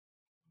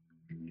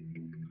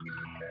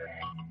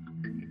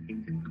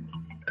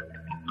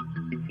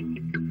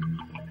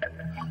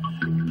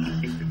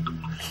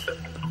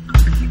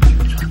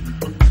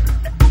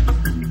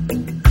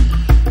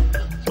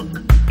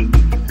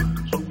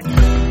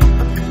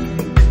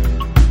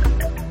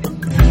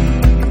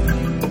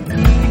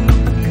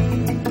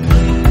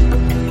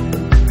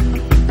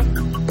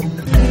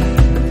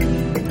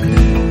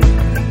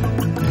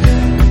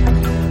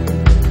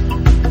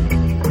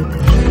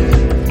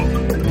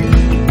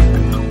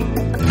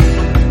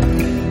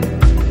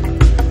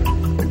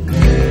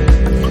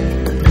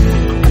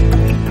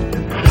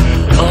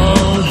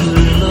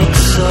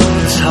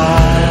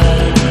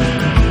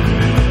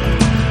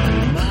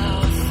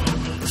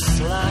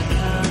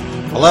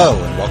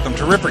Hello, and welcome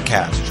to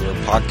Rippercast, your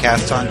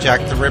podcast on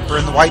Jack the Ripper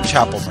and the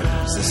Whitechapel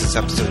murders. This is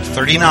episode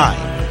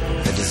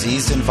 39, The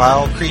Diseased and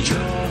Vile Creature,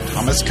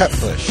 Thomas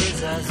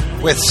Cutbush,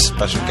 with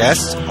special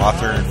guest,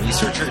 author and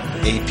researcher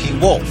A.P.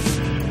 Wolfe.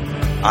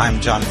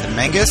 I'm Jonathan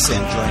Menges,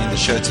 and joining the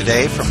show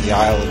today from the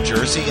Isle of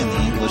Jersey in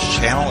the English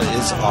Channel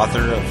is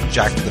author of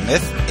Jack the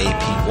Myth,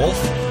 A.P.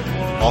 Wolfe.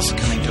 Also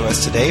coming to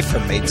us today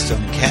from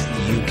Maidstone, Kent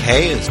in the UK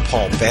is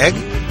Paul Begg.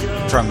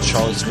 From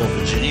Charlottesville,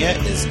 Virginia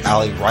is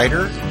Ali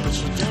Ryder,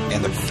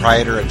 and the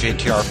proprietor of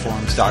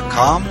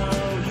JTRforums.com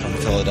from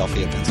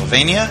Philadelphia,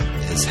 Pennsylvania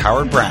is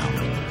Howard Brown.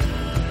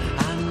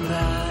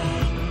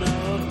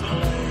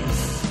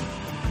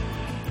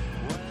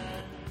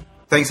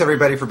 Thanks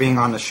everybody for being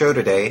on the show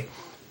today.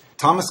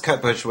 Thomas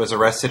Cutbush was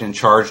arrested and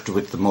charged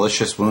with the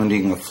malicious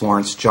wounding of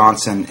Florence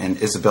Johnson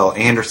and Isabel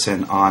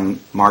Anderson on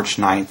March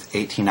 9th,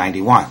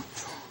 1891.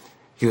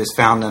 He was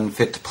found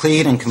unfit to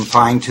plead and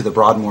confined to the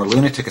Broadmoor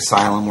Lunatic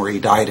Asylum, where he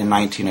died in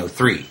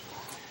 1903.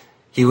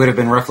 He would have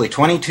been roughly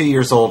 22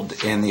 years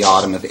old in the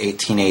autumn of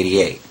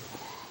 1888.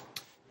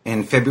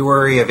 In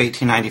February of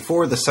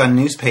 1894, the Sun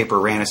newspaper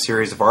ran a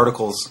series of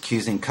articles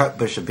accusing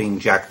Cutbush of being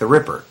Jack the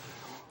Ripper.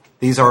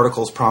 These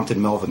articles prompted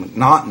Melvin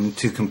McNaughton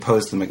to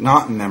compose the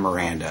McNaughton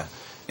Memoranda,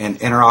 an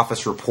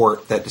interoffice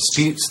report that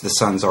disputes the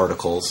Sun's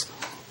articles,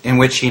 in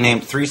which he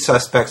named three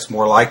suspects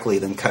more likely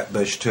than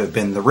Cutbush to have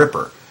been the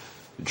Ripper: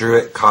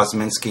 Druitt,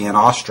 Kosminski, and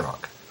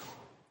Ostrog.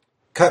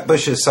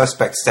 Cutbush's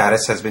suspect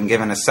status has been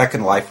given a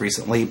second life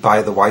recently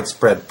by the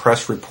widespread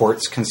press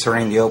reports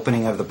concerning the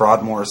opening of the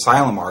Broadmoor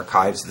Asylum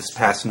archives this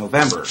past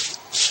November,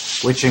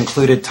 which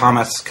included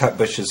Thomas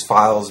Cutbush's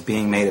files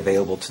being made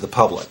available to the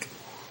public.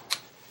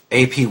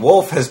 A.P.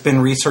 Wolfe has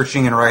been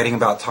researching and writing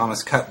about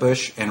Thomas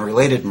Cutbush and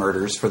related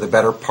murders for the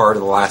better part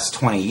of the last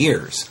 20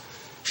 years,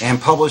 and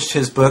published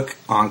his book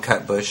on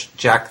Cutbush,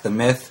 Jack the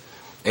Myth,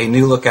 A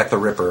New Look at the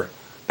Ripper,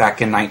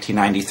 back in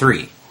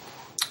 1993,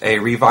 a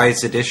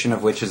revised edition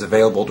of which is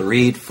available to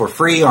read for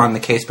free on the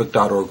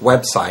casebook.org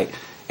website,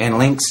 and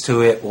links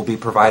to it will be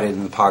provided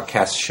in the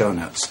podcast show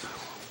notes.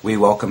 We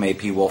welcome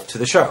A.P. Wolfe to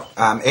the show.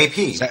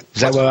 A.P. Is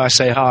that where I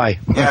say hi?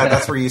 Yeah,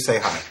 that's where you say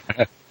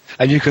hi.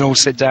 And you can all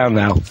sit down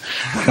now.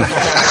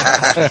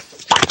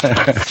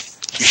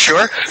 You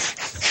sure?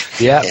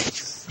 Yeah.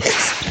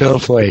 Feel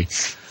free.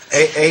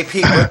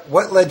 A.P.,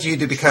 what led you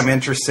to become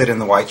interested in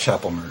the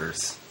Whitechapel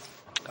murders?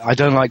 I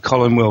don't like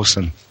Colin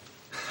Wilson.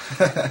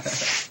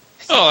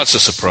 Oh, that's a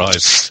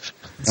surprise.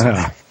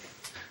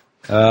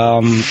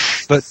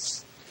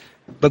 But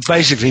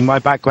basically, my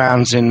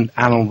background's in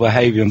animal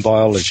behaviour and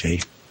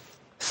biology,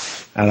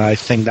 and I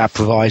think that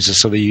provides a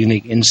sort of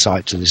unique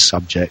insight to this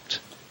subject.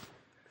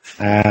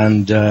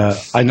 And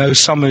I know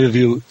some of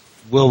you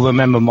will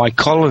remember my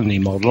colony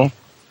model,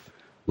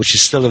 which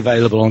is still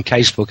available on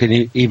Casebook,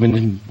 and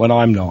even when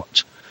I'm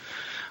not.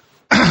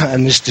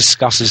 And this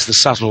discusses the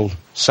subtle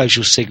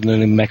social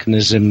signalling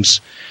mechanisms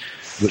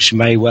which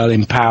may well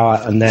empower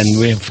and then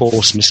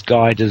reinforce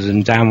misguided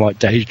and downright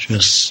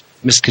dangerous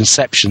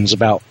misconceptions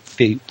about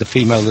the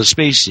female of the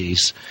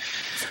species.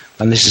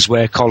 And this is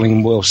where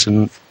Colin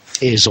Wilson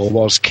is or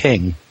was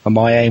king, and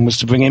my aim was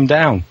to bring him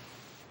down,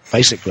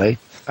 basically.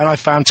 And I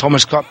found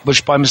Thomas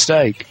Cutbush by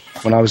mistake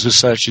when I was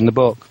researching the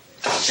book.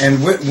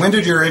 And when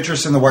did your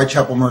interest in the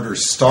Whitechapel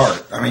murders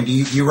start? I mean,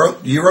 you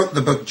wrote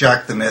the book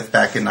Jack the Myth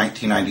back in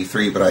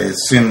 1993, but I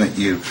assume that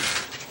you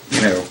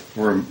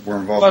were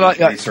involved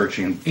in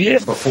researching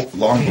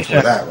long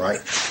before that, right?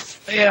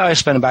 Yeah, I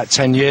spent about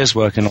 10 years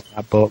working on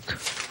that book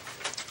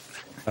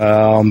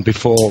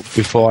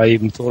before I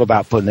even thought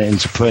about putting it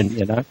into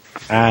print,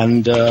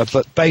 And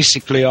but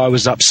basically, I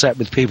was upset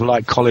with people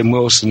like Colin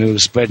Wilson who were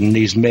spreading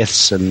these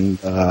myths and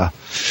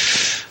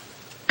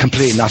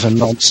complete and utter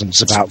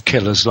nonsense about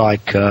killers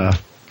like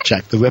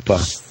Jack the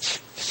Ripper.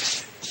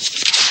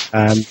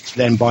 And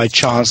then by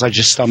chance I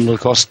just stumbled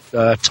across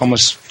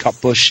Thomas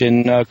Cutbush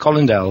in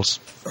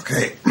Collindale's.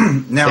 Okay.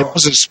 Now, it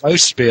wasn't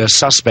supposed to be a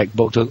suspect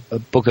book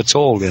at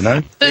all,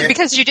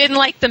 Because you didn't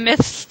like the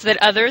myths that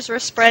others were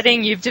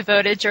spreading, you've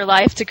devoted your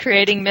life to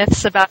creating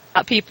myths about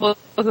people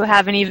who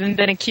haven't even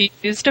been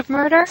accused of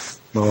murder?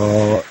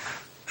 Well,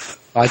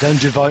 I don't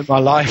devote my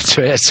life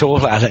to it at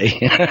all, Ali.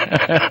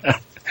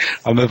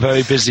 I'm a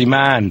very busy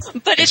man.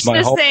 But it's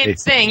the hobby. Same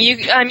thing.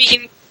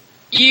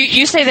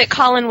 You say that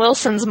Colin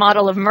Wilson's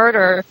model of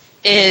murder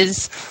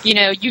is,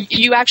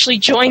 you actually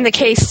join the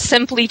case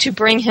simply to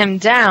bring him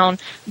down,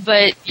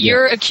 but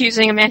you're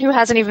accusing a man who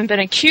hasn't even been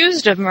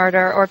accused of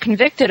murder or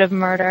convicted of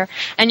murder,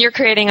 and you're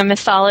creating a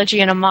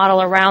mythology and a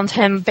model around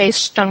him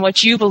based on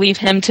what you believe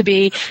him to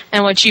be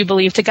and what you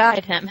believe to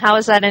guide him. How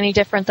is that any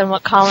different than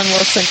what Colin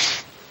Wilson...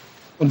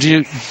 Well,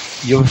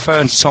 you're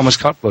referring to Thomas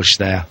Cutbush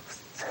there?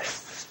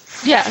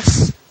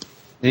 Yes.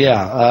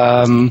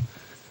 Yeah,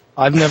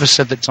 I've never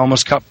said that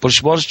Thomas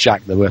Cutbush was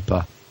Jack the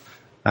Ripper,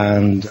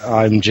 and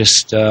I'm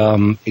just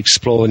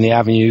exploring the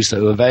avenues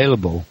that are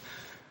available.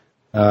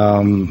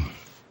 I'm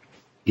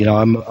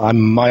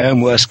my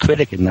own worst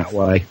critic in that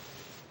way,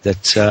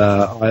 that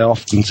I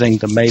often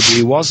think that maybe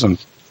he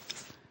wasn't.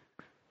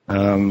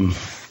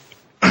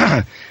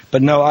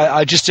 But no,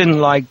 I just didn't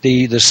like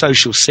the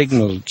social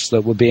signals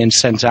that were being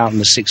sent out in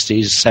the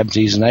 60s,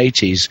 70s, and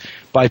 80s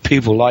by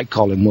people like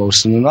Colin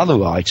Wilson and other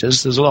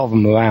writers. There's a lot of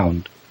them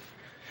around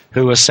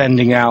who are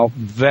sending out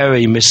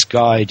very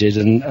misguided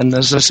and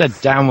as I said,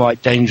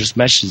 downright dangerous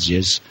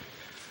messages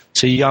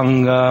to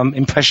young,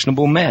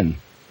 impressionable men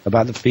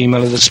about the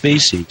female of the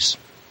species.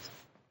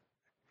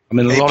 I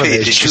mean, a lot of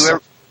it is just...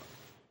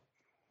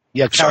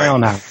 Yeah, carry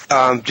on now.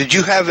 Did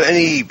you have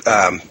any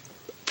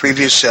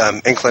previous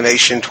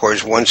inclination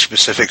towards one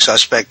specific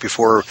suspect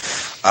before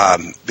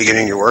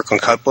beginning your work on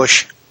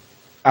Cutbush?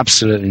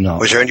 Absolutely not.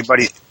 Was there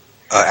anybody...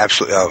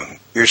 absolutely...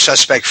 you're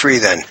suspect-free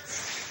then?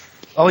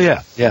 Oh,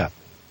 yeah.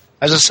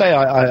 As I say,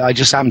 I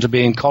just happened to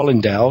be in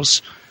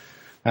Collindale's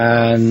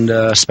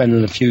and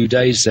spending a few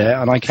days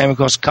there, and I came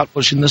across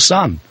Cutbush in the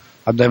Sun.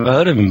 I'd never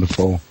heard of him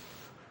before.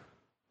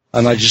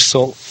 And I just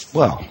thought,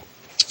 well,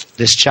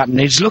 this chap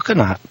needs looking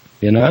at,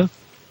 you know?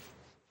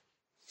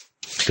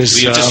 Because, were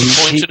you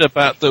disappointed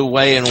about the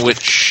way in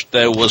which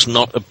there was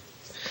not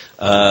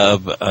a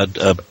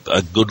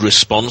good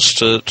response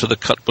to the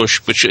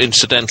Cutbush, which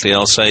incidentally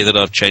I'll say that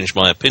I've changed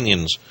my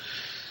opinions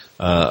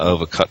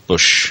over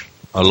Cutbush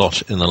a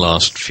lot in the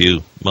last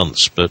few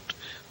months, but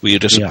were you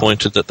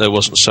disappointed that there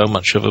wasn't so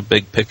much of a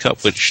big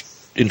pickup, which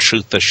in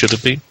truth there should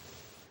have been?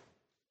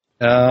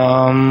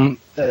 Do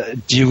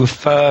you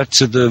refer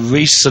to the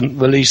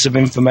recent release of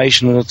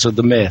information or to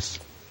the myth?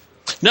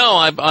 No,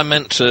 I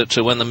meant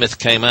to when the myth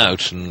came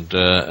out and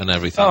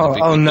everything.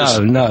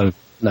 No,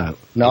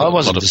 I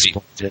wasn't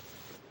disappointed.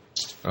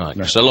 Right,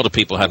 because a lot of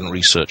people hadn't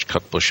researched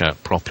Cutbush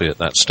out properly at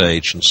that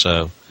stage, and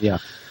so... Yeah.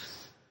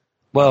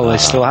 Well, they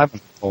still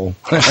haven't, Paul.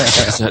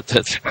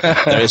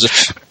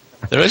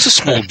 There is a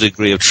small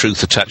degree of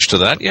truth attached to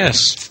that,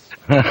 yes.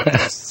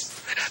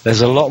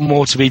 There's a lot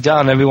more to be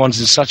done. Everyone's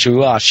in such a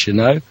rush, you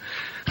know.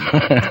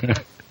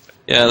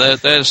 Yeah,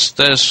 there's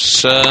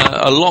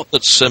a lot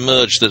that's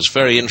emerged that's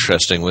very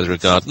interesting with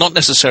regard, not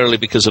necessarily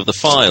because of the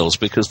files,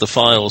 because the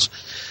files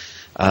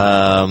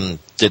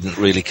didn't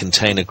really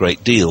contain a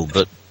great deal,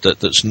 but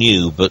that's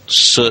new. But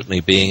certainly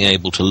being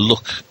able to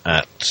look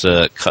at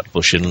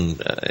Cutbush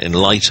in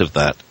light of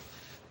that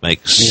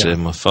makes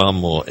him a far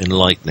more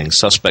enlightening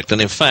suspect.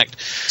 And in fact,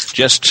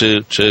 just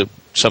to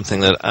something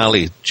that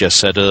Ali just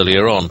said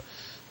earlier on,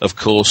 of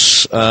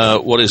course,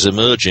 what is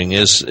emerging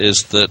is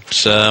that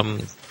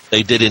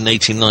they did in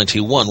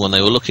 1891 when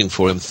they were looking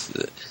for him.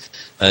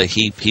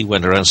 He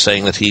went around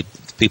saying that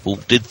people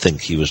did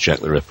think he was Jack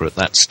the Ripper at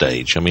that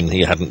stage. I mean,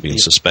 he hadn't been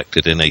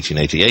suspected in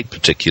 1888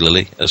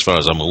 particularly, as far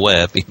as I'm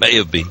aware. He may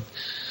have been.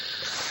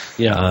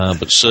 Yeah.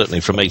 But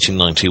certainly from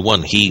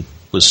 1891, he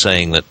was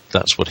saying that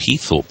that's what he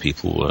thought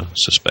people were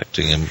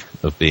suspecting him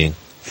of being.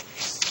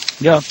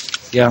 Yeah,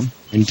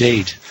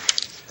 indeed.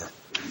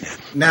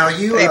 Now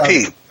you...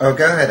 AP. Go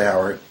ahead,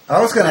 Howard.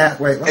 I was going to...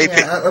 Wait,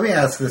 let me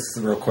ask this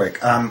real quick.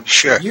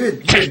 Sure. You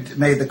had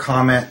made the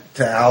comment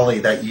to Ali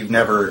that you've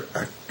never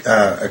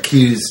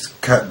accused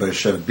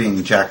Cutbush of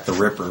being Jack the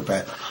Ripper,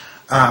 but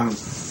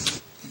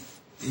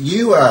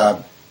you...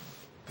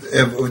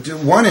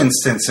 one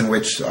instance in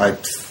which I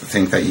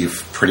think that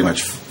you've pretty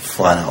much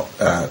flat out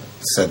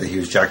said that he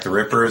was Jack the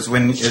Ripper is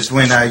when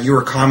you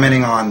were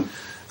commenting on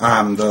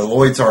the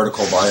Lloyd's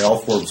article by L.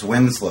 Forbes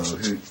Winslow,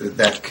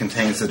 that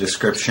contains a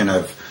description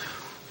of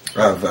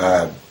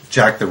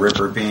Jack the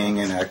Ripper being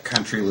in a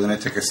country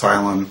lunatic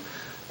asylum,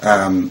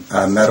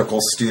 a medical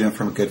student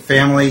from a good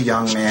family,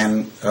 young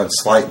man of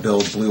slight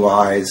build, blue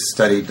eyes,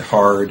 studied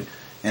hard,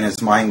 and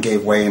his mind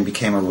gave way and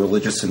became a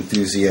religious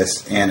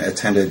enthusiast and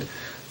attended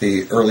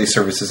the early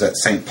services at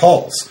St.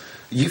 Paul's.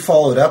 You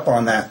followed up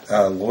on that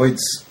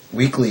Lloyd's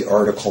Weekly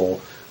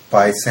article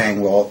by saying,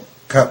 well,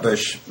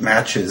 Cutbush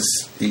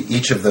matches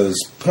each of those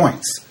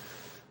points.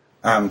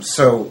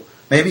 So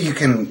maybe you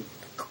can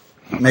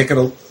make it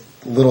a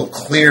little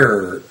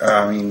clearer.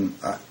 I mean,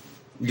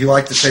 you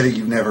like to say that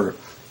you've never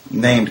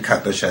named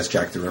Cutbush as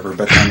Jack the Ripper,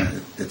 but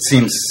then it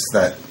seems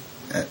that,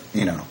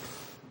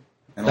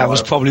 that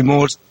was probably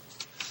more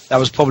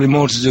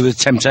to do with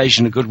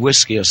temptation of good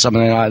whiskey or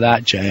something like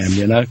that, JM,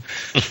 you know.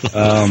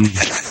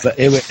 But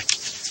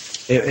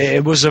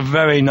it was a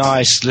very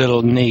nice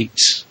little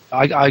neat...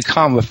 I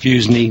can't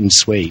refuse neat and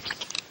sweet,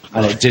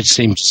 and it did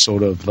seem to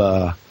sort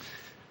of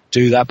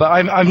do that. But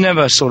I've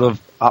never sort of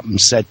up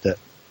and said that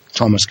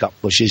Thomas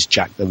Cutbush is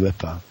Jack the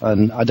Ripper,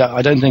 and I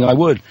don't think I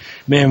would.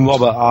 Me and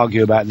Robert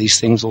argue about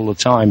these things all the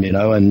time, you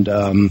know, and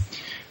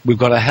we've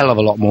got a hell of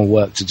a lot more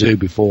work to do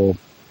before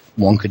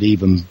one could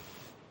even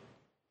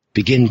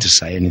begin to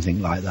say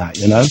anything like that,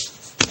 you know.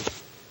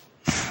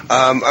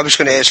 I was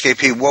going to ask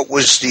AP, what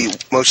was the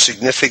most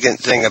significant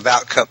thing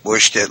about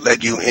Cutbush that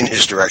led you in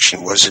his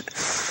direction? Was it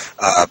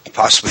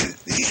possibly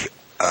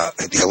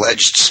the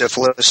alleged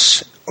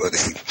syphilis, or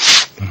the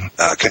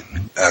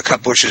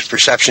Cutbush's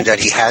perception that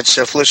he had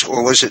syphilis,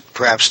 or was it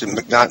perhaps the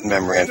McNaughton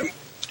Memorandum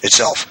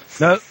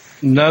itself?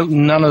 No,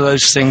 none of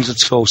those things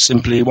at all.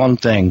 Simply one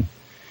thing.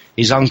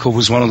 His uncle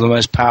was one of the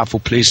most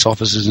powerful police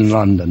officers in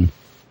London.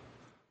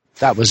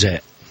 That was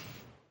it.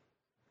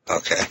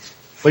 Okay.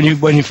 when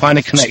you find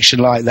a connection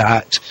like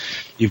that,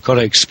 you've got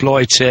to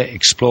exploit it,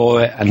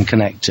 explore it, and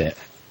connect it.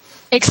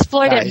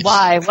 Exploit it,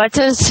 why? What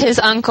does his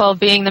uncle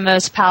being the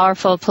most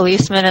powerful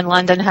policeman in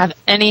London have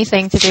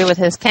anything to do with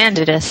his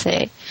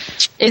candidacy?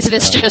 Is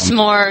this just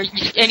more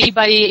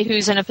anybody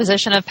who's in a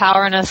position of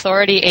power and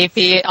authority,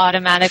 AP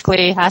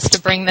automatically has to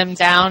bring them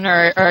down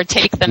or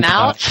take them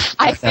out?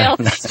 I fail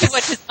to see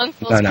what his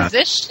uncle's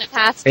position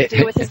has to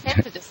do with his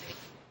candidacy.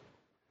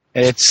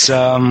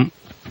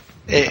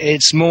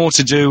 It's more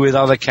to do with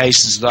other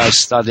cases that I've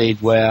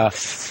studied where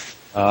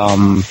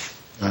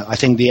I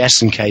think the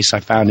Essen case I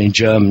found in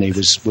Germany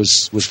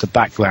was the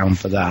background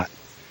for that,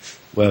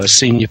 where a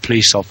senior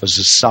police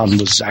officer's son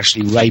was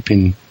actually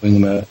raping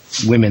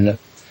women at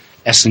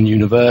Essen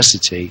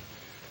University,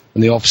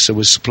 and the officer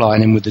was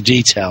supplying him with the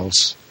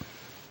details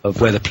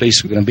of where the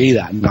police were going to be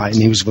that night,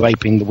 and he was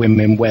raping the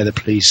women where the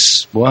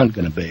police weren't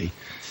going to be,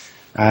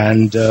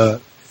 and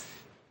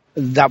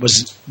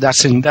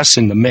that's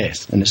in the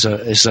myth, and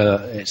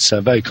it's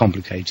a very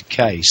complicated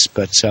case.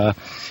 But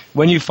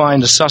when you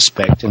find a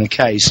suspect in a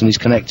case and he's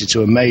connected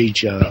to a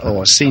major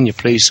or a senior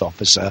police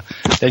officer,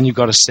 then you've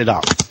got to sit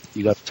up.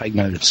 You've got to take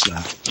notice of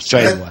that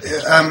straight away.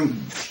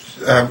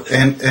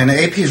 And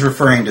AP is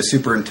referring to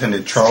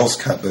Superintendent Charles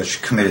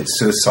Cutbush committed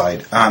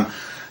suicide.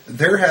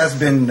 There has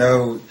been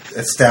no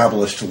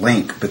established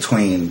link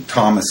between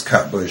Thomas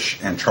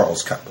Cutbush and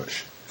Charles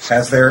Cutbush.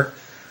 Has there?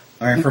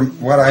 I mean, from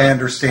what I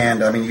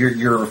understand, I mean,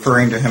 you're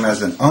referring to him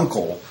as an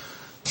uncle,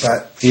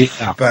 but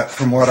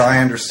from what I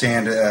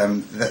understand,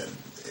 that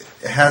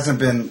it hasn't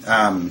been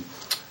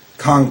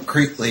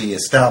concretely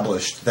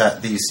established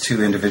that these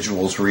two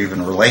individuals were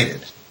even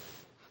related.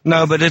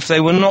 No, but if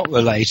they were not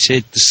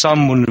related, the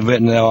son wouldn't have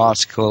written their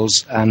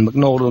articles, and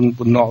McNaughton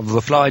would not have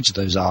replied to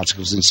those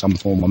articles in some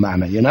form or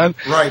manner, you know?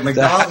 Right, McNaughton...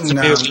 There had to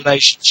be a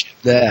relationship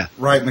there.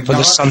 Right, for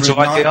the son to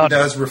write the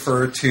article. Does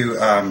refer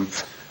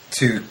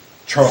to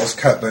Charles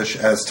Cutbush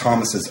as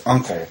Thomas's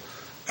uncle,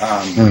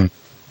 and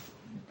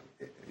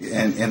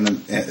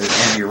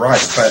you're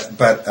right,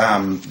 but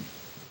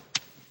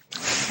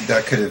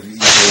that could have easily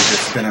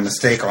just been a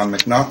mistake on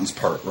McNaughton's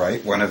part,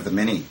 right? One of the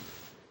many.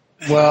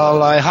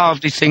 Well, I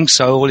hardly think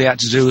so. All he had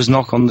to do was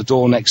knock on the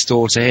door next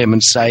door to him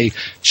and say,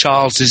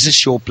 "Charles, is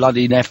this your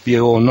bloody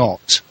nephew or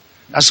not?"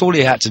 That's all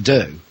he had to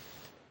do.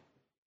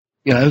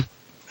 You know,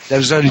 there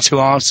was only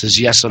two answers,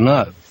 yes or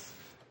no.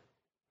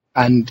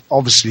 And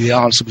obviously the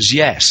answer was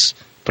yes.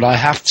 But I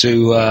have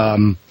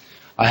to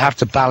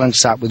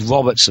balance that with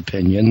Robert's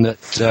opinion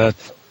that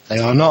they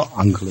are not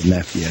uncle and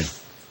nephew.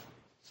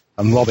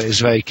 And Robert is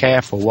very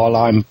careful, while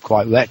I'm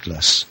quite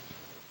reckless,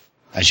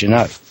 as you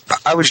know.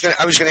 I was going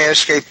to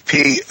ask AP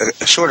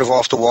a sort of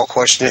off the wall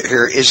question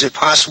here. Is it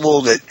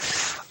possible that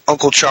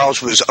Uncle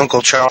Charles was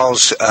Uncle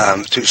Charles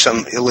to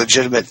some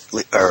illegitimate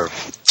or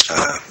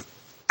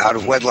out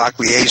of wedlock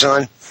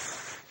liaison?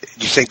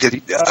 Do you think that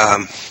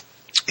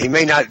he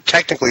may not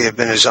technically have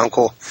been his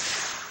uncle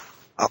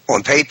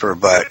on paper,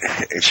 but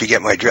if you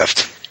get my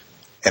drift,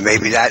 and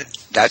maybe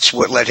that's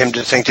what led him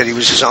to think that he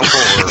was his uncle?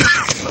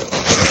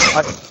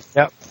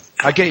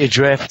 I get your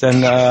drift,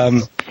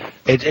 and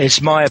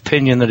it's my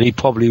opinion that he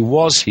probably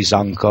was his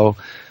uncle,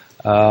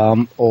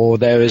 or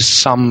there is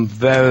some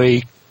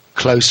very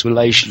close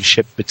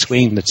relationship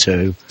between the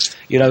two.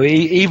 You know,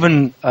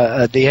 even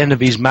at the end of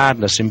his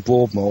madness in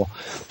Broadmoor,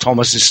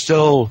 Thomas is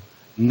still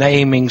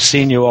naming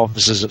senior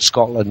officers at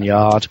Scotland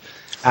Yard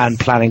and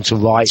planning to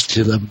write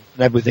to them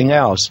and everything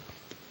else.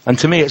 And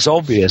to me, it's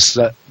obvious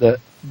that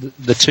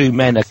the two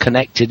men are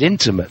connected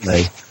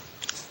intimately.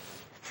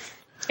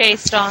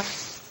 Based on?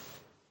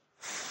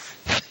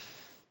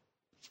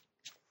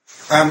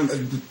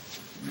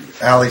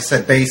 Ali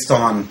said based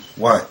on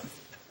what?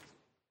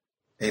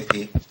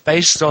 AP?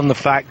 Based on the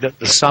fact that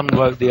the son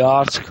wrote the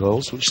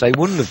articles, which they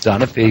wouldn't have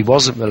done if he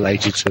wasn't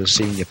related to a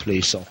senior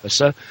police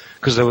officer,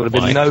 because there would have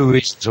been no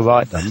reason to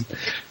write them,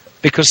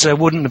 because there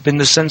wouldn't have been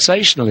the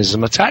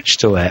sensationalism attached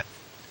to it.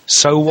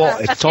 So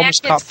what? If Thomas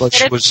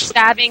Cutbush was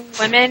stabbing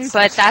women,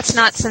 but that's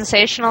not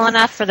sensational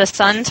enough for the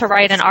son to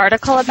write an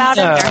article about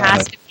it, there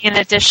has to be an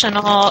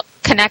additional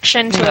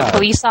connection to a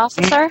police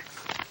officer?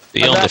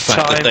 Beyond the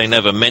fact that they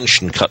never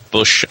mentioned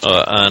Cutbush,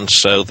 and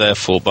so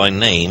therefore by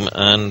name,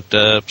 and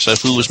so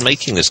who was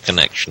making this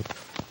connection?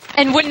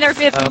 And wouldn't there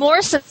be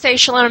more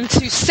sensationalism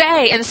to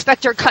say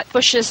Inspector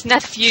Cutbush's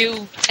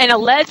nephew an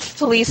alleged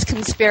police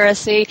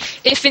conspiracy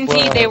if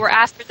indeed they were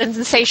after the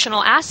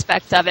sensational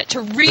aspect of it,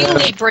 to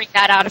really bring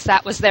that out if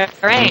that was their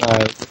aim?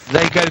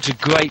 They go to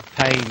great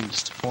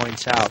pains to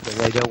point out that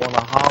they don't want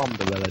to harm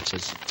the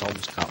relatives of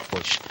Thomas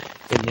Cutbush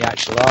in the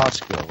actual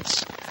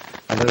articles,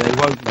 and that they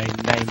won't name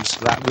names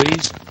for that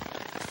reason.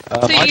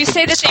 So you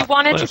say that they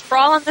wanted to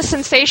draw on the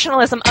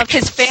sensationalism of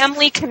his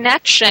family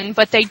connection,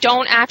 but they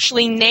don't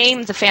actually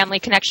name the family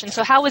connection.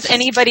 So how was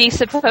anybody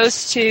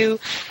supposed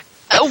to...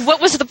 what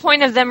was the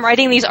point of them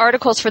writing these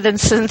articles for the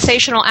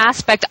sensational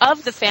aspect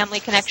of the family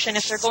connection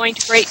if they're going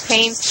to great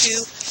pains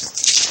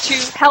to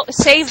help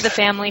save the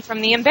family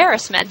from the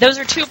embarrassment? Those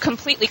are two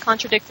completely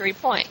contradictory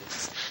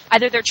points.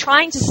 Either they're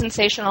trying to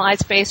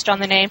sensationalize based on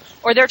the name,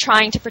 or they're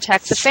trying to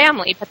protect the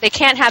family, but they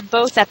can't have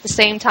both at the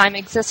same time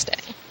existing.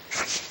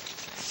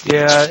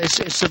 Yeah,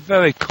 it's a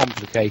very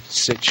complicated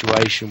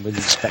situation with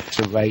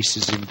Inspector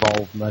Race's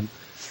involvement.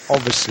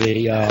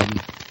 Obviously,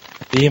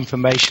 the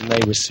information they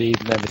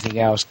received and everything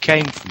else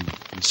came from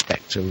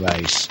Inspector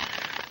Race,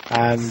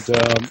 and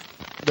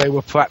they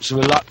were perhaps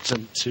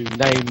reluctant to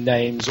name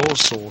names or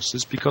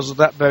sources because of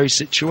that very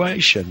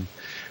situation.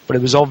 But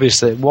it was obvious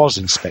that it was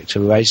Inspector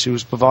Race who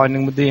was providing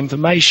them with the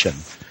information.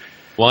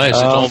 Why is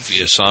it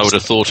obvious? I would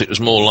have thought it was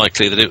more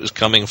likely that it was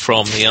coming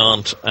from the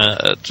aunt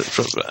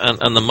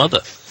and the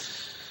mother.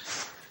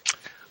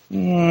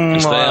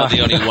 Because they are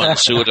the only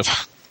ones who would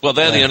have... Well,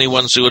 they're the only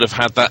ones who would have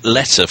had that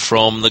letter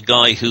from the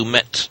guy who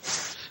met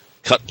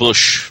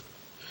Cutbush.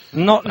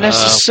 Not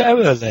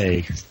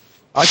necessarily.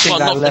 I think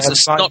not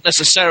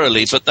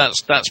necessarily, but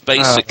that's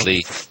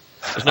basically...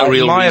 There's no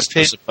real reason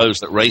to suppose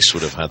that Race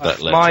would have had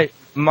that letter.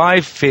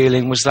 My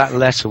feeling was that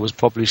letter was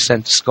probably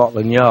sent to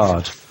Scotland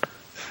Yard.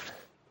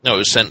 No, it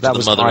was sent to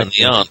the mother and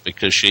the aunt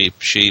because she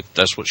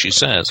that's what she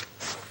says.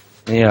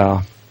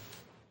 Yeah.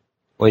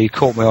 Well, you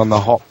caught me on the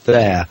hop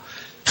there.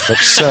 But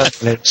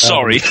certainly...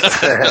 Sorry.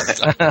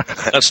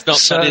 That is not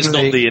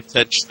the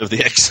intention of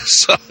the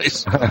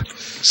exercise.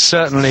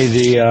 Certainly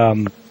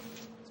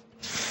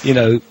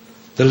the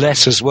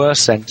letters were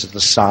sent to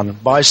the Sun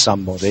by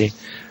somebody,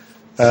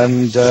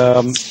 and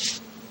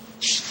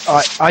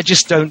I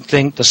just don't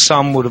think the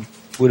Sun would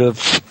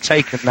have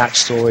taken that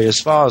story as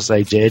far as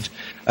they did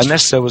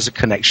unless there was a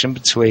connection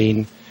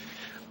between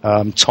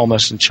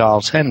Thomas and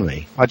Charles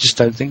Henry. I just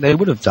don't think they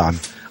would have done.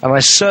 And I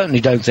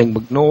certainly don't think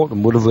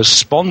Macnaghten would have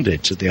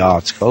responded to the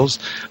articles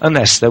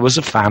unless there was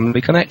a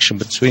family connection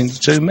between the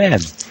two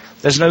men.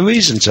 There's no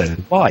reason to.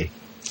 Why?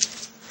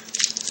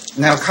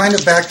 Now, kind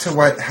of back to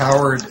what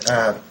Howard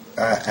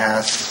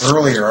asked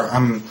earlier.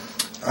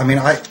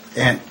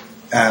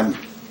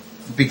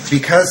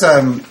 Because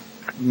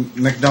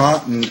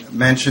Macnaghten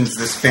mentions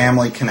this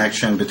family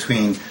connection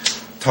between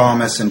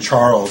Thomas and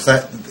Charles,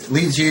 that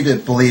leads you to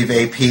believe,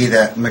 AP,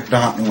 that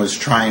Macnaghten was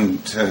trying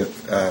to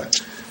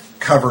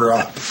cover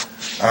up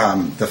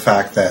the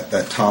fact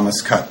that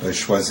Thomas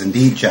Cutbush was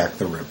indeed Jack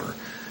the Ripper.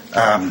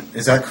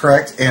 Is that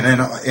correct? And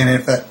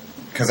if that,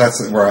 because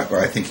that's where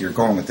I think you're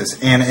going with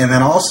this. And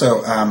then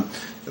also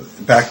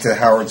back to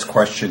Howard's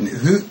question,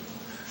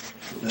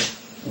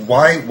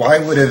 why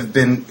would it have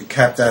been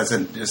kept as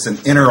just an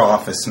inner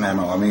office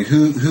memo? I mean,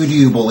 who do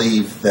you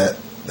believe that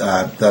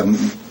the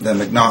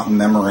Macnaghten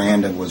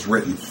memorandum was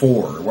written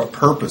for? What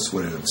purpose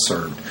would it have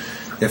served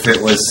if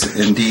it was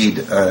indeed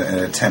an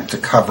attempt to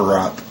cover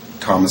up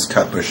Thomas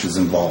Cutbush's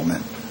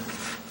involvement?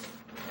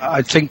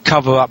 I think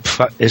cover up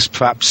is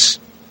perhaps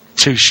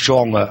too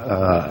strong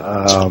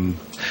an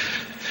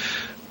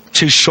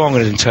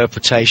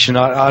interpretation.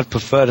 I'd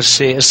prefer to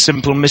see it as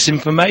simple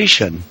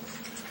misinformation,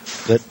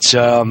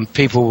 that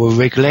people were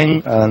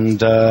wriggling and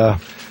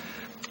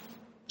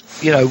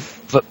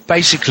but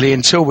basically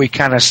until we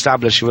can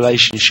establish a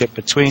relationship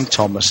between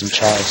Thomas and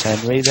Charles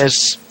Henry,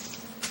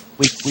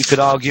 we could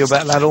argue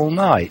about that all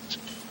night.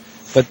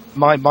 But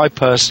my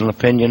personal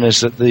opinion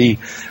is that the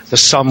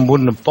Sun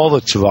wouldn't have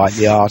bothered to write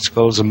the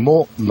articles, and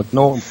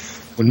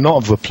Macnaghten would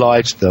not have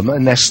replied to them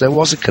unless there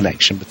was a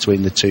connection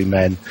between the two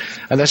men.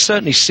 And there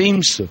certainly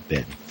seems to have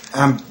been.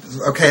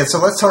 Okay, so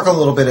let's talk a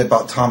little bit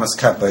about Thomas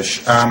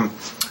Cutbush.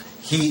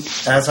 He,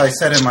 as I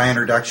said in my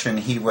introduction,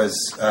 he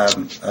was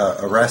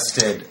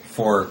arrested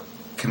for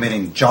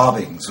committing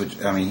jobbings.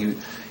 Which, I mean,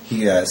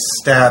 he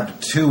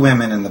stabbed two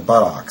women in the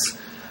buttocks.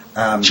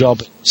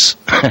 Jobbings.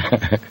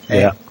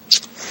 Yeah.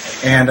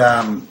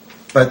 And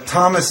but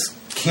Thomas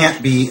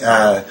can't be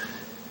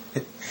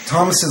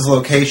Thomas's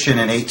location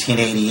in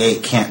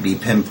 1888 can't be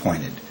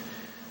pinpointed.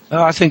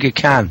 Oh, I think it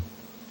can.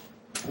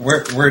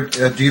 Where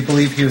do you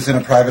believe he was in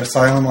a private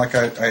asylum, like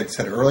I had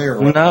said earlier?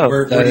 Or no.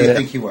 Where do you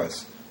think he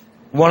was?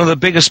 One of the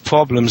biggest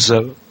problems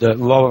that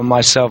Robert and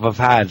myself have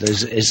had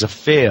is a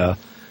fear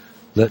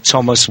that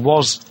Thomas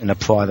was in a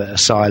private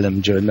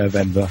asylum during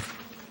the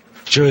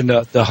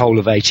whole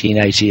of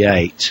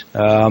 1888.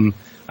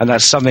 And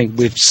that's something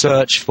we've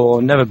searched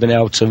for, never been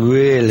able to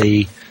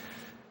really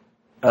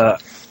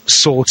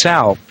sort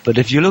out. But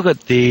if you look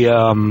at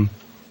the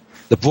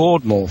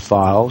Broadmoor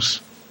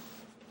files,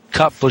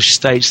 Cutbush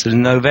states that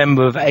in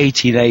November of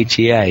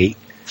 1888,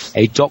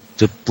 a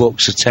Dr.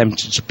 Brooks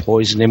attempted to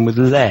poison him with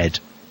lead.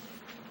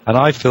 And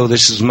I feel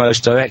this is the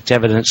most direct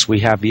evidence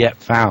we have yet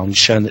found,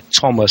 showing that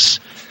Thomas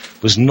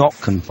was not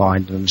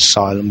confined in an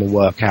asylum or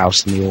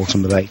workhouse in the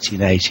autumn of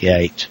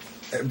 1888.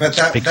 But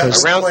that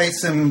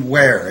place in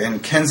where? In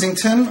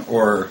Kensington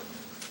or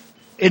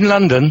in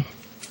London?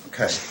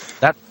 Okay,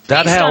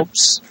 that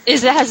helps.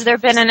 Has there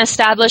been an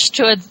established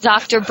to a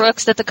Dr.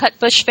 Brooks that the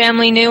Cutbush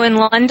family knew in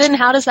London?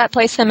 How does that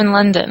place him in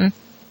London?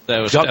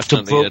 There was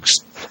Dr. Brooks.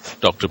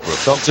 Dr.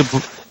 Brooks. Dr.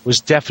 was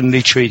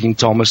definitely treating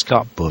Thomas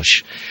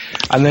Cutbush.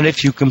 And then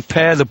if you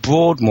compare the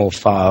Broadmoor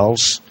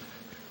files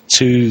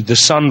to the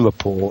Sun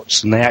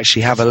reports, and they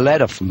actually have a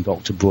letter from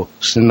Dr.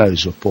 Brooks in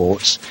those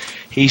reports,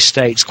 he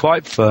states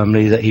quite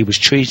firmly that he was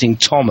treating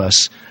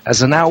Thomas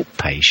as an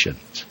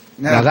outpatient.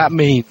 Now that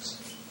means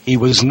he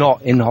was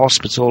not in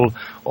hospital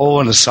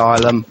or an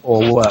asylum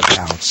or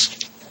workhouse.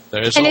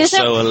 There is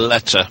also a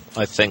letter,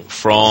 I think,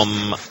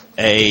 from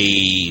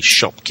a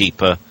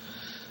shopkeeper,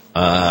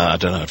 I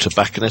don't know,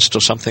 tobacconist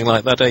or something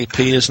like that, AP,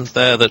 isn't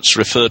there, that's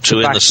referred to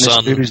in the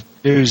Sun?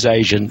 News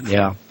agent,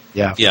 yeah.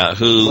 Yeah,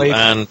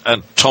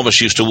 and Thomas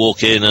used to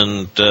walk in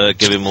and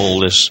give him all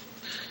this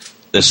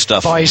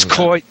stuff. Buy his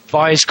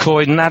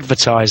coin and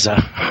advertiser.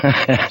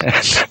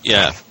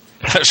 Yeah,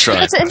 that's right.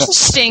 That's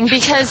interesting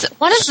because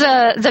one of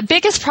the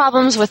biggest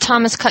problems with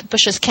Thomas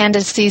Cutbush's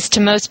candidacies to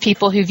most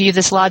people who view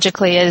this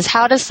logically is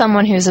how does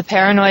someone who's a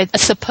possible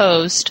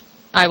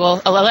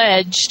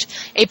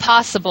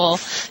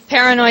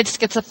paranoid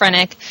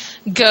schizophrenic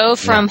go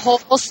from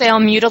wholesale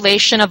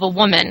mutilation of a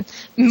woman,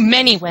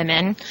 many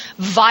women,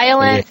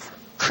 violent,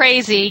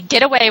 crazy,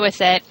 get away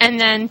with it, and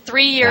then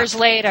 3 years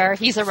later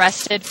he's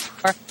arrested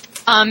for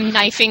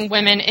knifing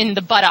women in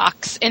the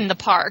buttocks in the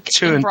park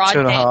in broad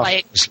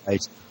daylight.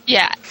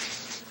 Yeah.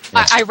 Yes.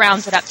 I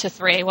round it up to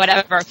 3,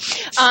 whatever.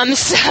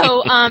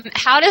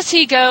 How does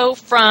he go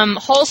from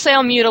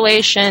wholesale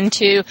mutilation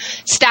to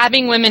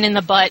stabbing women in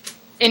the butt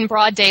in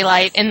broad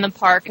daylight in the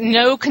park,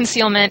 no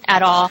concealment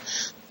at all?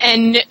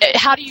 And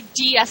how do you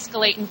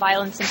de-escalate in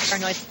violence and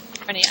paranoid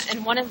schizophrenia?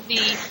 And one of the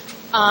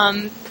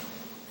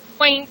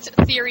quaint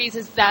theories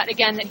is that,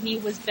 again, that he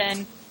was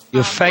then...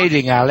 You're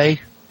fading, Ali.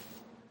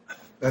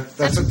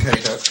 That's okay.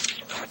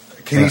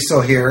 Can you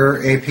still hear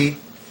her, AP?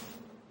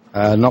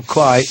 Not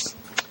quite.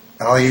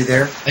 Al, are you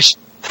there?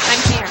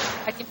 I'm here.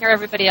 I can hear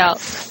everybody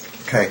else.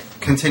 Okay,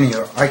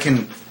 continue. I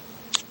can,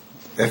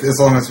 as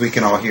long as we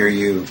can all hear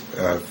you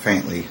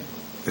faintly,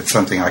 it's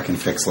something I can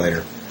fix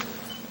later.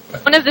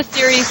 One of the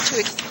theories to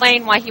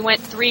explain why he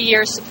went 3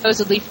 years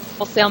supposedly from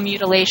wholesale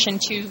mutilation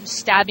to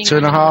stabbing...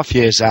 2.5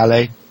 years,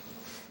 Ali.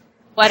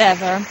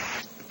 Whatever.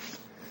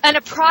 An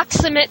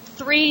approximate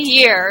 3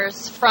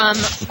 years from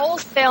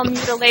wholesale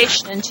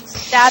mutilation to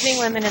stabbing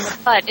women in the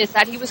butt is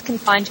that he was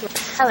confined to an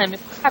asylum.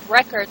 If we have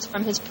records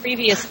from his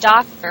previous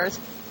doctors,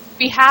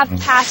 we have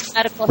past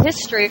medical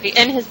history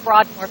in his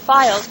Broadmoor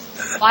files,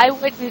 why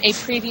wouldn't a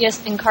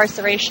previous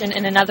incarceration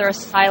in another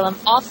asylum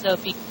also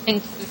be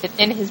included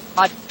in his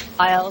Broadmoor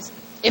files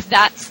if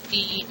that's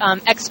the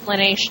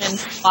explanation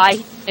why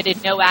he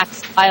committed no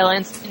acts of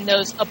violence in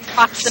those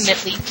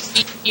approximately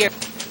 3 years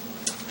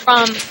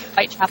from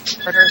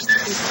Whitechapel murders?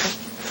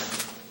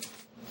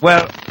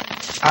 Well,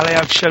 Ali,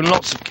 I've shown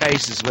lots of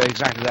cases where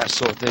exactly that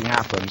sort of thing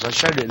happens. I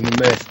showed it in the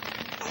Myth,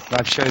 and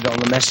I've showed it on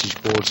the message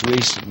boards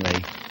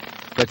recently.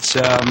 But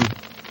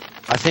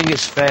I think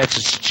it's fair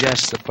to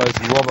suggest that both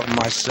Robert and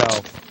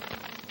myself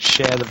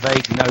share the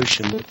vague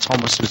notion that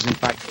Thomas was in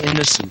fact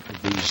innocent of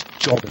these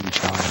jobbing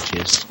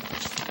charges.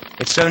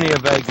 It's only a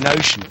vague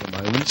notion at the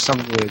moment,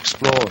 something we're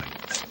exploring.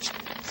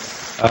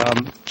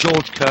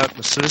 George Kirk,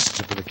 the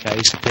solicitor for the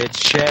case, appeared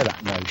to share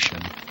that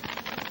notion.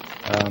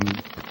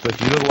 But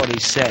if you look at what he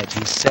said,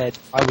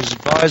 I was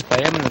advised by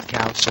eminent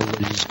counsel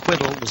that his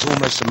acquittal was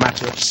almost a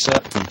matter of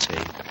certainty,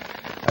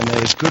 and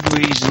there is good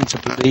reason to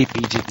believe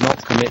he did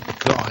not commit the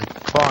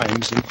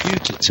crimes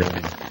imputed to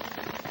him.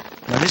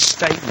 Now, this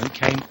statement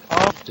came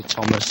after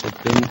Thomas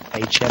had been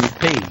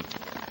HMP'd,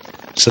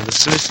 so the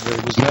solicitor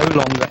was no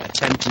longer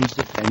attempting to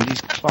defend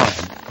his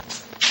client.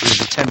 He was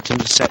attempting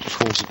to set the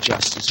course of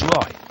justice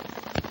right.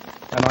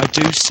 And I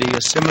do see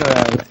a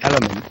similar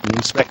element in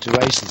Inspector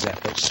Race's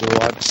efforts to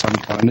arrive at some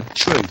kind of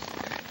truth,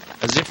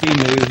 as if he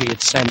knew he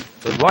had sent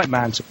the right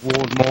man to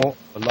Broadmoor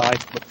for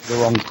life, but for the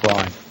wrong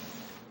crime.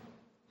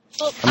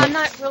 Well, I'm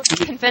not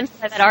really convinced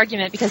by that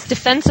argument, because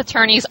defense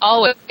attorneys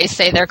always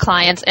say their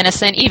client's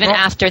innocent, even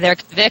after they're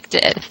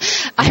convicted.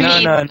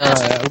 No.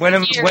 When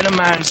a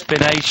man's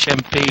been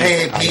HMP...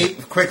 Hey,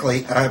 Pete,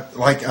 quickly, I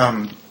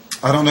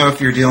don't know if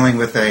you're dealing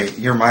with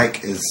your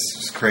mic is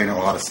creating a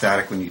lot of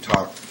static when you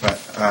talk, but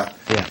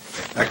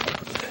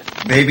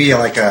maybe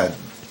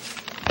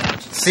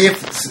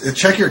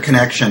check your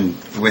connection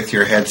with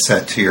your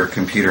headset to your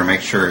computer.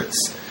 Make sure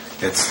it's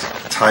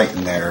tight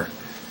in there.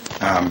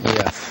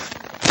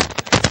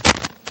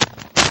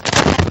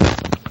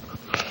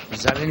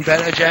 Is that any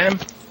better, Jam?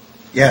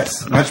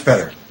 Yes, much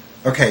better.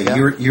 Okay, yeah.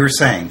 you were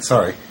saying.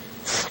 Sorry.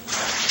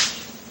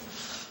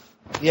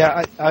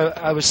 Yeah,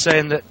 I was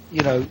saying that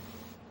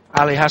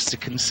Ali has to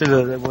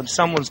consider that when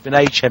someone's been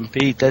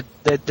HMP'd,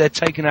 they're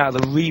taken out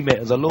of the remit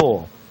of the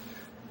law.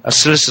 A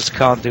solicitor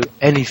can't do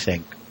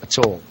anything at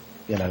all,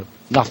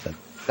 nothing.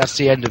 That's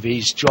the end of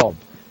his job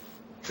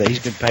that he's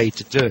been paid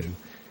to do.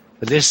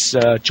 But this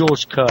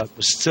George Kirk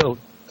was still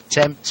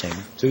attempting,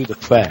 through the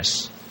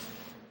press,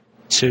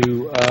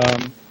 to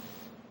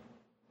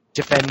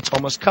defend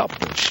Thomas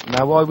Cutbush.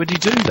 Now, why would he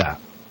do that?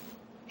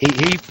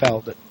 He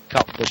felt that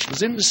Cutbush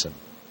was innocent,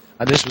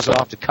 and this was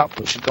after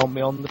Cutbush had gone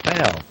beyond the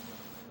pale.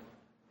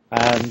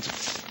 And,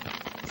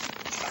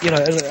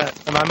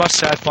 and I must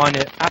say I find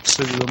it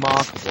absolutely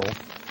remarkable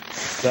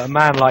that a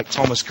man like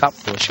Thomas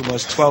Cutbush,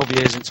 almost 12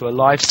 years into a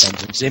life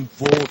sentence in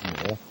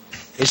Broadmoor,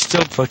 is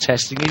still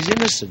protesting his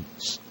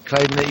innocence,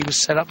 claiming that he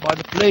was set up by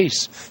the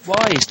police.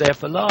 Why? He's there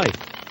for life.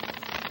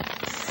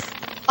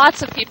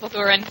 Lots of people who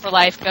are in for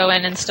life go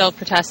in and still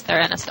protest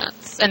their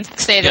innocence and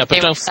say that they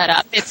were set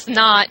up. It's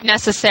not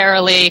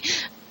necessarily,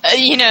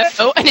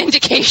 an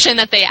indication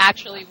that they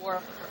actually were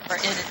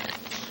innocent.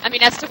 I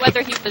mean, as to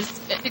whether he was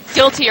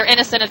guilty or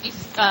innocent of these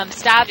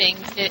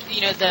stabbings,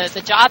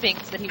 the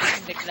jobbings that he was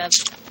convicted of,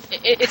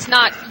 it's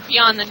not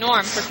beyond the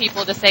norm for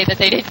people to say that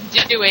they didn't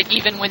do it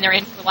even when they're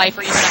in for life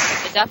or even up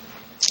to the death.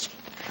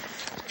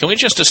 Can we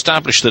just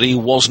establish that he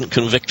wasn't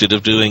convicted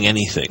of doing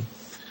anything?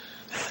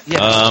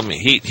 Yes.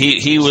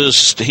 He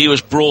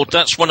was brought.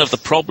 That's one of the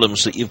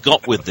problems that you've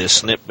got with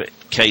this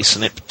case,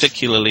 and it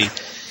particularly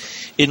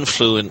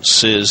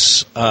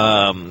influences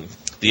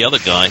the other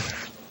guy,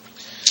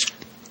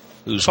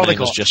 whose name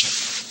was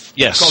just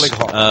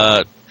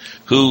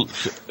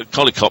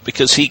Collicott,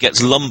 because he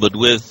gets lumbered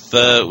with,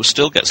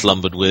 still gets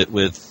lumbered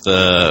with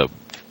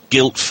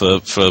guilt for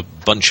a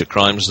bunch of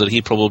crimes that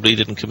he probably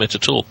didn't commit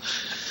at all.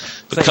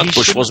 But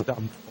Cutbush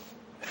wasn't.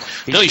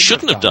 He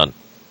shouldn't have done.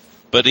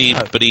 But he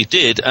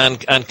did, and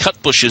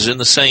Cutbush is in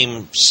the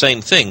same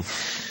thing.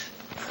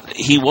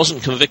 He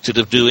wasn't convicted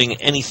of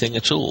doing anything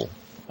at all,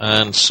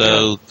 and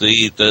so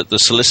the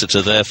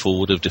solicitor therefore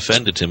would have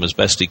defended him as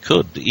best he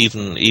could,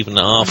 even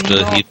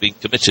after he'd been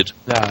committed.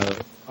 No,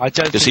 I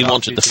don't. Because he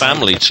wanted the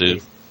family to.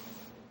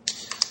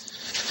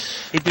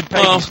 He'd been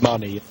paid his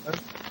money.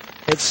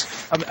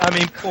 I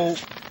mean, Paul,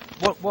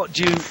 what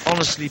do you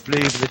honestly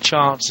believe are the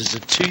chances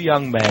of two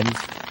young men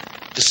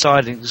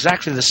deciding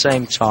exactly the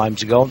same time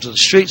to go onto the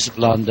streets of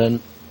London,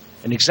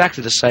 in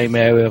exactly the same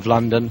area of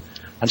London,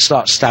 and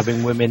start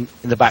stabbing women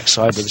in the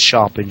backside with a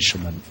sharp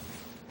instrument?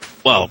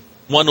 Well,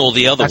 one or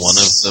the other one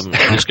of them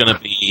is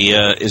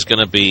going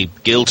to be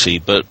guilty.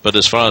 But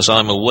as far as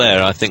I'm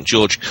aware, I think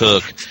George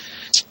Kirk,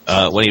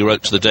 when he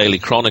wrote to the Daily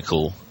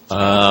Chronicle,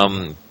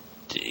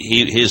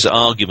 his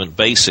argument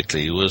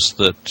basically was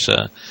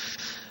that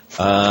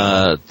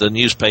the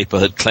newspaper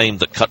had claimed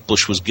that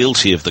Cutbush was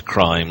guilty of the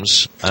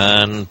crimes,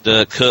 and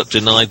Kirk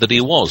denied that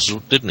he was,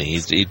 didn't he?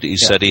 He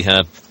said he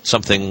had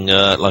something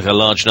like a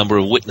large number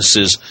of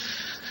witnesses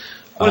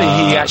he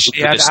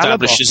actually had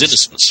established his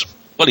innocence.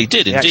 Well, he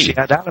did indeed. He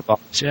actually had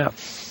alibis, yeah.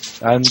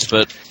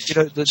 So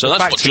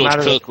that's what George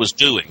Kirk was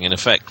doing, in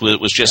effect,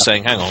 was just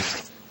saying, hang on,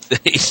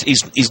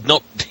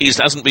 he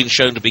hasn't been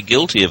shown to be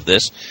guilty of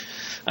this.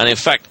 And in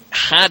fact,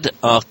 had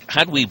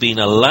we been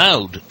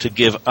allowed to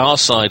give our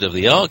side of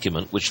the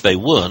argument, which they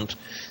weren't,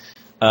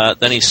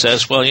 then he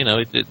says, well,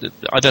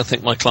 I don't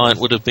think my client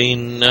would have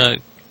been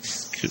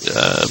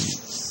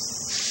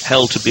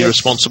held to be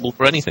responsible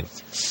for anything.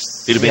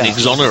 He'd have been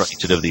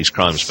exonerated of these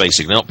crimes,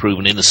 basically, not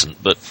proven innocent,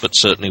 but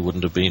certainly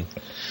wouldn't have been.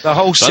 The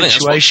whole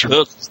situation.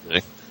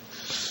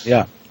 The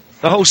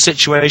whole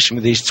situation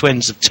with these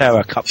twins of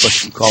terror,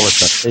 Cutbush and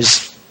Collicott,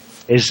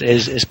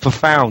 is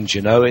profound.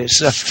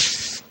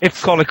 It's.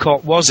 If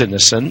Collicott was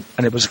innocent,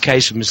 and it was a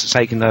case of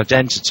mistaken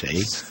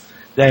identity,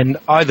 then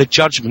either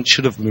judgment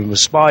should have been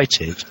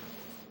respited,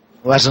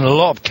 or as in a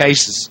lot of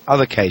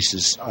other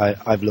cases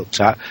I've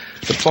looked at,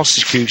 the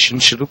prosecution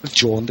should have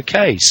withdrawn the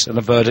case, and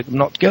a verdict of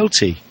not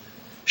guilty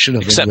should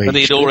have been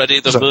reached. Except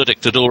that the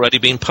verdict had already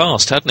been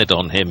passed, hadn't it,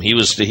 on him? They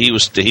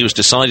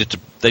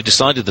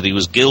decided that he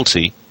was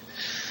guilty,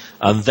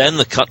 and then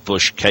the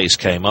Cutbush case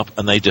came up,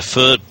 and they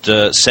deferred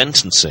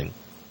sentencing.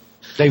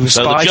 They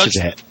respited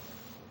it.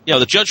 Yeah,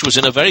 the judge was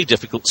in a very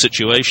difficult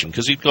situation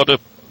because he'd got a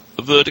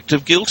verdict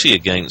of guilty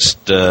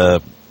against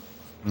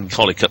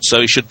Collicott,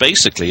 so he should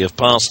basically have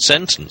passed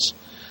sentence.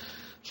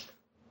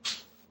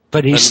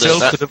 But he still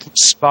could have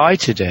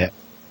respited it.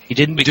 He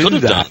didn't do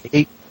that.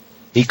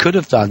 He could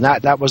have done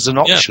that. That was an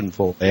option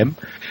for him,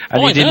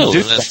 and he didn't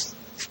do that.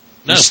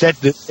 No.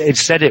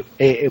 Instead,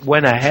 it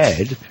went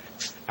ahead,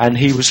 and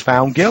he was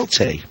found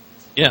guilty.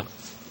 Yeah.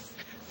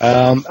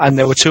 And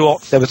there were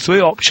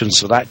three options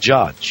for that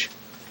judge.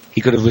 He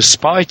could have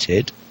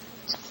respited,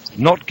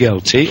 not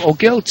guilty, or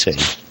guilty.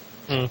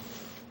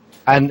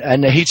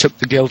 And he took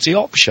the guilty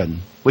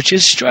option, which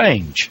is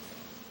strange.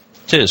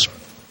 It is.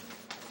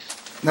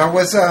 Now,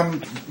 was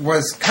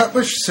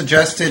Cutbush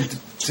suggested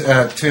to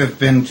have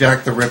been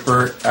Jack the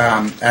Ripper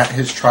at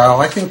his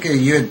trial? I think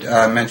you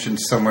had mentioned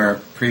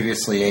somewhere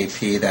previously,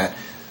 AP, that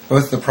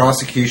both the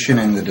prosecution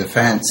and the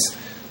defense,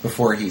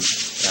 before he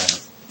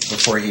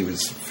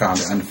was found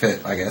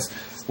unfit, I guess,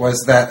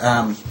 was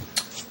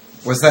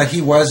that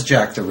he was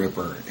Jack the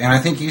Ripper. And I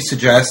think you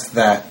suggest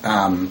that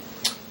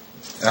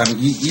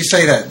you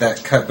say that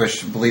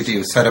Cutbush believed he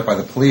was set up by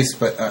the police,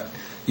 but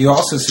you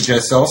also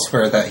suggest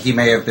elsewhere that he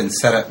may have been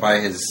set up by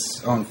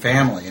his own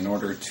family in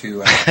order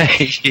to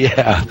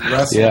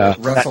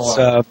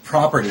wrestle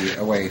property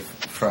away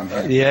from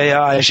him.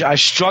 I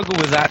struggle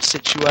with that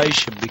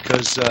situation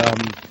because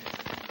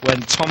when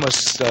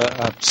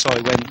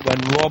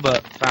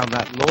Robert found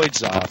that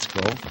Lloyd's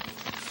article,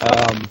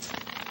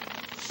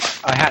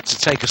 I had to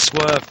take a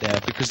swerve there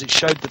because it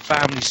showed the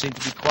family seemed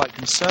to be quite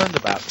concerned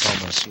about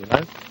Thomas,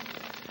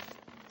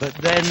 But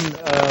then,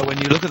 when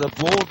you look at the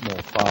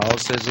Broadmoor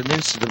files, there's an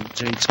incident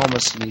between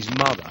Thomas and his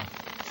mother,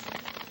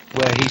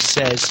 where he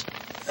says,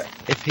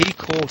 if he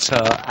caught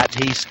her at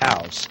his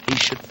house, he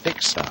should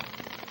fix her.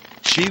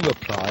 She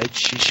replied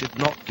she should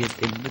not give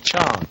him the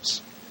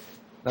chance.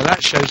 Now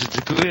that shows a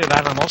degree of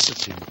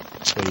animosity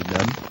between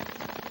them,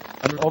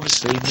 and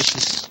obviously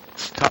Mrs.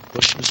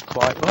 Cutbush was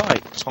quite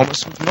right.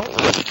 Thomas would not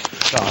give him the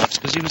chance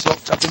because he was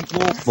locked up in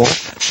Broadmoor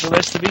for the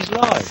rest of his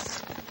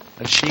life,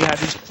 and she had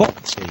his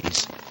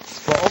properties.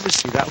 But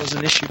obviously that was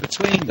an issue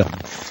between them.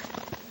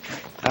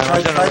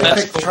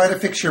 Try to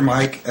fix your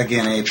mic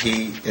again, AP.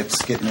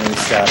 It's getting really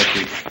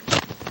staticky.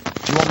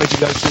 Do you want me to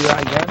go through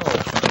that again?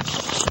 Or?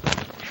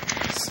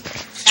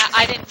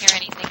 I didn't hear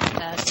anything you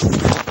said.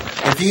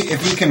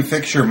 If you can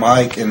fix your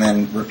mic and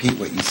then repeat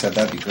what you said,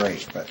 that'd be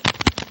great. But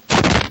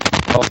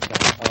okay,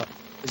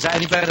 is that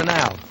any better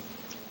now?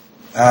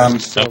 I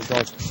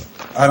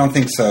don't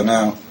think so.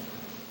 No.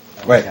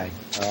 Wait. Okay.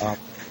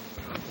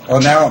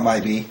 Now it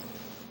might be.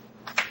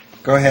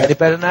 Go ahead. Any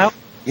better now?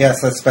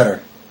 Yes, that's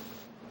better.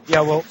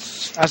 Yeah. Well,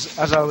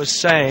 as I was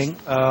saying,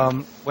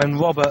 when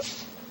Robert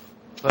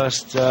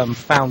first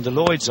found the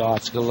Lloyd's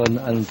article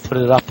and put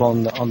it up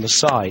on the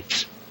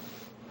site,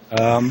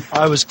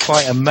 I was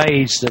quite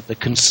amazed at the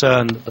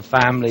concern that the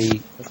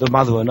family, the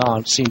mother and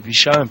aunt, seemed to be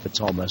showing for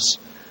Thomas.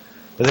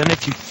 But then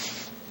if you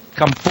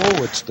come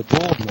forward to the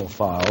Broadmoor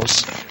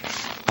files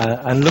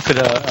and look at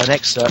an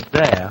excerpt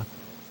there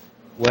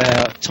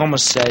where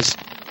Thomas says,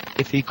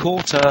 if he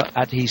caught her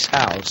at his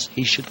house,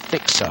 he should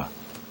fix her.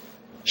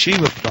 She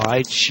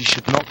replied she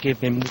should not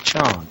give him the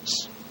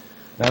chance.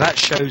 Now that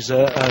shows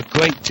a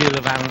great deal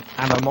of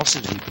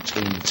animosity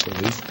between the two,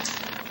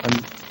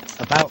 and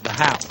about the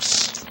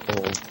house,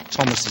 or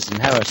Thomas's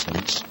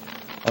inheritance,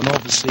 and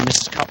obviously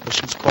Mrs.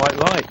 Cutbush was quite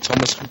right.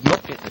 Thomas would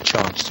not get the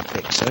chance to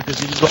fix her because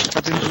he was locked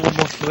up in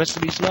Broadmoor for the rest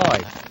of his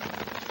life.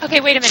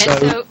 Okay, wait a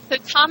minute. So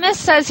Thomas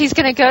says he's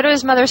going to go to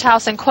his mother's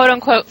house and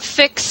quote-unquote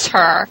fix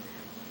her,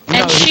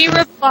 and she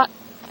replies...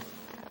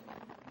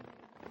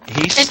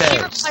 He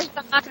replies,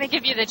 I'm not going to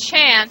give you the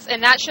chance,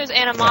 and that shows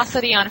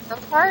animosity on her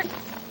part?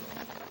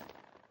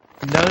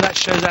 No, that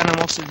shows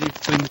animosity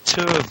between the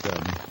two of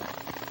them.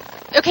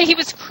 Okay, he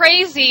was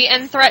crazy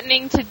and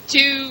threatening to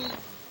do...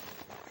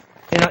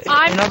 In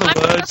other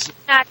words... I'm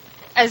that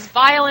as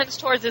violence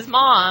towards his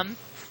mom.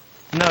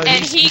 No,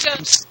 and he's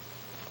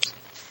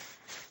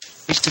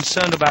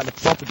concerned about the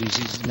properties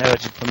he's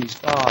inherited from his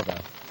father,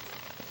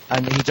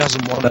 and he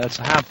doesn't want her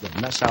to have them.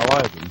 That's how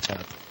I would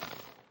interpret it.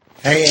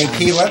 Hey, AP,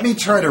 let me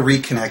try to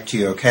reconnect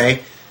you,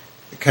 okay?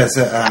 Because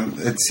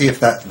let's see if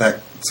that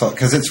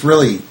because it's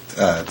really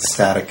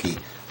staticky.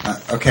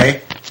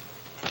 Okay.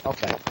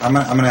 Okay. I'm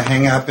gonna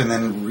hang up and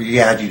then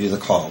re-add you to the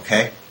call.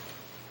 Okay.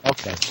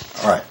 Okay.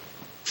 All right.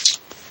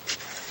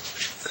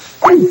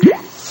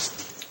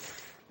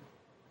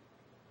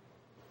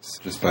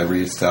 Just by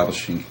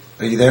reestablishing.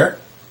 Are you there?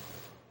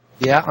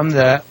 Yeah, I'm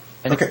there.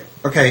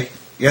 Okay.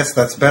 Yes,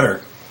 that's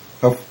better.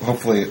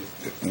 Hopefully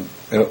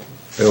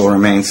it'll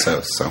remain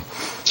so.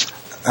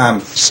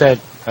 Said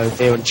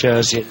here in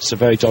Jersey, it's a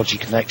very dodgy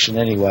connection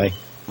anyway.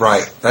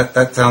 Right.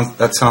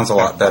 That sounds a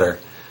lot better.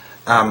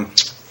 Howard,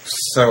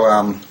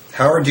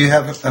 do you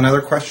have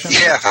another question?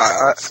 Yeah,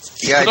 I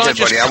did,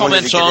 buddy. I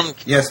wanted to comment on...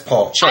 Yes,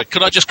 Paul. Sorry,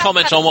 could I just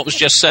comment on what was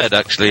just said,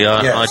 actually?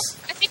 Yes.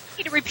 I think we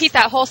need to repeat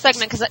that whole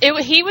segment, because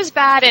he was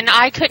bad and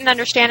I couldn't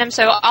understand him,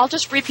 so I'll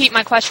just repeat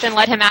my question,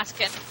 let him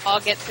ask it, and Paul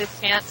gets his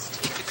chance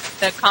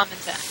to comment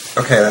then.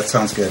 Okay, that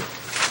sounds good.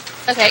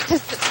 Okay,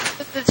 because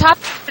the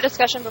topic for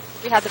discussion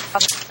before we had the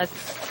problem was,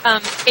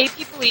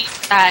 AP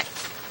believes that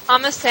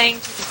Thomas saying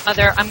to his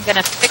mother, I'm going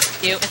to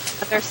fix you, and his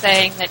mother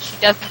saying that she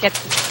doesn't get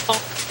to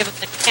give him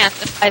the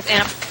chance, implies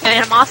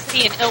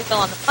animosity and ill will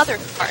on the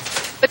mother's part.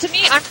 But to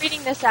me, I'm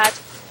reading this as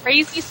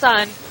crazy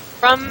son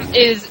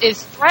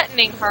is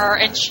threatening her,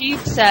 and she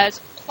says,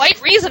 quite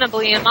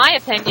reasonably, in my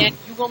opinion,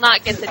 you will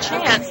not get the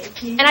chance.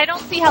 And I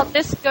don't see how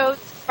this goes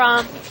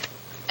from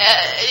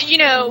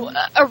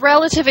a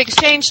relative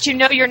exchange to,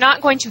 no, you're not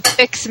going to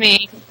fix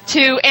me,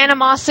 to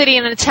animosity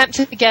and an attempt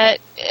to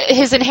get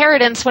his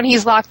inheritance when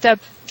he's locked up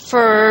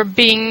for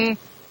being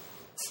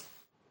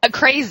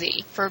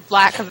crazy, for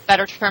lack of a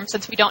better term,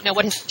 since we don't know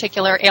what his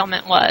particular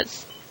ailment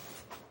was.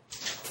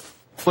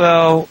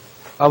 Well,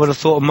 I would have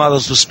thought a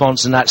mother's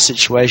response in that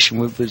situation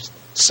would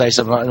say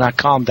something like, now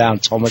calm down,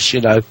 Thomas,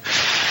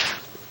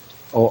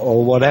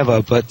 or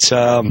whatever. But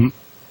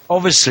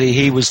obviously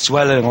he was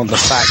dwelling on the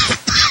fact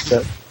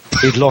that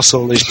he'd lost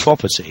all his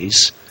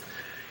properties,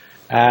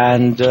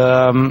 and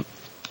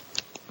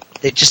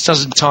it just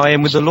doesn't tie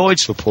in with the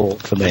Lloyd's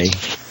report for me.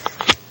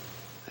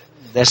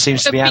 There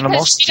seems to be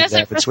animosity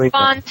there between them. She doesn't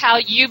respond how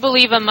you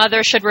believe a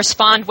mother should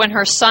respond when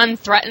her son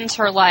threatens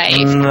her life.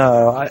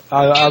 No,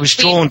 I was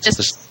drawn to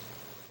this.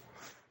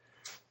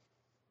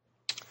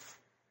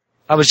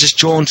 I was just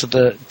drawn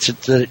to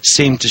it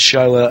seemed to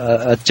show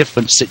a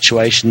different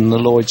situation in the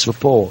Lloyd's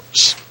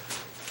reports,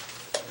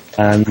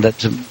 and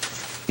that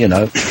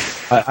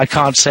I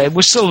can't say.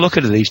 We're still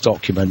looking at these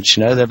documents.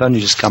 They've only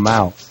just come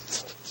out.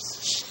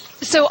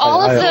 So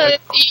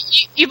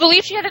you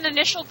believe she had an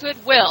initial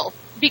goodwill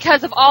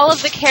because of all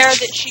of the care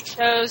that she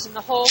shows and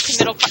the whole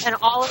committal and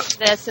all of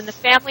this, and the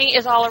family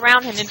is all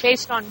around him, and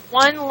based on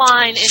one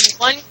line in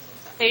one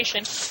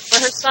conversation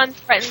where her son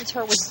threatens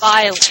her with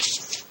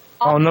violence.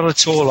 Oh, not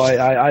at all.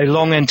 I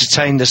long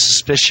entertained the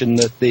suspicion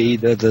that the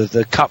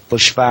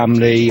Cutbush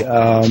family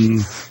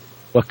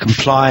were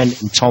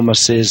compliant in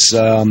Thomas's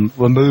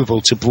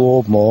removal to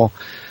Broadmoor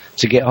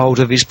to get hold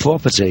of his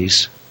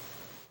properties.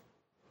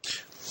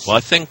 Well, I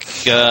think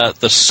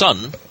the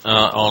son,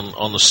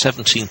 on the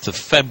 17th of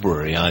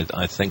February,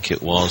 I think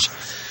it was,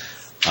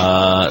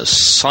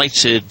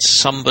 cited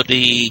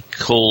somebody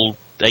called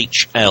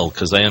HL,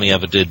 because they only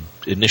ever did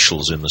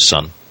initials in the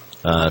Sun,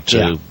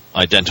 to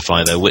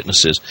identify their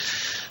witnesses.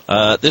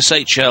 This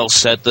HL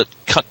said that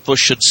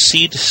Cutbush had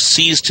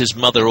seized his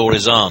mother or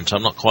his aunt,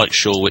 I'm not quite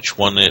sure which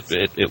one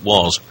it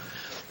was,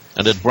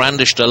 and had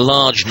brandished a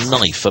large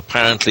knife,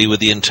 apparently with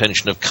the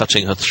intention of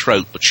cutting her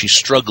throat, but she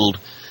struggled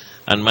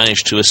and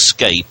managed to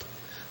escape,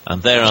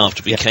 and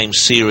thereafter became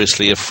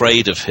seriously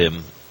afraid of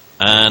him.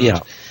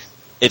 And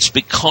it's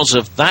because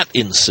of that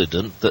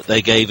incident that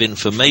they gave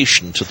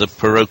information to the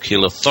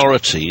parochial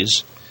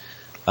authorities,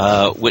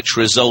 which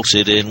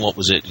resulted in,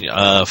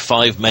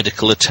 5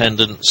 medical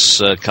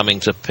attendants coming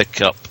to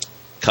pick up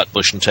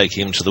Cutbush and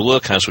taking him to the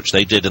workhouse, which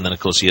they did, and then, of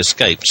course, he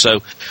escaped.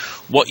 So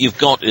what you've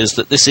got is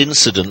that this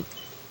incident,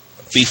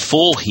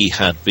 before he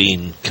had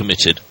been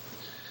committed,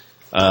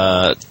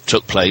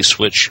 took place,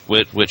 which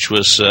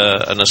was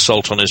an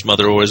assault on his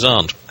mother or his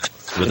aunt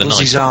with a knife.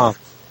 His aunt,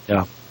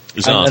 yeah.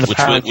 His aunt,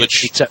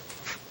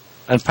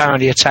 and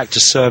apparently attacked a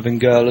serving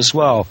girl as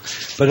well.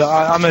 But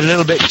I'm a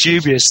little bit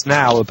dubious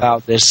now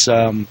about this.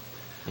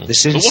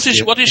 This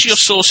incident. What is your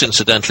source,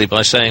 incidentally,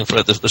 by saying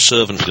for the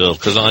servant girl?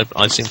 Because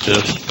I seem to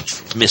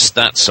have missed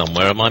that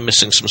somewhere. Am I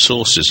missing some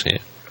sources here?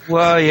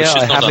 Well, yeah,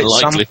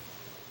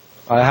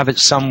 I have it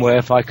somewhere.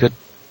 If I could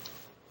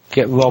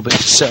get Robert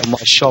to sit on my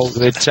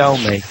shoulder, he'd tell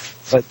me.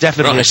 But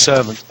definitely a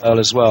servant girl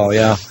as well,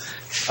 yeah.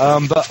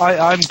 But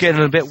I'm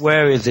getting a bit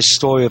wary of this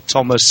story of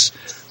Thomas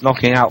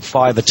knocking out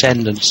 5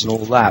 attendants and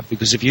all that,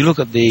 because if you look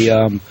at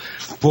the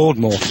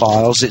Broadmoor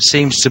files, it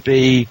seems to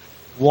be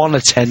one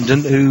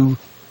attendant who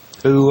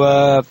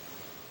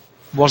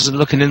wasn't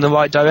looking in the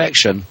right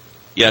direction.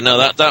 Yeah, no,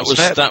 that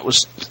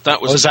was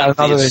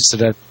another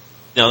incident?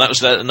 No, that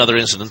was another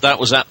incident. That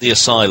was at the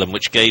asylum,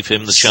 which gave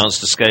him the chance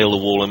to scale the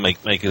wall and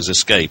make his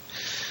escape.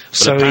 But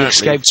so he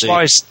escaped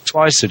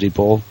twice, did he,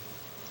 Paul?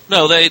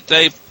 No, they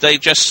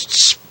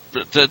just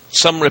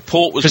some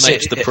report was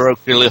made to the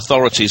parochial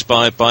authorities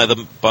by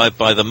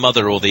the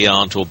mother or the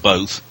aunt or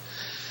both,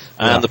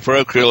 and the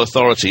parochial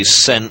authorities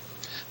sent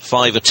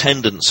 5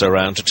 attendants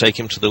around to take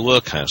him to the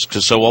workhouse,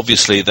 because so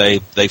obviously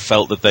they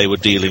felt that they were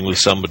dealing with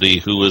somebody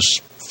who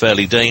was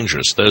fairly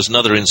dangerous. There's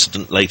another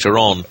incident later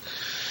on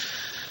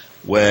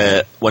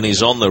where, when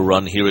he's on the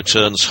run, he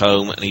returns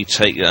home and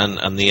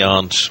and the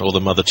aunt or the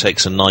mother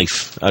takes a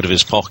knife out of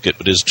his pocket,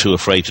 but is too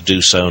afraid to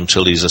do so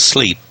until he's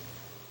asleep.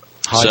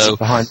 Hides it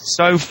behind the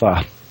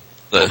sofa.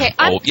 Okay,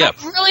 I'm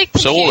really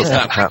confused. So all of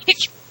that.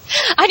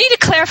 I need to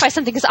clarify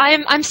something, because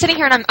I'm sitting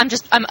here and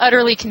I'm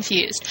utterly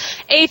confused.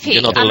 AP,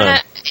 You're not alone.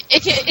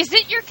 Is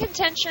it your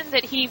contention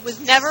that he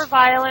was never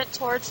violent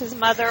towards his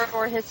mother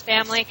or his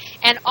family,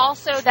 and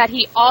also that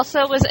he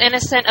also was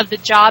innocent of the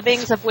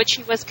jobbings of which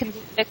he was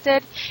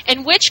convicted?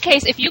 In which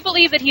case, if you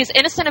believe that he is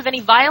innocent of any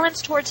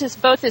violence towards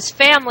both his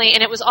family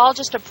and it was all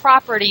just a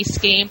property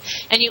scheme,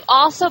 and you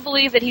also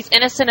believe that he's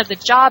innocent of the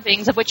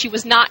jobbings of which he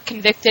was not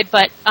convicted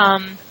but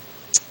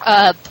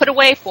put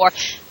away for,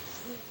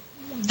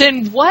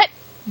 then what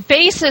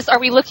basis are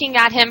we looking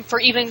at him for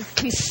even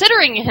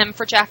considering him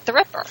for Jack the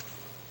Ripper?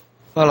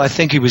 Well, I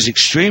think he was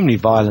extremely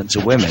violent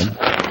to women.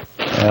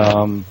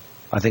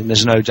 I think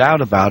there's no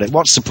doubt about it.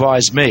 What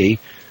surprised me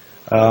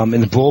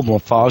in the Broadmoor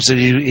files that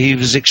he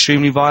was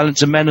extremely violent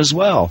to men as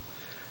well.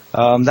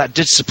 That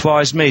did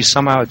surprise me.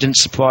 Somehow it didn't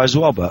surprise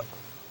Robert.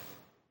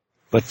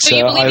 But, so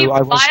you believe he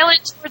was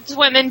violent towards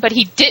women, but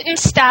he didn't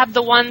stab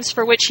the ones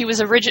for which he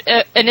was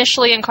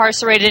initially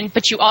incarcerated.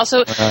 But you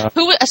also,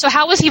 so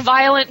how was he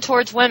violent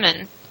towards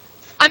women?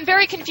 I'm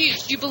very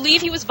confused. You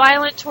believe he was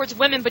violent towards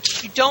women,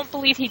 but you don't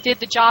believe he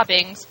did the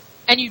jobbings,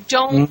 and you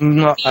don't.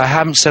 No, I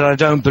haven't said I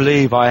don't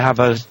believe. I have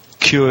a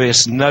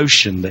curious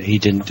notion that he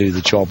didn't do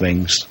the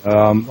jobbings.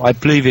 I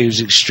believe he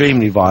was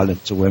extremely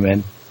violent to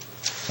women.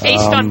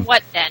 Based on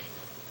what then?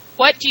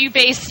 What do you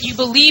base? You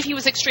believe he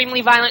was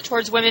extremely violent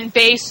towards women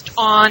based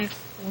on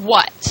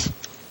what?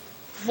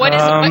 What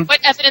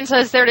evidence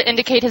is there to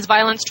indicate his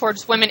violence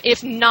towards women,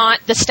 if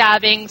not the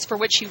stabbings for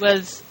which he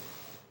was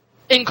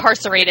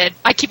incarcerated?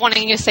 I keep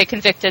wanting you to say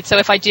convicted, so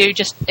if I do,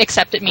 just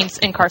accept it means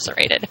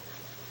incarcerated.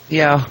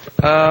 Yeah.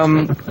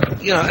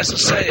 As I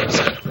say,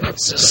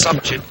 it's a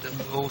subject that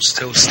we're all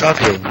still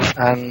studying,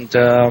 and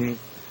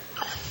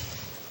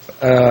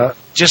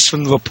just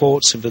from the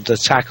reports of the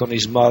attack on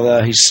his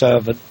mother, the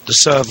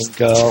servant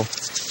girl,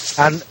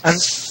 and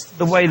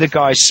the way the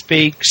guy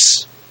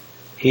speaks,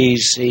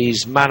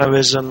 his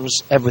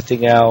mannerisms,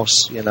 everything else,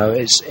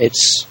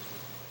 it's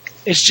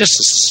it's just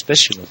a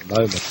suspicion at the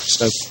moment.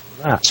 So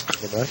that,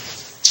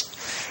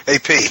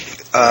 AP,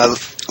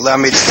 allow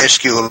me to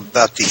ask you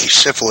about the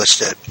syphilis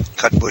that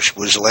Cutbush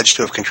was alleged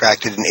to have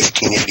contracted in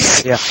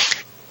 1888. Yeah.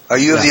 Are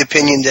you of the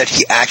opinion that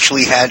he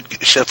actually had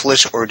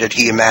syphilis, or did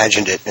he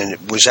imagine it?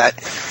 And was that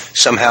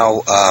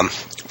somehow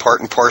part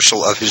and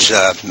parcel of his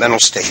mental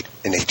state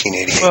in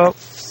 1888?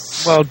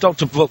 Well,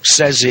 Dr. Brooks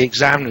says he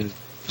examined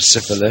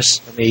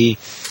syphilis, and he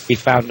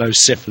found no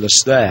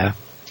syphilis there,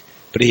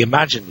 but he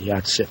imagined he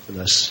had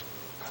syphilis.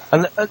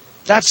 And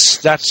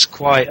that's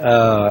quite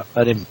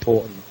an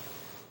important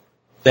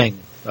thing,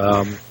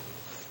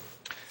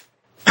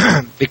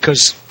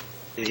 because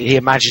he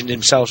imagined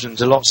himself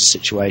into lots of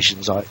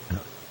situations, I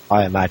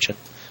imagine.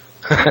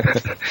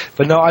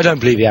 But no, I don't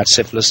believe he had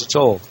syphilis at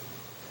all.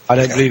 I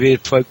don't believe he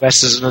had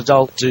progressed as an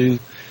adult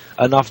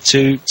enough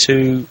to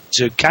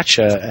catch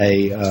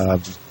a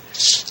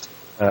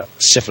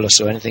syphilis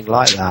or anything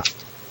like that.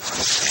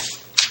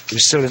 He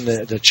was still in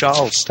the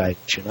child stage,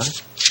 you know.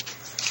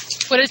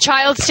 Would a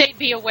child state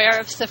be aware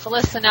of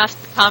syphilis enough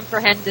to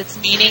comprehend its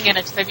meaning and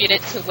attribute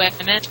it to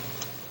women?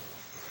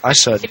 I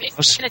certainly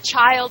was. In a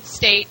child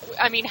state,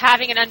 I mean,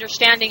 having an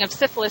understanding of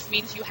syphilis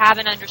means you have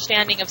an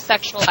understanding of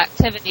sexual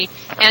activity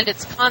and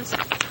its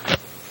consequences.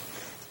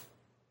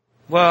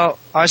 Well,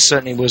 I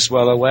certainly was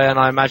well aware, and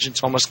I imagine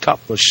Thomas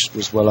Cutbush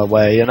was well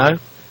aware, you know,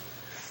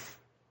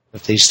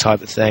 of these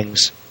type of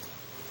things.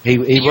 He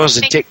was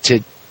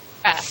addicted.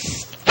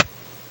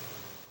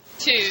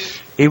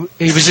 He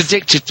was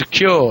addicted to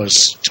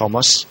cures,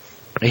 Thomas.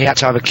 He had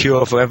to have a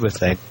cure for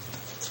everything.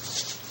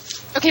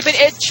 Okay, but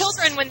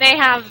children, when they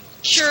have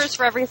cures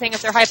for everything,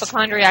 if they're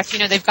hypochondriacs, you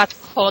know, they've got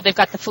the cold, they've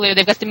got the flu,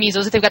 they've got the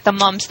measles, they've got the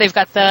mumps, they've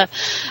got the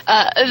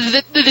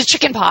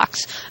chicken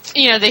pox.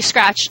 You know, they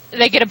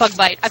get a bug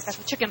bite. I've got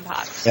the chicken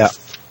pox.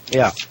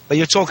 Yeah. But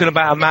you're talking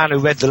about a man who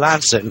read the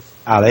Lancet,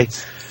 Ali.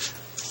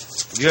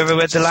 Have you ever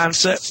read the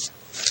Lancet?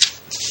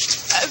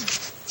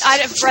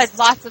 I've read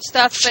lots of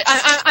stuff, but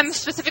I'm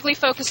specifically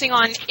focusing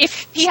on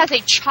if he has a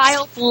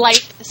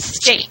childlike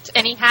state,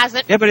 and he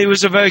hasn't. Yeah, but he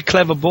was a very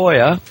clever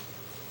boy,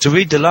 to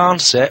read the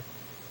Lancet,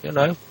 you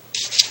know.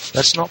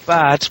 That's not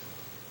bad.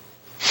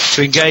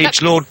 To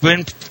engage Lord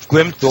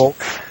Grimthorpe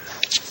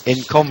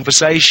in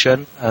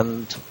conversation,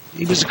 and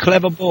he was a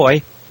clever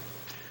boy.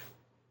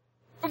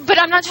 But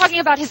I'm not talking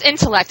about his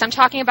intellect. I'm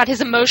talking about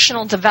his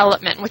emotional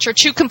development, which are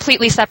two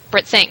completely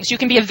separate things. You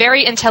can be a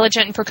very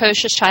intelligent and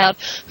precocious child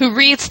who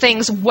reads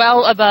things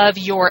well above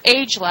your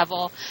age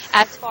level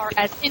as far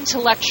as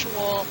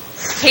intellectual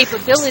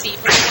capability,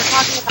 but when we're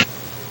talking about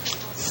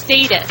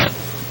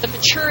status, the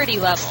maturity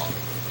level.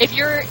 If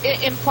you're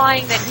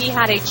implying that he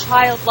had a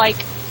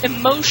childlike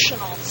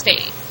emotional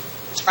state,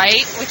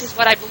 right, which is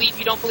what I believe,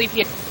 you don't believe he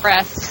had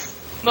progressed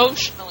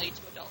emotionally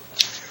to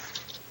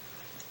adulthood.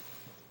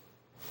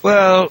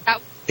 Well,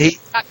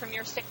 that from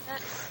your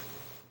statement?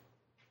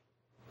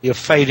 You're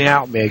fading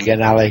out on me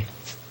again, Ali.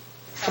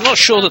 I'm not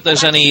sure that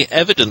there's any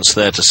evidence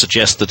there to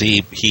suggest that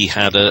he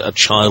had a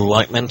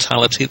childlike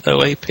mentality,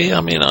 though, AP. I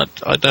mean,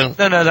 I don't...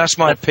 No, that's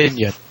my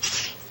opinion.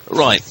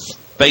 Right.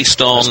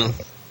 Based on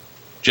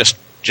just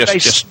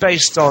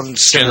based on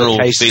general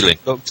feeling.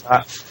 Looked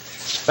at,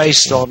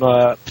 based on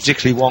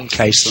particularly one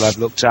case that I've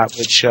looked at,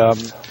 which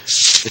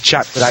the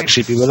chap could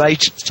actually be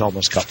related to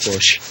Thomas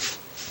Cutbush,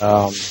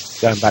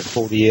 going back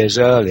 40 years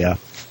earlier,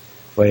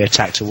 where he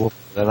attacked a woman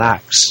with an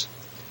axe.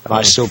 And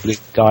I still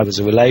believe the guy was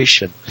a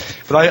relation.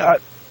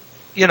 But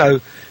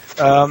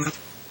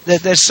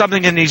there's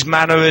something in his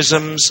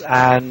mannerisms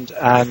and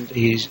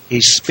his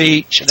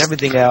speech and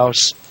everything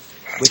else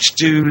which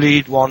do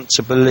lead one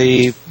to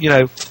believe,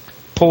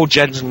 poor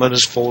gentleman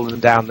has fallen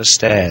down the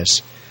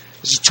stairs.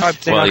 It's the type of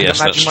thing I can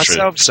imagine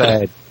myself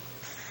saying.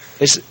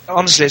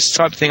 Honestly, it's the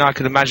type of thing I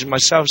can imagine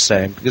myself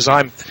saying, because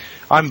I'm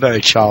very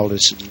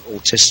childish and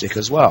autistic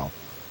as well.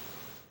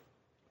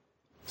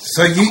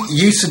 So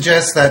you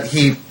suggest that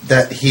he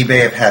may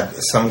have had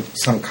some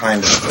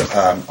kind of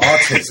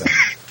autism,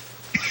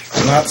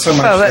 not so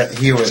much that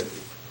he would.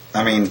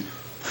 I mean,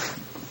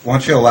 why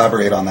don't you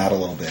elaborate on that a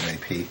little bit,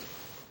 AP?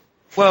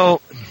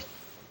 Well,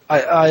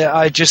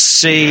 I just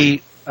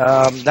see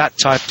that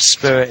type of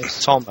spirit in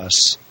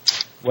Thomas,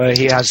 where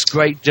he has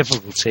great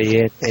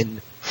difficulty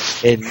in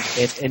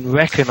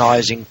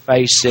recognizing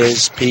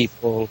faces,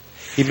 people.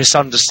 He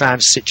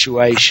misunderstands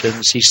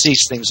situations. He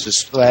sees things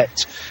as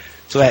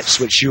threats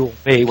which you or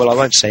me, well, I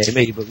won't say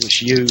me, but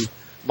which you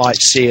might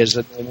see as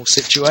a normal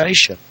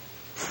situation.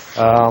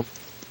 And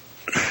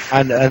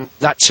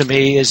that to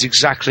me is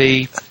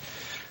exactly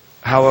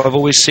how I've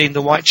always seen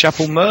the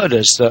Whitechapel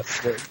murders,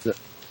 that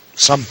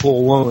some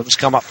poor woman's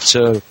come up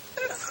to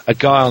a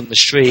guy on the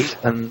street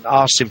and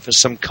asked him for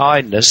some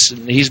kindness,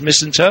 and he's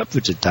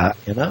misinterpreted that,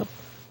 and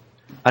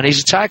he's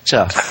attacked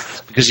her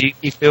because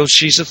he feels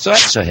she's a threat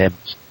to him.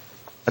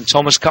 And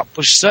Thomas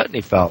Cutbush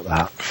certainly felt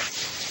that,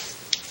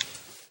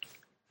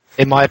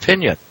 in my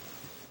opinion.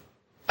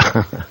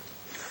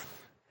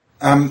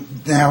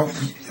 Now,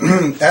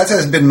 as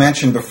has been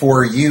mentioned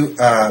before, you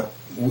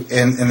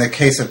in the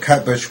case of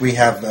Cutbush, we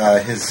have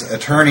his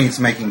attorneys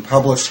making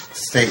public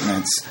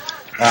statements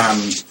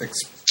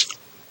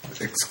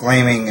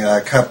exclaiming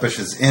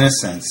Cutbush's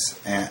innocence,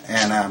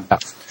 and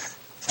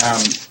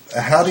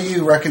how do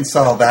you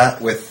reconcile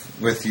that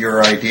with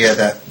your idea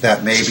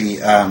that maybe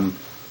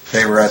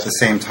they were at the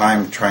same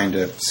time trying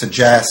to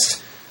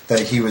suggest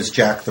that he was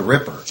Jack the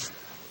Ripper?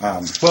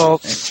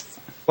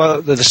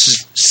 Well, the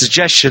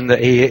suggestion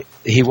that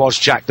he was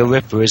Jack the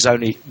Ripper is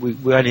only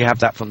we only have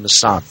that from the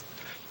Sun,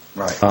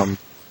 right?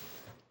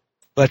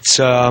 But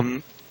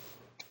I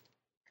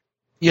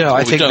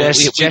think their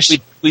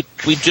suggestion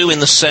we do in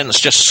the sense.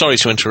 Just sorry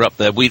to interrupt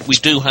there. We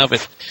do have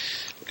it.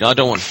 I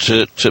don't want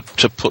to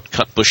put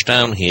Cutbush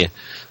down here.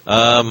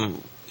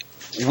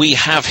 We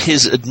have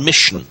his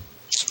admission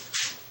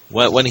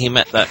when he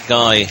met that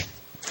guy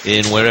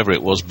in wherever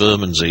it was,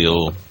 Bermondsey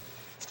or.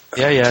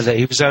 that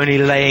he was only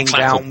laying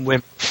down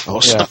women.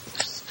 Awesome.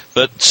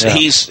 But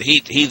he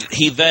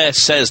there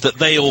says that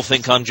they all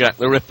think I'm Jack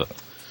the Ripper.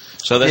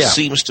 So there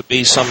seems to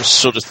be some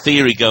sort of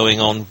theory going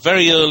on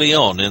very early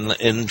on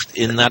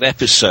in that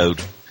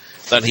episode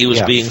that he was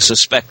being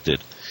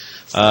suspected.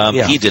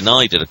 He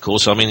denied it, of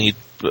course. I mean,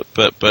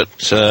 but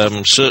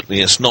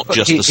certainly it's not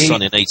just the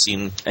Sun in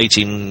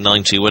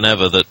 1890,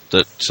 whenever that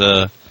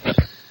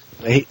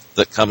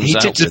comes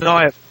out. He did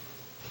deny it.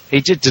 He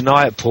did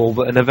deny it, Paul,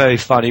 but in a very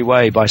funny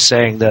way by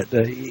saying that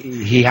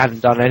he hadn't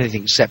done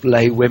anything except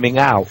lay women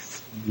out.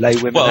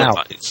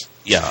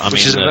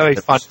 Which is a very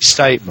funny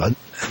statement,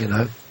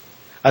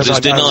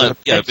 His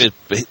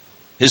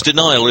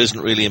denial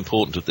isn't really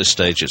important at this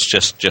stage. It's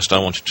just I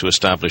wanted to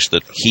establish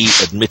that he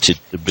admitted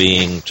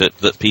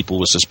that people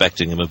were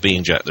suspecting him of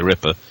being Jack the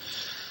Ripper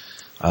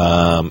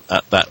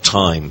at that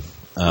time,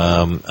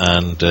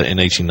 and in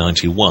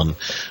 1891,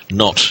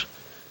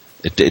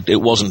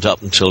 It wasn't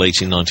up until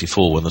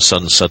 1894 when the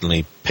Sun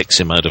suddenly picks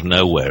him out of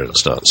nowhere and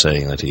starts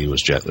saying that he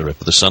was Jack the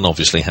Ripper. The Sun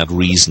obviously had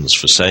reasons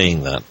for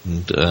saying that,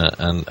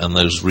 and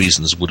those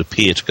reasons would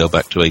appear to go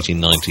back to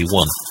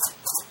 1891.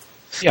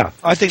 Yeah,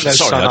 I think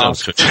those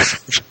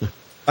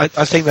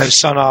I think those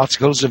Sun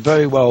articles are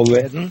very well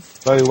written,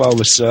 very well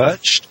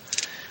researched,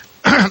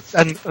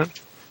 and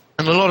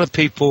a lot of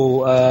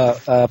people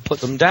put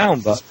them down,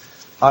 but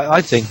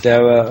I think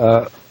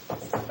they're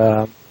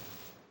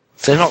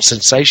not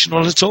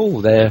sensational at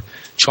all. They're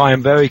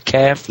trying very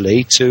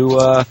carefully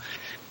to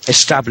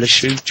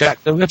establish who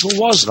Jack the Ripper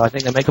was, and I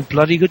think they make a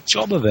bloody good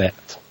job of it.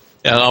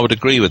 Yeah, I would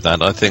agree with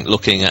that. I think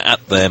looking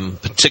at them,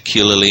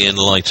 particularly in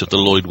light of the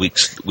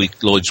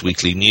Lloyd's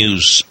Weekly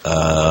News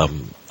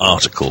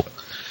article,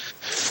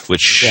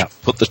 which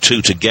put the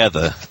two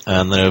together,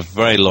 and there are a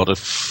very lot of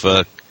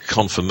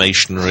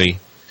confirmatory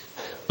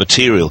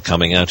material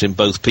coming out in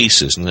both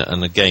pieces,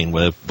 and again,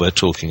 we're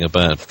talking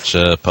about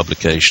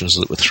publications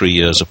that were 3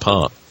 years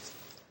apart.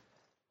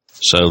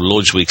 So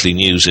Lloyd's Weekly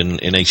News in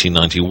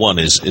 1891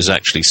 is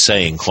actually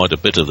saying quite a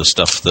bit of the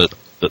stuff that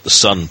the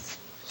Sun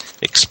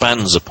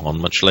expands upon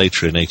much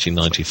later in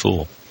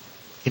 1894.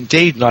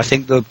 Indeed, and I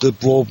think the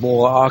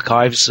Broadmoor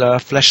archives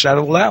flesh that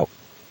all out.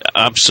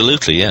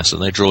 Absolutely, yes,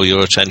 and they draw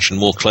your attention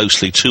more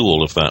closely to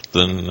all of that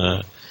than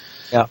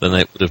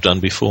they would have done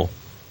before.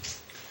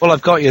 Well,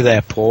 I've got you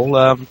there, Paul.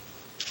 What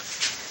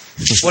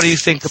do you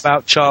think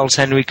about Charles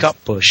Henry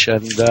Cutbush?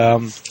 And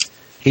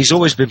he's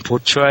always been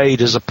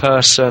portrayed as a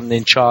person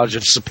in charge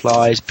of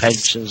supplies,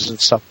 pensions, and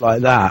stuff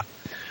like that.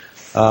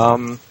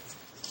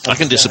 I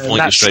can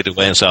disappoint you straight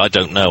away and say I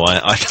don't know.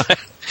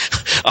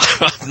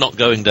 I'm not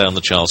going down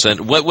the Charles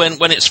Henry.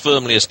 When it's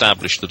firmly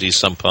established that he's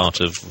some part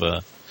of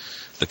the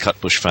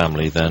Cutbush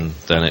family, then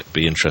it'd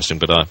be interesting.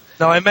 But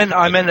I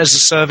meant as a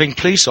serving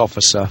police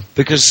officer,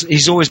 because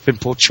he's always been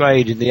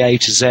portrayed in the A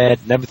to Z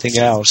and everything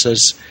else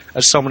as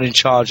someone in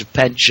charge of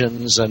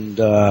pensions and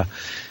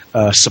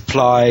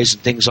supplies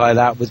and things like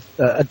that, with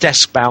a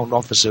desk-bound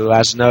officer who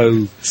has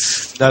no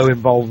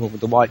involvement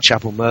with the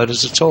Whitechapel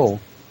murders at all.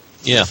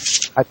 Yeah.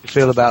 How do you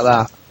feel about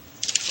that?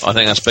 I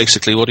think that's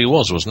basically what he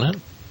was, wasn't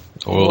it?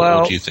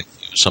 Or do you think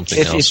it was something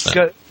else?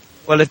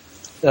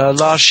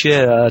 Last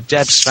year,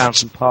 Debs found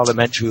some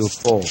parliamentary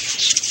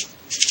reports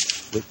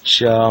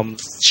which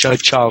showed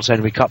Charles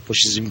Henry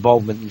Cutbush's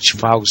involvement in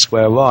Trafalgar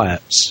Square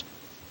riots.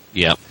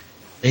 Yeah.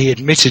 He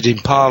admitted in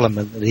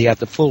Parliament that he had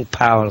the full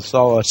power and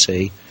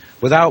authority,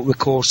 without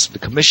recourse to the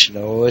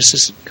Commissioner or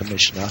Assistant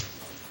Commissioner,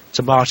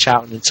 to march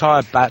out an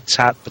entire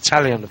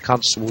battalion of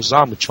constables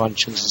armed with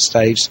truncheons and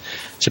staves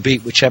to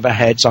beat whichever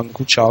heads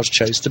Uncle Charles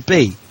chose to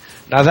beat.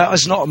 Now, that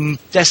was not a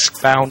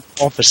desk-bound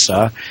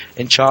officer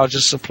in charge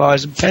of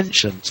supplies and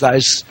pensions. That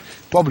is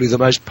probably the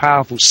most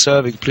powerful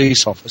serving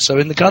police officer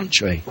in the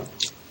country.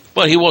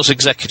 Well, he was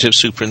executive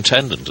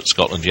superintendent at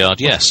Scotland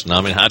Yard, yes. And I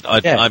mean,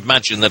 I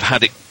imagine that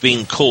had it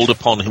been called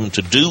upon him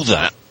to do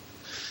that,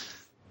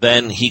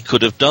 then he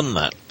could have done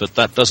that. But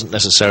that doesn't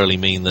necessarily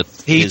mean that...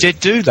 He did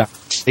do that.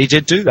 He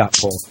did do that,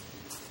 Paul.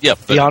 Yeah,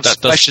 but he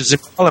answered questions in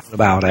Parliament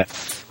about it.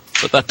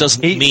 But that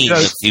doesn't mean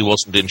that he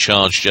wasn't in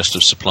charge just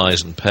of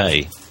supplies and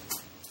pay.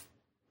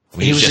 I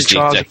mean, he was in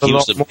charge of a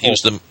lot more.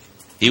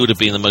 He would have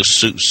been the most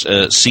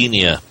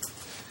senior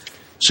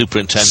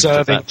superintendent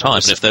at that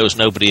time. And if there was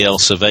nobody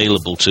else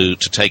available to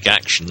take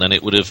action, then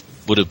it would have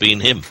been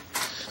him.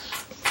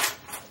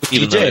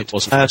 even though it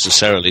wasn't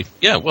necessarily.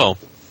 Yeah, well.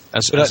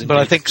 But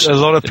I think a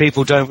lot of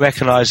people don't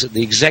recognise that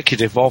the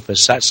executive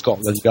office at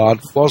Scotland Yard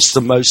was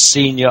the most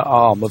senior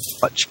arm of the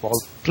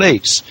Metropolitan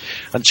Police,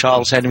 and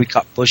Charles Henry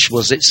Cutbush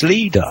was its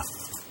leader,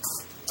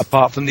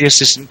 apart from the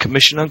Assistant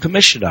Commissioner and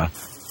Commissioner.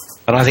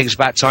 And I think it's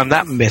about time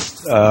that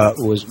myth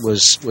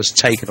was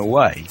taken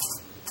away,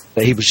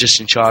 that he was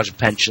just in charge of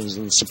pensions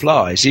and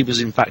supplies. He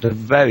was, in fact, a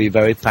very,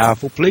 very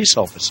powerful police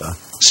officer.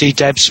 See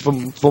Debs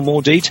for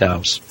more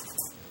details.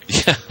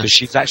 Yeah. Because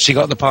she's actually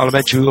got the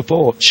parliamentary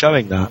report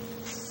showing that.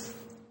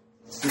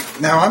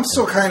 Now, I'm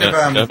still kind of...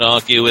 don't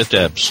argue with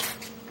Debs.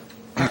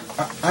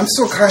 I'm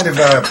still kind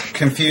of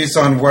confused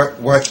on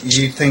what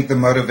you think the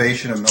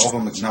motivation of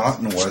Melville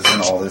Macnaghten was in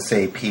all this,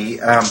 AP.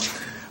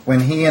 When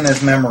he in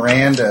his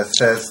memoranda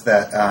says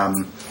that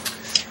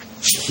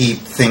he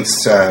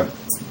thinks,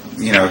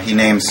 he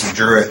names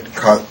Druitt,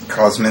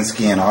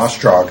 Kosminski, and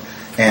Ostrog,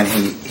 and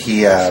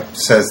he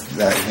says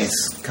that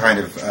he's kind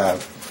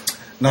of...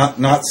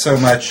 Not so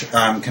much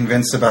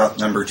convinced about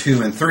number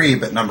 2 and 3,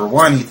 but number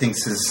 1 he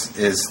thinks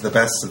is the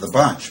best of the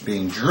bunch,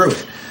 being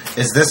Druitt.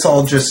 Is this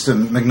all just a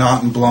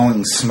Macnaghten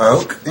blowing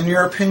smoke, in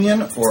your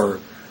opinion, or?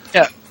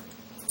 Yeah,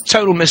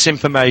 total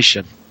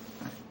misinformation.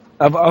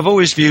 I've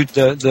always viewed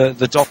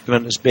the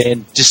document as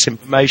being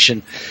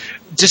disinformation.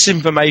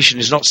 Disinformation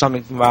is not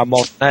something from our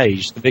modern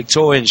age. The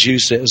Victorians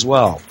used it as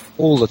well,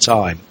 all the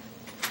time.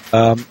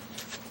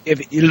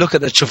 If you look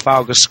at the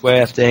Trafalgar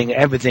Square thing,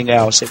 everything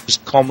else, it was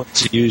common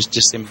to use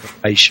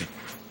disinformation.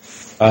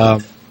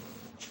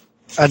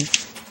 And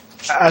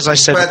as I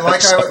said,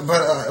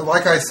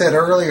 like I said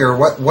earlier,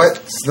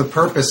 what's the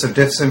purpose of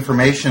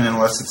disinformation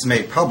unless it's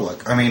made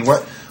public? I mean,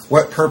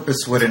 what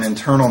purpose would an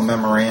internal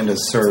memoranda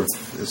serve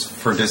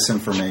for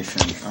disinformation?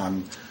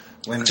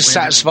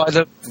 Satisfy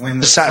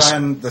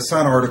the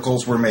Sun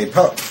articles were made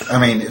public. I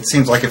mean, it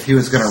seems like if he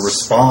was going to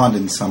respond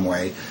in some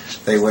way,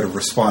 they would have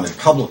responded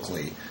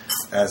publicly.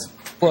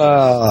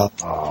 Well,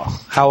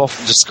 how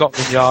often does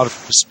Scotland Yard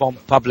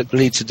respond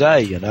publicly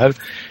today?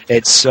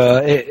 It's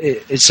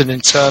an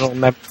internal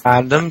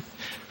memorandum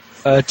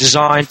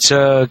designed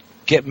to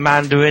get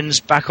Mandarins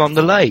back on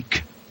the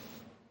lake.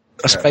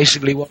 That's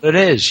basically what it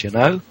is.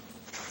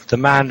 The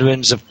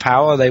Mandarins of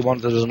power, they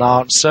wanted an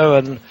answer,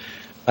 and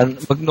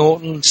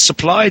Macnaghten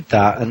supplied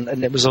that,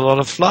 and it was a lot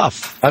of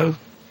fluff. Okay.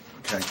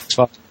 As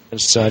far as I'm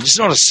concerned, it's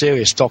not a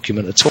serious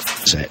document at all,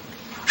 is it?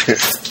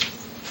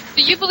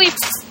 Do you believe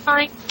he's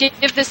trying to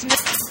give this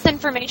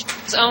misinformation to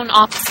his own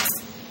office?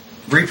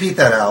 Repeat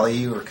that, Allie.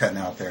 You were cutting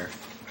out there.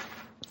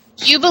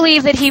 You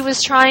believe that he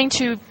was trying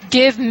to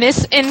give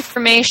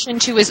misinformation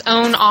to his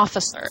own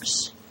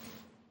officers?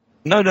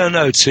 No,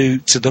 to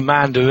the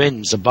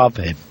Mandarins above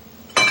him.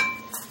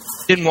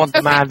 He didn't want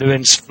the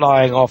Mandarins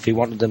flying off. He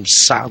wanted them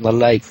sat on the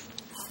lake.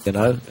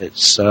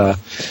 It's...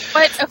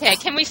 But, okay,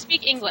 can we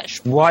speak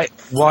English?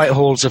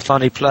 Whitehall's a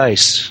funny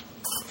place.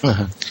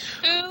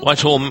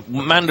 Whitehall,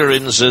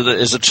 Mandarins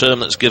is a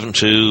term that's given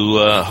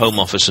to Home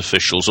Office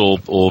officials or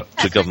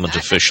to government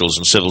officials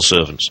and civil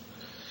servants.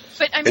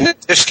 But, in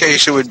this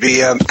case, it would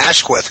be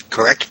Asquith,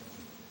 correct?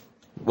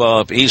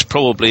 Well, he's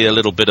probably a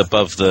little bit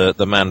above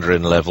the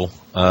Mandarin level,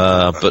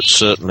 but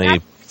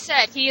certainly...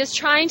 Said he is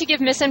trying to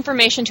give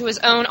misinformation to his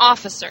own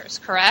officers,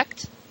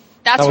 correct?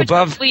 That's what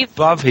you believe.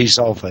 Above his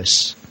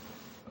office.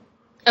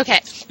 Okay.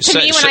 To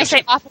me, when I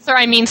say officer,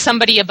 I mean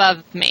somebody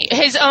above me.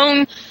 His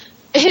own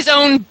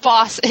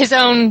boss, his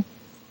own...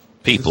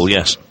 People,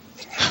 yes.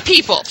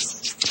 People.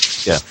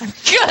 Yeah.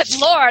 Good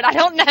Lord, I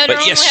don't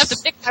normally have to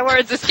pick my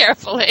words this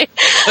carefully.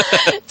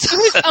 To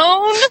his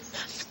own...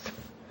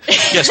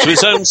 Yes, to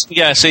his own...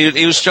 Yes,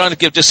 he was trying to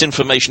give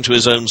disinformation to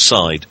his own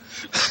side.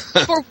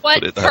 For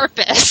what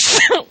purpose?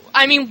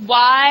 I mean,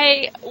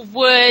 why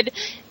would...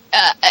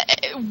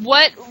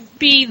 what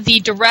be the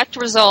direct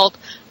result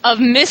of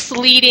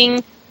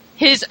misleading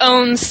his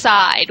own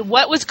side?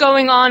 What was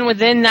going on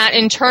within that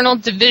internal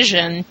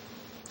division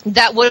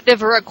that would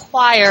have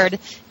required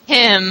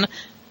him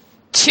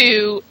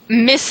to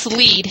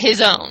mislead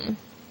his own?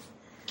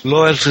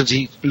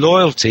 Loyalty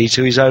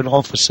to his own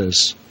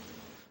officers.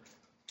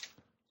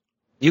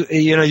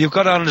 You've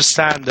got to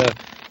understand the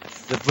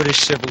British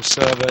Civil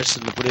Service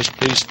and the British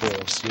Police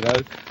Force.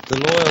 The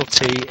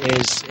loyalty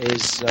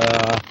is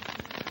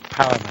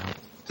paramount.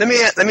 Let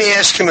me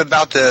ask him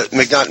about the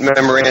Macnaghten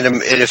Memorandum,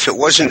 and if it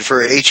wasn't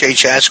for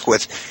H.H.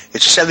 Asquith,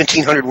 it's a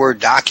 1,700-word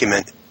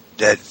document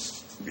that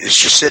is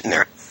just sitting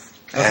there.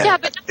 Yeah,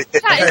 but...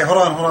 Okay, hold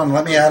on.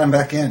 Let me add him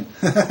back in.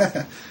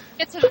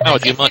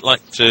 Howard, you might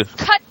like to...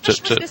 Cutbush was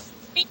this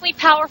extremely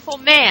powerful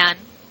man,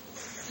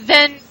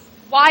 then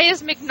why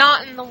is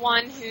Macnaghten the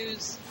one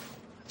who's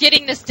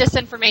getting this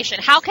disinformation?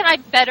 How can I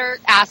better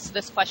ask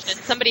this question?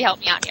 Somebody help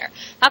me out here.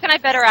 How can I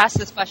better ask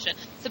this question?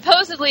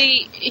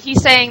 Supposedly,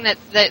 he's saying that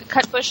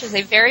Cutbush is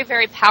a very,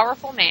 very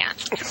powerful man.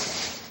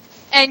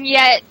 And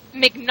yet,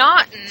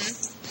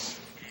 Macnaghten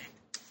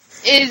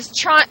is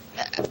trying...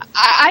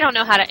 I don't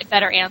know how to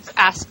better ask.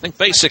 I think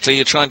basically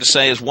you're trying to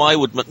say is why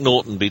would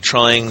Macnaghten be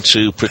trying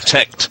to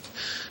protect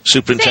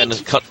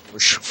Superintendent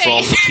Cutbush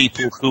from the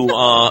people who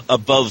are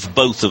above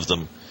both of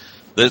them?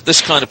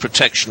 This kind of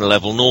protection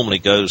level normally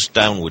goes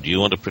downward. You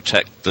want to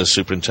protect the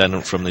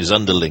superintendent from his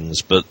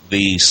underlings, but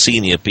the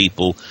senior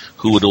people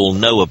who would all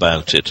know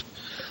about it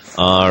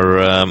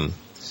are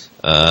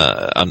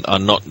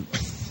not,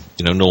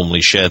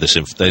 normally share this.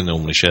 They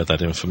normally share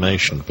that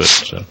information.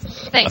 But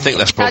I think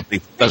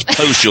that's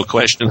posed your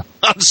question,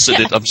 answered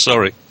it. I'm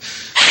sorry.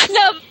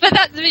 No, but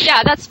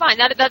that's fine.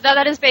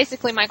 That is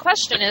basically my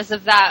question. Is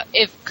of that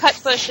if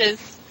Cutbush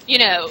is,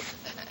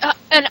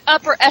 an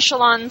upper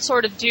echelon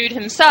sort of dude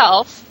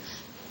himself,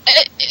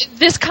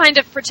 this kind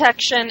of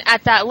protection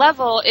at that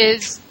level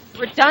is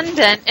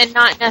redundant and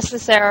not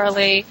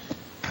necessarily.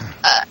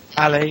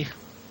 Ali.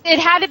 It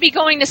had to be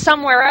going to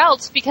somewhere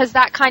else because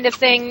that kind of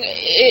thing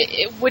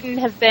it wouldn't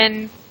have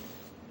been.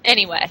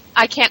 Anyway,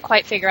 I can't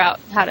quite figure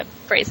out how to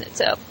phrase it,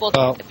 so we'll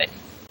keep it.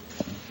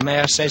 May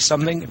I say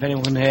something? If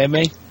anyone can hear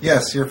me.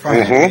 Yes, you're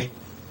fine.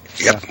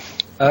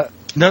 Mm-hmm. Yep.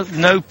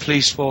 No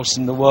police force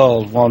in the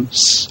world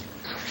wants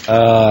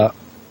a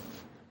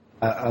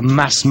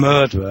mass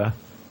murderer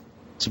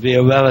to be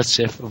a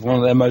relative of one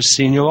of their most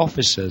senior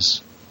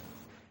officers.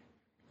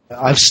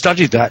 I've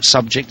studied that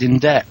subject in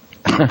depth.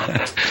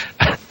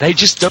 They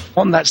just don't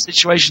want that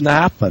situation to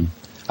happen,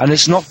 and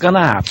it's not going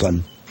to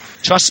happen.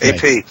 Trust me.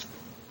 AP.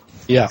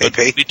 Yeah.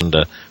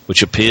 AP.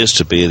 Which appears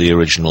to be the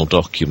original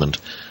document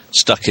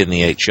stuck in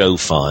the HO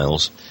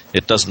files.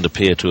 It doesn't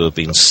appear to have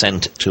been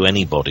sent to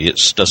anybody. It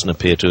doesn't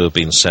appear to have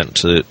been sent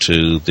to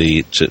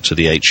the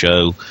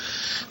HO.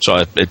 So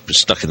it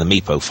was stuck in the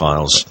MIPO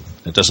files.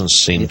 It doesn't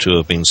seem to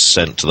have been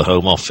sent to the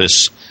Home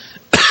Office.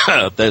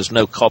 There's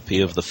no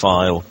copy of the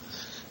file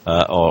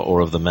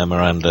or of the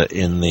memoranda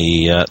in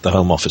the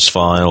Home Office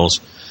files.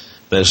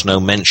 There's no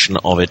mention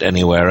of it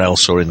anywhere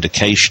else or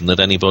indication that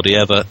anybody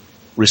ever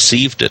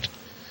received it.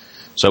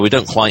 So we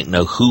don't quite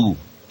know who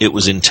it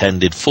was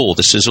intended for.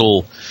 This is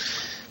all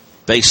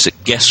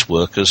basic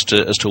guesswork as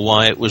to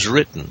why it was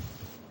written.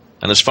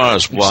 And as far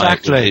as why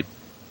exactly.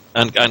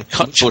 And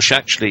Cutbush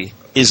actually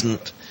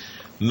isn't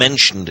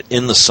mentioned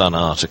in the Sun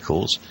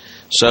articles.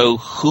 So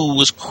who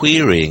was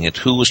querying it?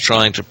 Who was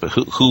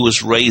who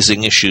was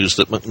raising issues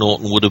that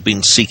McNaughton would have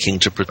been seeking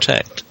to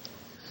protect?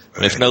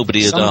 And if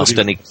nobody had asked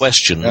any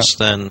questions,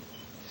 then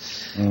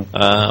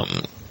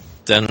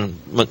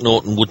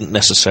McNaughton wouldn't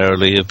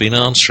necessarily have been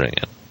answering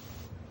it.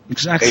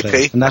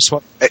 Exactly, AP? and that's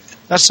what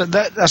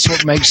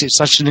makes it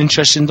such an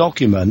interesting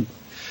document.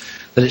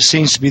 That it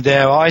seems to be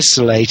there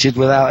isolated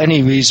without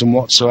any reason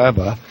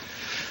whatsoever.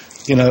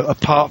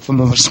 Apart from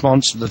a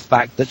response to the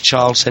fact that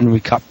Charles Henry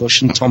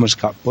Cutbush and Thomas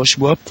Cutbush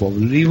were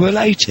probably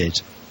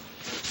related.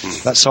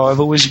 That's how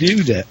I've always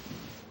viewed it.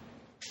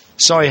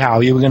 Sorry,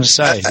 Hal, you were going to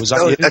say. Was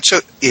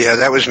that you?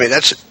 That was me.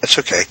 That's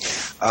okay.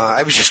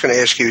 I was just going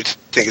to ask you to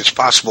think it's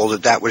possible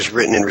that was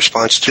written in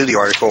response to the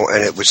article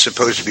and it was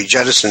supposed to be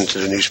jettisoned to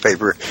the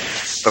newspaper,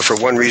 but for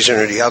one reason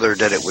or the other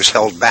that it was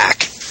held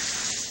back.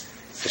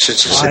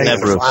 Since it's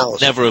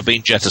never have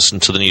been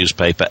jettisoned to the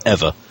newspaper,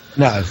 ever.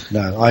 No,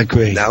 I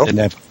agree. No?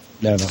 Never.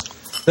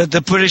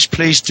 The British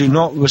police do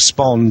not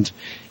respond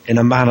in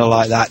a manner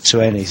like that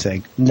to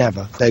anything.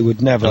 Never. They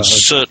would never. And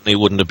certainly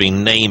wouldn't have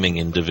been naming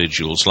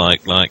individuals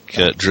like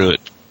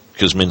Druitt,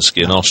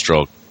 Kuzminski and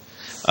Ostrog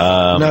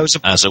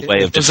as a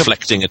way of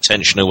deflecting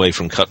attention away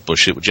from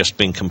Cutbush. It would just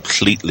been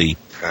completely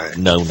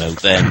no-no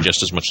then,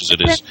 just as much as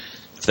it is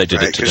if they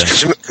did it today.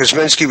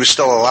 Kuzminski was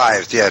still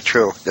alive. Yeah,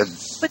 true.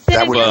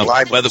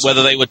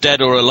 Whether they were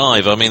dead or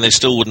alive, I mean, they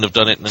still wouldn't have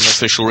done it in an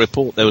official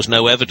report. There was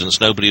no evidence.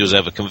 Nobody was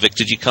ever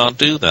convicted. You can't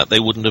do that. They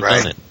wouldn't have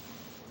done it.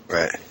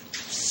 Right.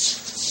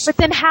 But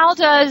then how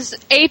does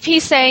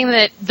AP saying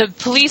that the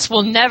police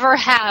will never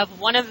have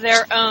one of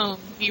their own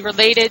be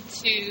related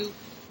to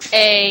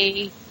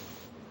a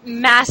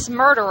mass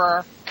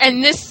murderer,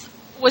 and this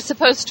was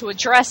supposed to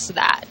address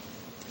that?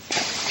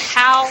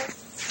 How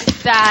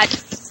does that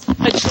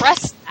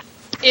address that?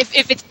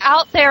 If it's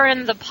out there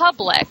in the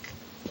public,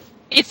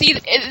 it's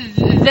either,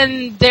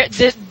 then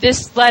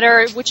this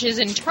letter, which is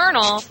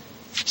internal,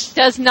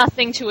 does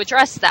nothing to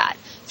address that.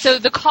 So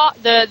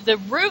the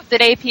route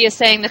that AP is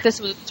saying that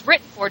this was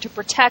written for, to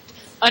protect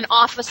an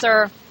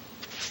officer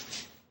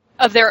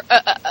of their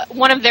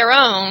one of their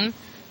own,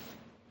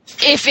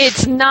 if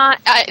it's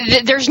not,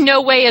 there's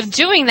no way of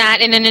doing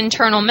that in an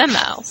internal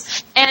memo.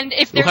 And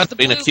if there's hadn't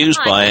been accused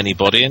by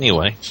anybody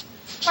anyway.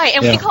 Right,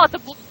 and we call it the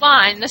blue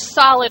line, the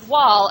solid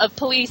wall of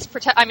police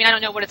I mean, I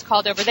don't know what it's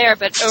called over there,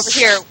 but over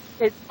here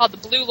it's called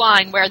the blue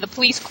line, where the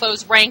police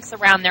close ranks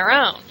around their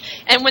own.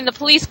 And when the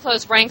police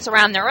close ranks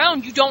around their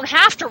own, you don't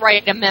have to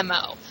write a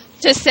memo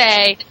to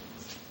say,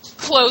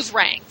 close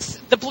ranks.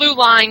 The blue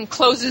line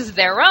closes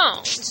their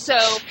own. So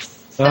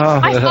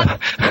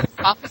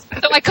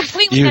I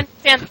completely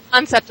understand the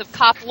concept of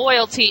cop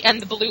loyalty and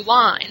the blue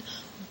line.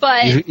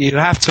 But you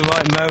have to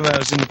write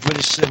memos in the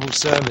British Civil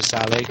Service,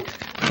 Ali.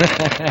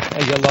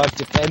 Your life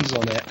depends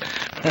on it.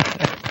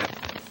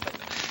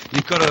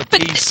 You've got to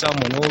appease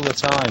someone all the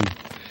time.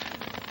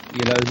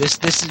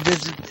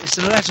 It's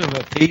a letter of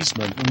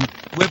appeasement, and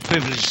we're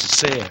privileged to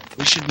see it.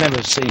 We should never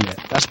have seen it.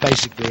 That's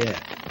basically it.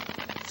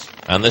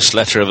 And this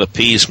letter of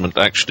appeasement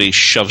actually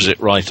shoves it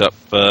right up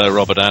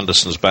Robert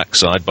Anderson's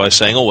backside by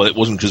saying, "Oh, well, it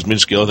wasn't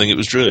Kosminski. I think it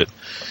was Druitt."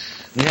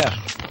 Yeah.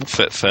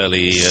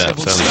 Fairly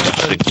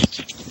interesting.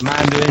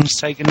 Mandarins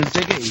taking a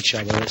dig at each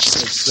other.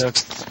 It's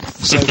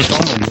so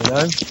common, you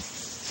know.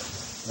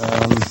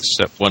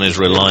 Except one is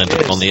reliant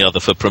upon the other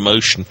for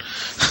promotion.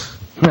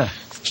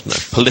 It's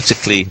a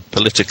politically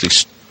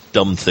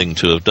dumb thing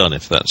to have done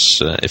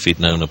if he'd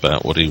known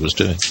about what he was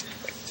doing.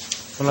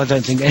 Well, I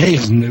don't think any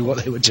of them knew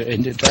what they were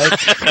doing, did they?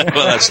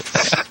 Well,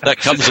 that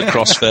comes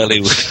across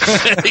fairly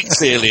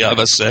clearly, I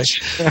must say.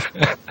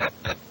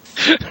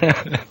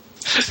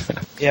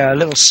 Yeah, a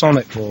little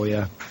sonnet for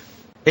you.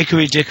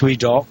 Hickory dickory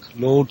dock,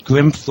 Lord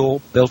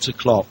Grimthorpe built a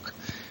clock.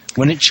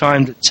 When it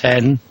chimed at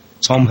 10,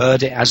 Tom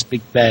heard it as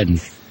Big Ben.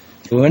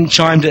 But when it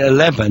chimed at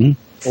 11,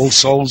 all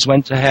souls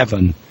went to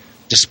heaven,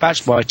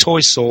 dispatched by a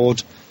toy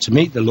sword to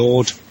meet the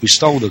Lord who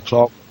stole the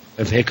clock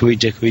of Hickory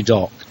dickory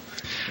dock.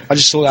 I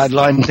just thought that'd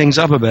lighten things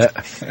up a bit.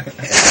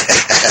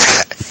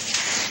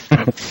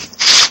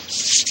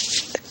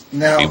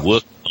 Now, you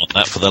worked on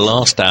that for the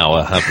last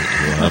hour, haven't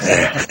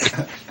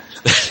you?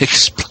 That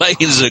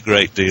explains a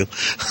great deal.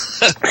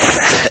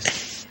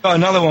 Got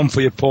another one for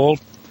you, Paul.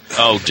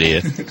 Oh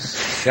dear.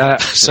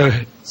 So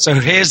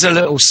here's a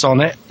little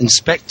sonnet.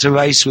 Inspector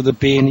Race with a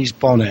bee in his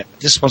bonnet.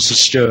 This one's for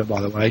Stuart, by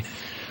the way.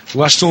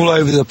 Rushed all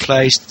over the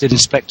place, did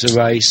Inspector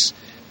Race,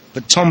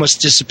 but Thomas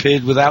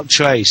disappeared without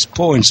trace.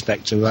 Poor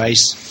Inspector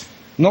Race.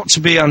 Not to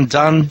be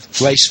undone,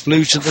 Race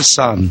flew to the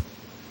sun.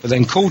 But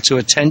then called to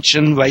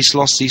attention, Race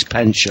lost his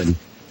pension,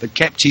 but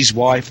kept his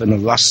wife and a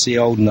rusty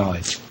old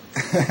knife.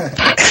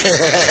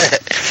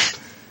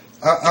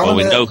 Well,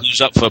 we know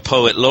who's up for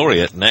Poet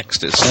Laureate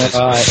next. It's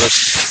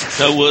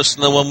no worse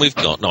than the one we've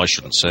got. No, I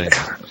shouldn't say.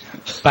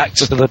 Back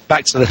to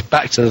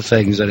the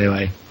things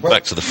anyway. Well,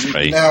 back to the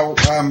fray. Now,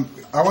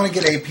 I want to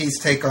get AP's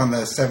take on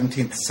the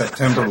 17th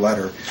September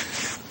letter.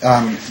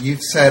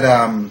 You've said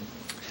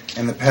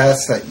in the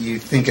past that you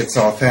think it's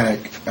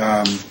authentic,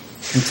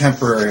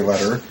 contemporary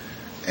letter,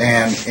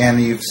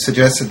 and you've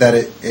suggested that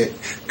it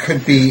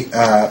could be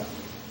a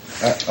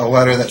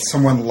letter that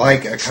someone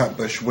like a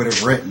Cutbush would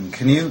have written.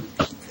 Can you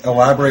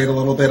elaborate a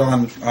little bit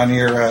on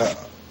your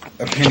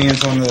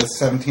opinions on the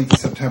 17th of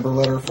September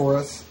letter for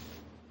us?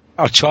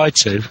 I'll try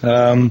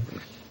to.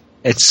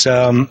 It's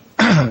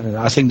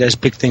I think there's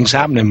big things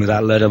happening with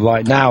that letter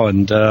right now,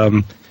 and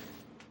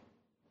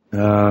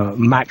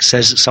Max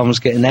says that someone's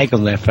getting egg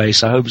on their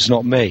face. I hope it's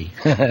not me.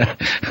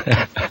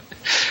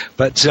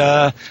 But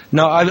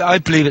no, I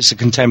believe it's a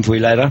contemporary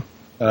letter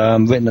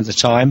written at the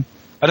time.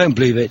 I don't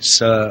believe it's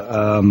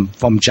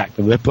from Jack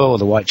the Ripper or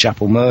the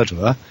Whitechapel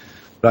murderer,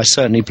 but I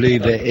certainly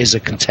believe it is a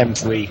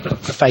contemporary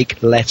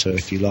fake letter,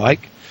 if you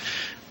like,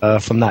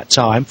 from that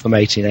time, from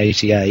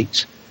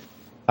 1888.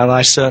 And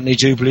I certainly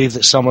do believe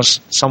that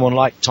someone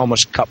like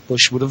Thomas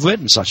Cutbush would have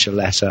written such a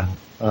letter.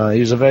 He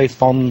was a very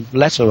fond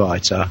letter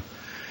writer.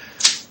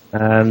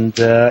 And,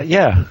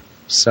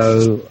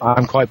 so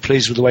I'm quite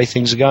pleased with the way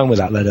things are going with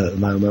that letter at the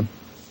moment.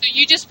 So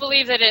you just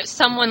believe that if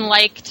someone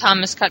like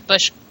Thomas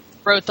Cutbush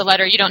wrote the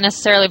letter, you don't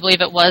necessarily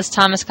believe it was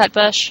Thomas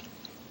Cutbush?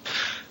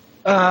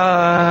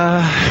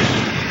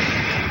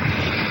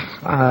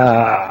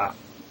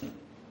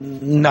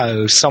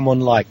 No, someone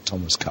like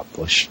Thomas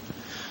Cutbush.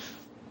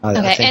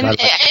 Okay, and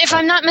if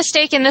I'm not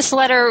mistaken, this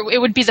letter,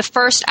 it would be the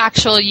first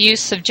actual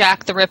use of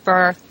Jack the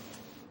Ripper.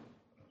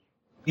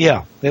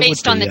 Yeah,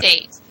 based on the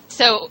date.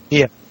 So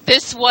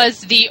this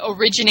was the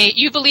originate.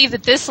 You believe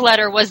that this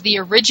letter was the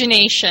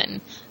origination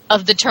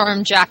of the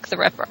term Jack the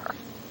Ripper?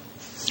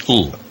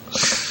 Ooh.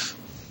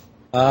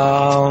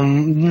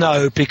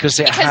 No, because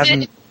it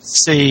hadn't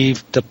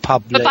received the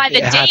public. But by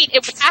the date,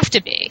 it would have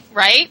to be,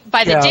 right?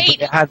 By the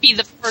date, it would be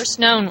the first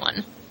known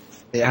one.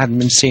 It hadn't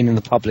been seen in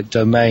the public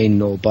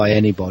domain or by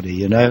anybody,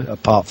 you know,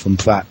 apart from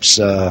perhaps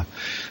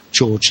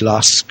George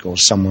Lusk or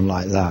someone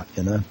like that,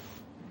 you know.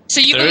 So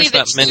you believe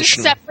that two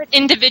separate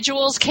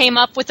individuals came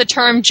up with the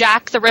term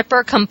Jack the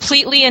Ripper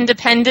completely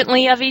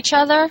independently of each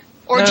other?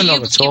 Or do you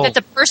believe that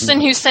the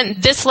person who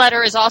sent this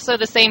letter is also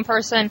the same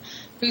person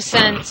who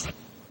sent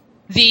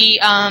the,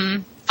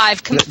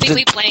 I've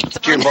completely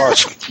blanked on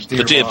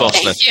the Dear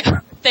Boss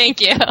letter.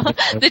 Thank you.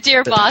 The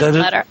Dear Boss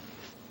letter.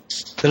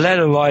 The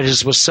letter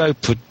writers were so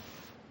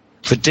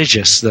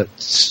prodigious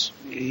that,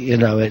 you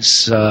know,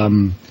 it's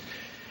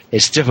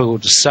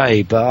difficult to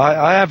say, but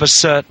I have a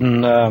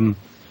certain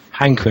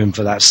hankering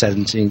for that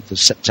 17th of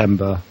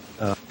September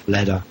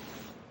letter.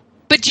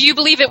 But do you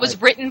believe it was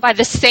written by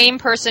the same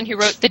person who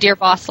wrote the Dear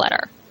Boss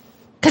letter?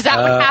 Because that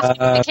would have to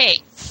be the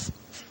case.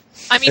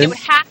 I mean, it would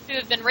have to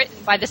have been written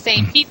by the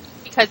same people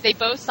because they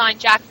both signed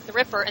Jack the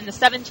Ripper, and the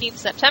 17th of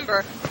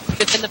September would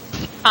have been the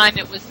time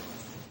it was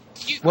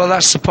used. Well,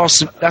 that's a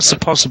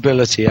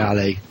possibility,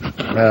 Ali.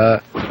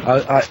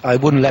 I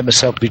wouldn't let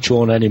myself be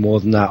drawn any more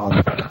than that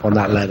on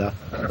that letter.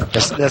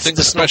 I think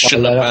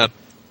the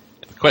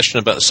question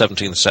about the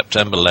 17th of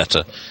September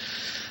letter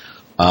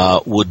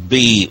would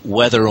be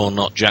whether or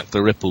not Jack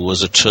the Ripper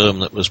was a term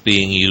that was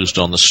being used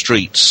on the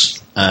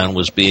streets and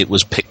was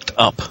picked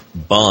up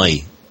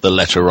by the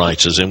letter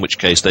writers, in which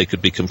case they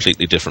could be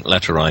completely different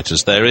letter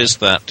writers. There is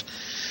that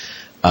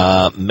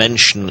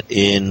mention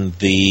in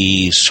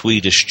the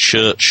Swedish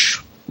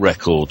church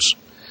records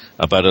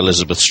about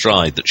Elizabeth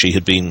Stride that she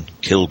had been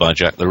killed by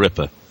Jack the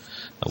Ripper,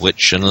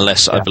 which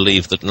I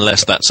believe that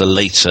unless that's a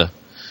later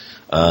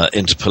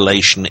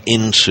interpolation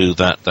into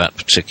that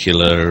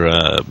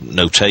particular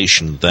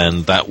notation,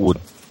 then that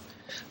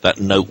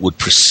note would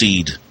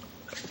precede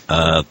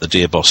the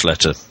Dear Boss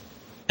letter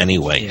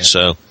anyway. Yeah.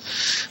 So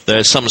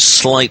there's some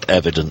slight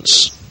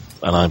evidence,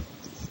 and I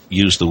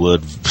use the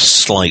word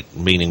slight,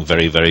 meaning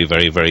very, very,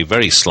 very, very,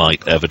 very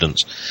slight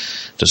evidence,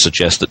 to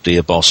suggest that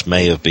Dear Boss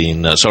may have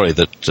been,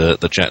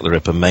 that Jack the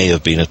Ripper may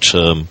have been a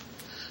term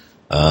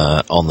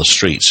on the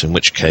streets, in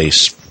which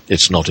case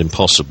it's not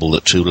impossible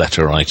that two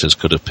letter writers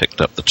could have picked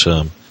up the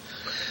term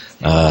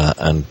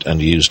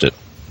and used it.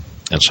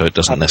 And so it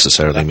doesn't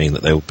necessarily mean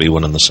that they would be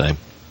one and the same.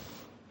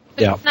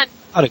 Yeah,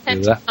 I'd agree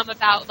with that.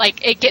 About,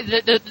 like,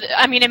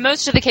 I mean, in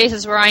most of the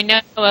cases where I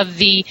know of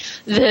the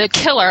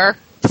killer,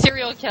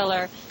 serial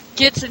killer,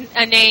 gets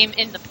a name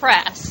in the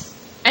press,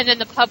 and then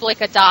the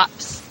public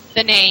adopts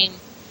the name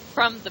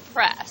from the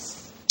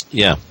press.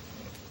 Yeah.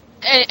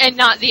 And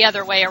not the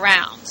other way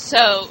around.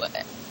 So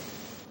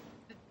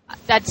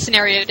that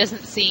scenario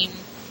doesn't seem...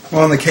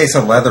 Well, in the case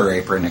of Leather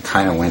Apron, it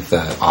kind of went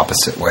the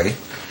opposite way.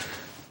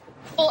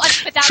 Well,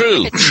 but that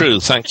True,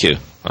 thank you.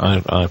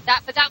 But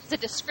that was a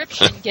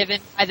description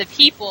given by the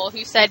people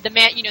who said the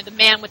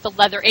man with the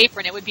leather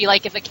apron. It would be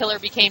like if a killer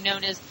became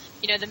known as,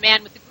 the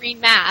man with the green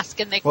mask,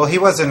 and they... Well, he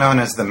wasn't known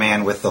as the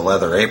man with the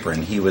leather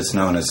apron. He was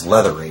known as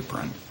Leather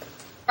Apron.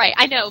 Right,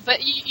 I know,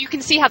 but you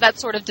can see how that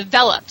sort of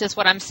developed, is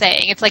what I'm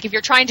saying. It's like if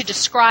you're trying to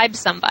describe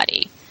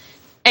somebody,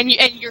 and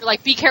you're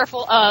like, be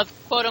careful of,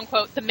 quote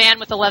unquote, the man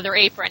with the leather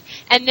apron,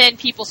 and then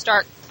people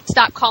stop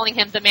calling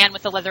him the man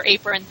with the leather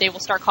apron. They will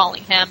start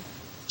calling him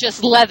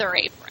just Leather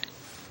Apron.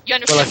 You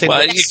understand?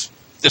 Well,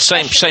 the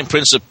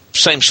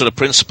same sort of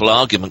principle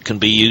argument can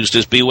be used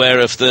as beware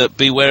of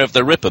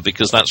the Ripper,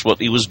 because that's what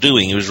he was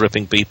doing. He was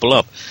ripping people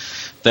up.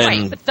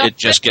 Then it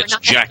just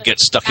Jack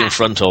gets stuck in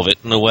front of it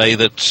in a way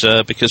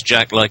that because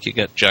Jack, like you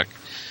get Jack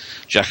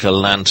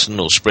O'Lantern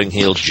or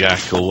Spring-Heeled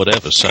Jack or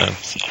whatever, so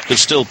it could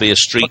still be a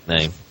street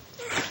name.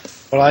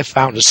 What I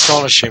found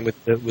astonishing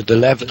with the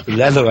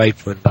leather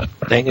apron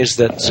thing is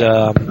that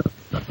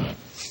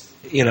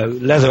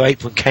Leather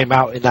Apron came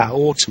out in that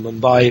autumn, and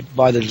by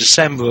the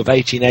December of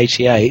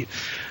 1888,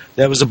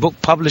 there was a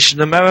book published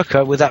in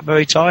America with that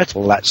very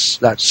title.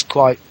 That's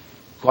quite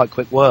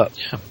quick work.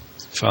 Yeah,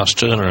 fast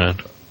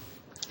turnaround.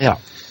 Yeah.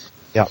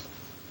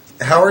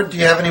 Howard, do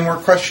you have any more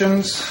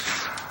questions?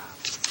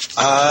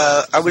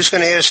 I was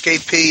going to ask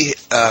AP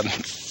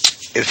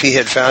if he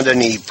had found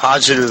any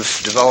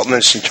positive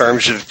developments in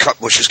terms of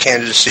Cutbush's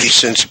candidacy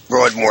since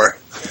Broadmoor,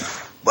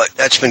 but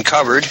that's been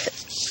covered.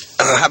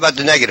 How about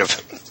the negative?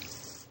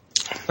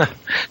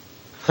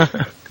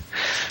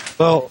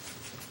 Well,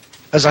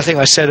 as I think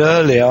I said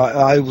earlier,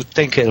 I would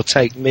think it'll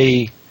take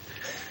me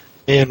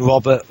and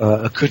Robert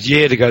a good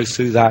year to go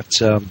through that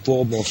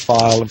Broadmoor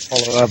file and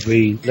follow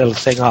every little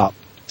thing up.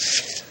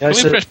 Can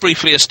we just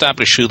briefly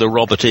establish who the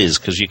Robert is,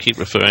 because you keep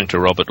referring to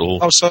Robert all...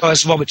 Oh, sorry,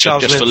 it's Robert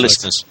Charles just Linford. For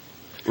listeners.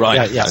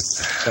 Right. Yeah.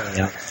 Sorry,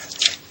 yeah.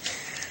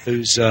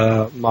 Who's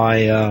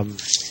my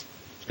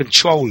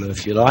controller,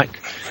 if you like.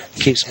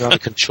 Keeps me under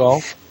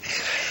control.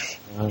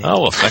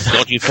 Oh, well, thank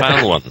God you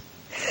found one.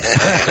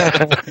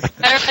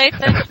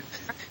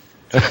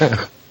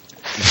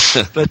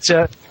 But,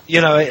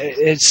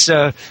 it's.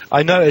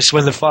 I noticed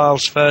when the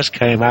files first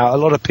came out, a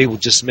lot of people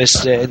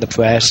dismissed it in the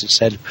press and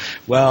said,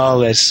 well,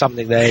 there's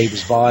something there, he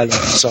was violent,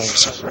 and so on and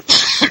so on.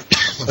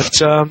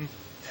 But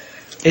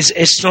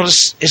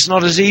it's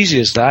not as easy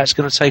as that. It's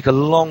going to take a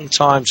long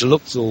time to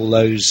look through all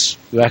those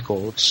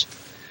records.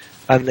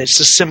 And it's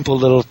the simple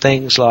little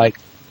things like,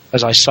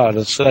 as I cited,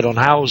 the thread on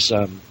Hal's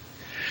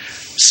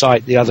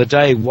site the other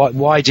day,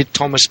 why did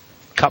Thomas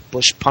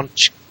Cutbush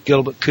punch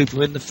Gilbert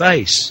Cooper in the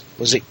face?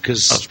 Was it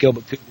because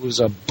Gilbert Cooper was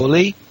a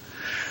bully?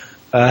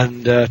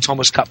 And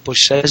Thomas Cutbush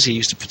says he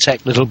used to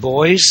protect little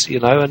boys,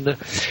 and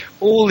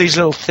all these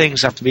little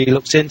things have to be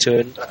looked into.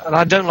 And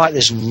I don't like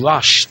this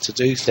rush to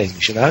do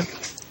things,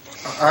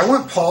 I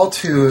want Paul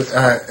to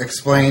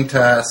explain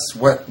to us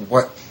what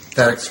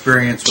that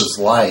experience was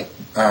like.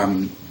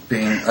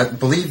 I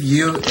believe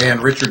you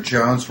and Richard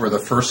Jones were the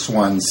first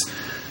ones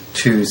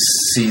to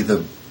see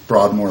the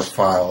Broadmoor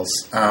files.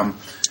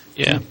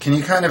 Yeah. Can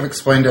you kind of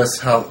explain to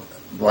us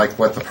what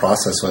the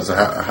process was?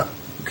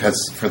 Because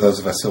for those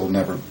of us who will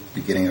never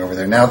be getting over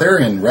there, now they're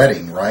in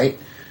Reading, right?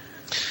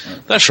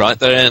 That's right.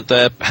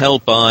 They're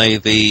held by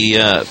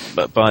the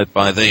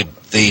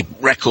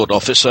record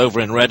office over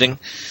in Reading,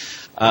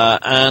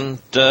 and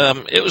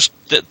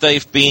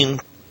they've been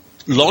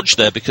lodged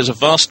there because a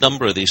vast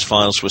number of these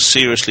files were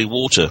seriously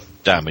water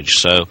damaged.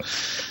 So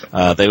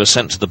they were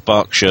sent to the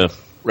Berkshire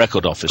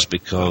record office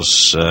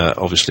because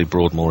obviously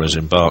Broadmoor is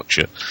in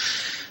Berkshire,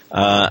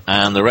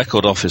 and the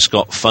record office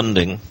got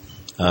funding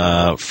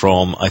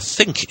from, I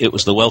think it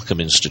was the Wellcome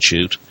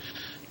Institute,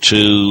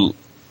 to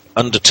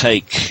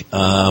undertake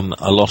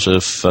a lot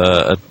of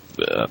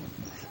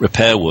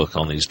repair work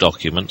on these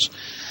documents,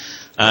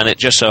 and it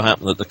just so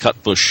happened that the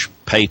Cutbush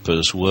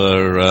papers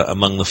were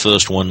among the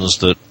first ones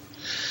that,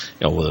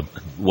 the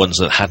ones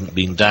that hadn't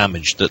been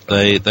damaged, that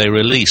they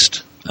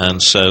released.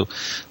 And so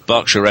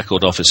Berkshire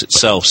Record Office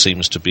itself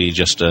seems to be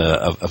just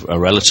a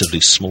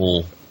relatively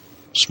small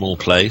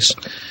place.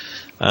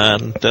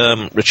 And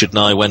Richard and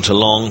I went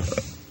along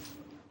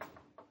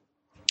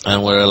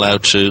and were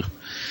allowed to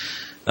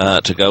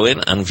go in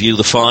and view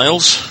the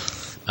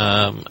files.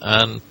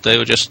 And they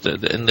were just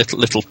in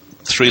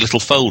three little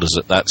folders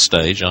at that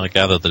stage. I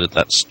gather that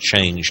that's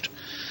changed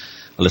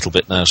a little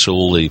bit now, so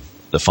all the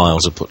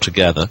files are put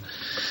together.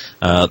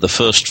 The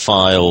first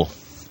file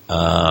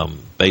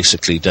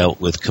basically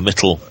dealt with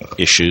committal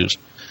issues.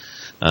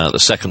 The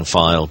second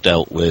file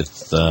dealt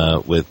with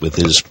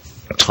his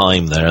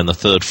time there, and the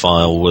third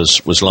file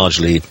was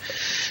largely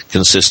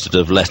consisted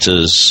of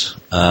letters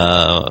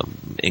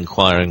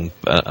inquiring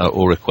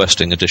or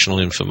requesting additional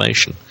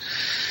information,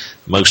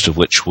 most of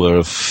which were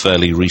of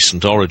fairly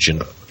recent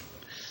origin.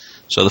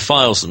 So the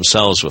files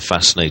themselves were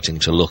fascinating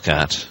to look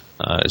at.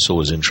 It's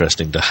always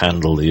interesting to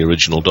handle the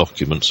original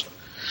documents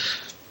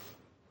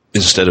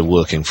instead of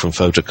working from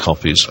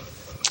photocopies.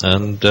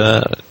 And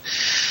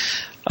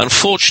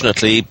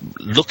unfortunately,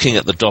 looking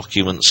at the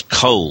documents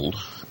cold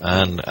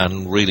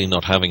and really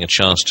not having a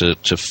chance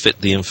to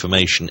fit the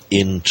information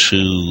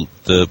into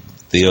the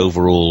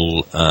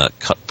overall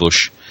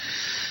Cutbush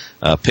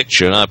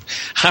picture, and I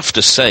have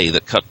to say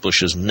that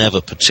Cutbush has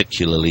never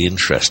particularly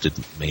interested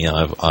me.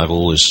 I've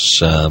always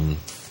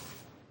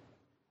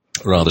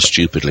rather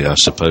stupidly, I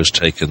suppose,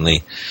 taken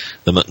the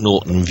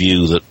McNaughton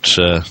view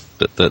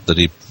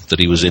that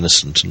he was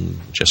innocent and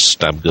just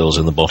stabbed girls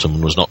in the bottom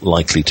and was not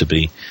likely to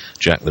be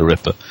Jack the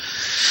Ripper.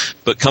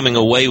 But coming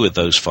away with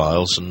those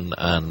files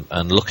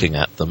and looking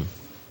at them,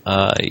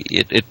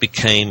 it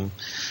became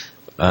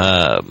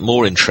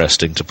more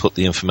interesting to put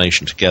the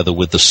information together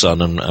with the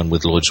Sun and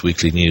with Lloyd's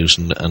Weekly News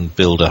and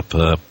build up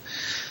a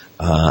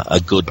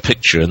good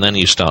picture. And then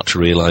you start to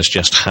realise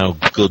just how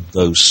good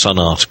those Sun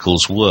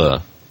articles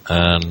were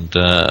and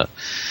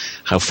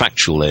how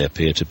factual they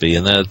appear to be.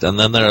 And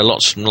then there are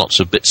lots and lots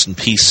of bits and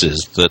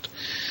pieces that,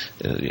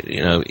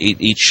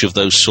 each of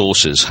those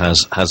sources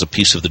has a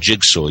piece of the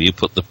jigsaw. You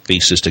put the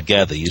pieces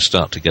together, you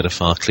start to get a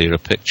far clearer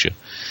picture.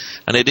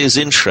 And it is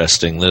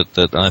interesting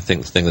that I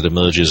think the thing that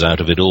emerges out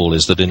of it all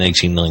is that in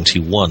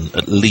 1891,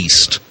 at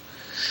least,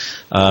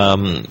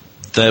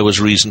 there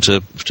was reason for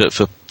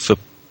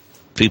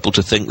people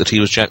to think that he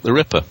was Jack the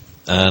Ripper,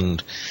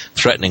 and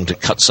threatening to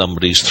cut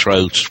somebody's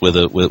throat with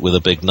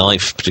a big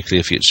knife, particularly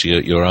if it's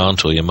your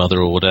aunt or your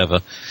mother or whatever.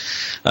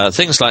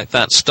 Things like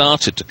that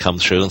started to come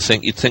through,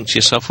 and you'd think to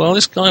yourself, well,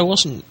 this guy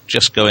wasn't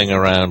just going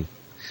around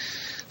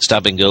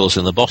stabbing girls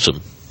in the bottom.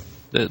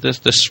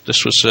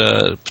 This was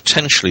a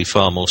potentially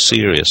far more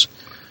serious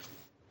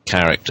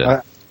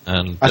character.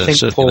 I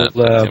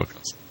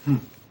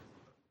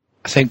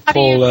think,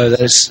 Paul,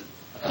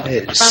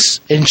 it's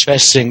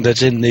interesting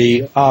that in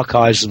the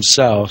archives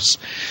themselves,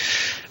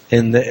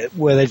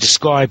 where they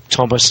describe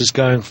Thomas as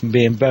going from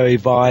being very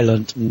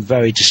violent and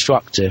very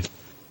destructive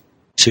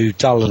to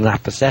dull and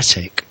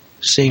apathetic,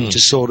 seem to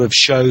sort of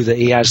show that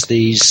he has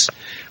these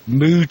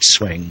mood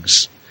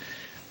swings,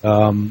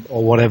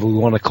 or whatever we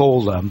want to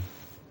call them.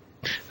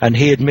 And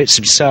he admits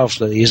himself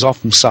that he has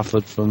often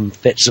suffered from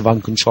fits of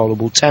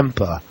uncontrollable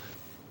temper.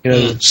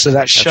 So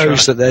that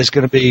shows that there's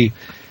going to be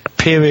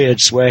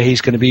periods where he's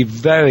going to be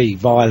very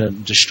violent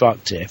and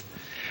destructive,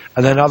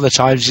 and then other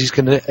times he's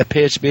going to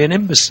appear to be an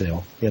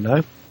imbecile,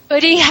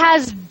 But he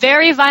has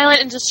very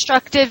violent and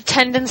destructive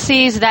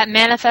tendencies that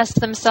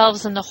manifest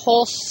themselves in the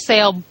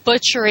wholesale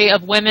butchery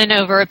of women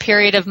over a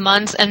period of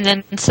months and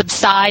then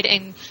subside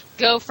and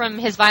go from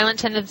his violent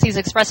tendencies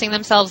expressing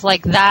themselves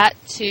like that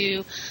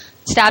to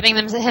stabbing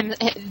women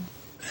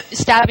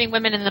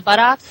in the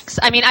buttocks.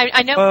 I mean,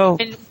 I know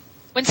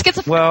when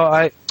schizophrenia...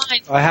 Well,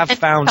 I have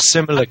found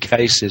similar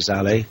cases,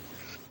 Ali.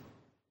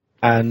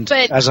 And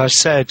as I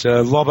said,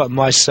 Robert and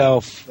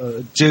myself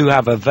do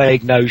have a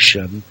vague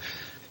notion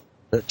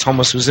that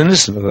Thomas was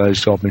innocent of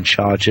those robbing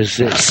charges.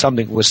 It's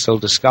something we're still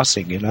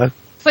discussing,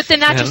 But then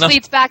that just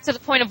leads back to the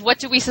point of what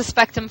do we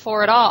suspect him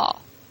for at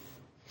all?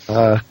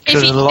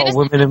 Killing a lot of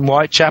women in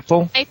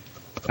Whitechapel?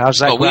 How's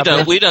that?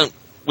 Well,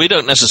 we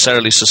don't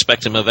necessarily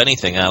suspect him of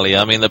anything, Ali.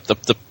 I mean,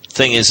 the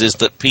thing is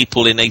that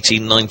people in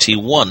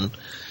 1891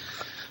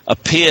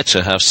 appear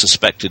to have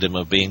suspected him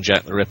of being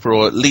Jack the Ripper,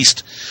 or at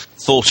least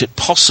thought it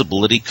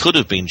possible that he could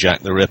have been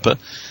Jack the Ripper,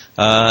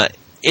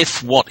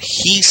 if what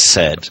he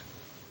said,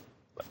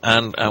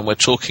 and we're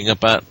talking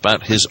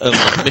about his own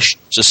admission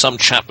to some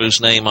chap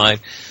whose name I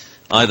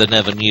either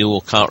never knew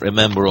or can't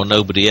remember, or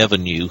nobody ever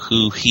knew,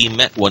 who he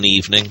met one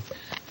evening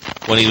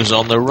when he was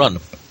on the run.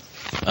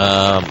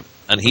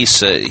 And he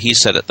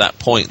said at that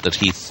point that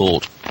he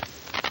thought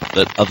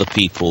that other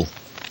people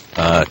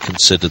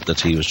considered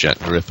that he was Jack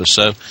the Ripper.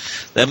 So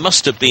there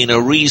must have been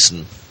a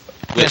reason.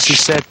 Yes, he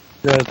said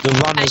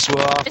the runners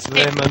were after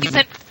him. He's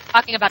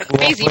talking about a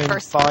crazy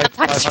person.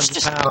 Sometimes there's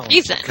just no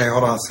reason. Okay,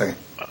 hold on a second.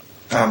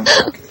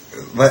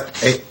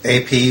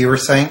 AP, you were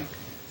saying?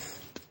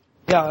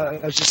 Yeah,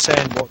 I was just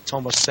saying what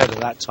Thomas said at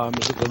that time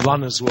was that the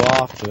runners were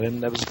after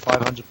him. There was a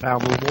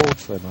 £500 reward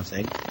for him, I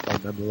think, if I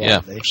remember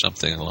rightly. Yeah,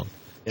 something along.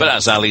 Yeah. But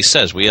as Ali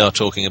says, we are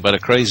talking about a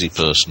crazy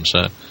person,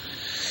 so...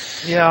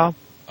 Yeah.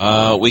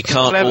 We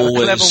can't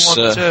always...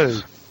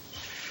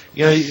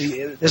 You know,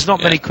 there's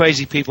not many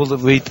crazy people that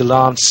read the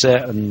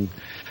Lancet and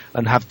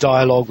have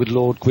dialogue with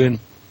Lord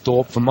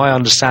Grimthorpe. From my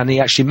understanding, he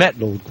actually met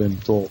Lord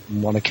Grimthorpe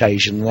on one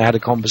occasion and they had a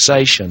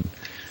conversation.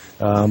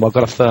 I've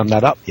got to firm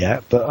that up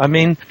yet, but I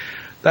mean...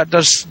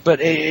 But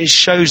it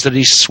shows that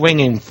he's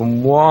swinging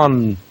from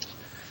one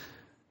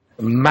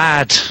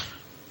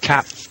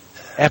madcap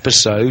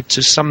episode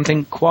to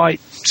something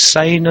quite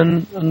sane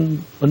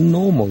and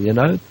normal, you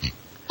know?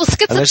 Well,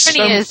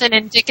 schizophrenia isn't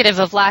indicative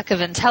of lack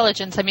of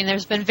intelligence. I mean,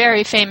 there's been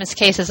very famous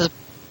cases of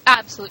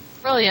absolutely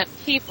brilliant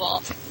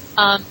people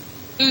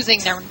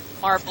losing their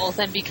marbles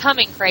and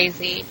becoming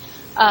crazy.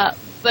 But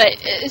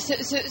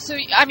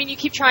I mean, you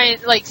keep trying,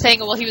 like,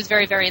 saying, well, he was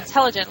very, very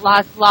intelligent.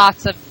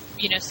 Lots of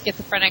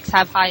schizophrenics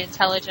have high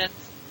intelligence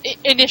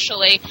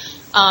initially.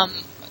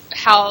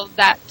 How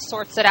that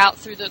sorts it out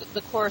through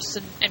the course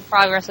and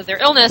progress of their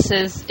illness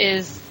is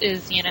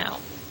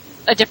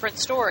a different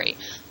story.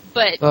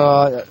 But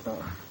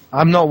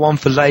I'm not one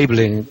for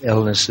labelling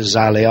illnesses,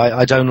 Ali.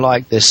 I don't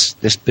like this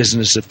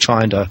business of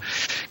trying to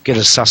get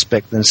a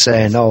suspect and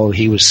saying, oh,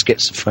 he was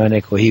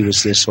schizophrenic or he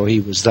was this or he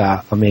was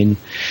that. I mean,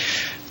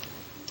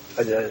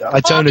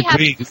 I don't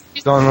agree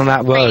going on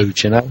that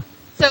road, you know.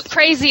 So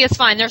crazy is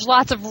fine. There's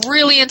lots of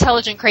really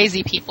intelligent,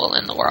 crazy people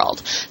in the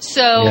world.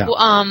 So,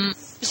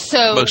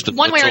 so most of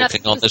one way or another,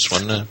 talking on this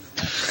one now.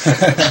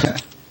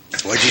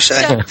 What'd you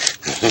say? I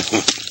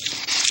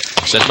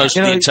said most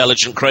of the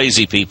intelligent,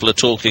 crazy people are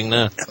talking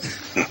now.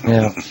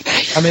 Yeah,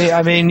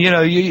 I mean,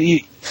 you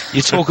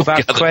talk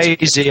about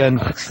crazy, and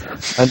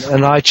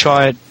I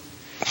try it.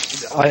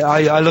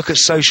 I look at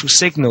social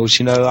signals.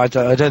 I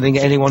don't think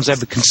anyone's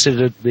ever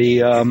considered the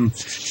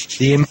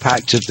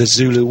impact of the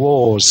Zulu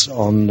Wars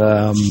on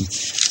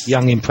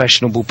young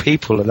impressionable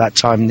people at that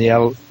time in the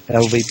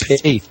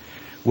LVP,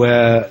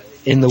 where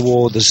in the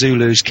war the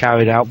Zulus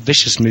carried out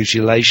vicious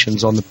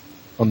mutilations on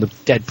the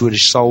dead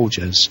British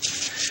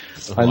soldiers,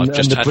 and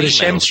the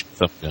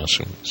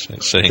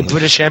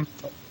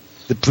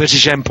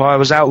British Empire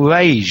was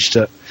outraged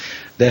at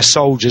their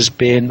soldiers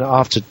being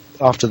after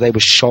they were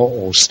shot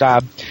or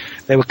stabbed,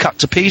 they were cut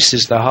to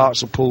pieces, their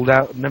hearts were pulled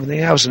out and everything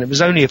else. And it was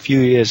only a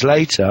few years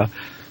later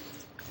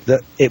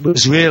that it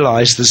was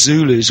realised the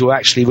Zulus were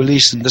actually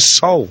releasing the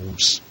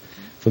souls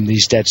from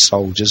these dead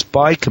soldiers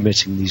by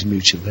committing these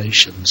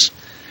mutilations.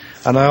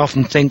 And I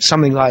often think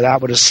something like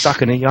that would have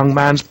stuck in a young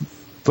man's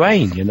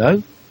brain,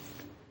 And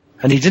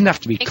he didn't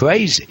have to be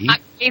crazy.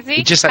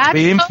 He just had to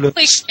be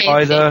influenced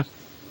by the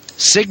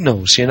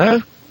signals,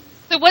 So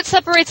what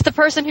separates the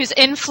person who's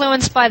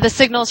influenced by the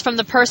signals from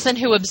the person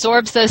who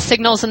absorbs those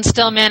signals and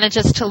still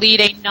manages to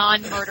lead a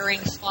non-murdering,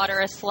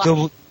 slaughterous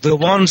life? The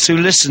ones who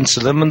listen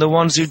to them and the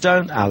ones who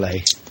don't,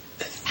 Ali.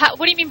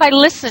 What do you mean by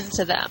listen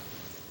to them?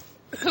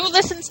 Who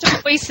listens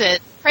to voices?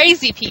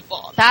 Crazy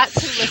people.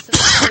 That's who listens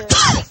to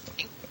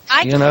listening.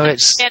 I can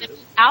understand and be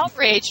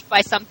outraged by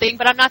something,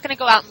 but I'm not going to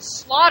go out and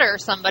slaughter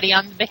somebody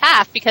on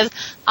behalf because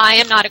I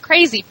am not a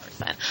crazy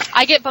person.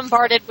 I get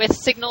bombarded with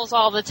signals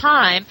all the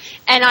time,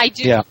 and I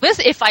do. Yeah.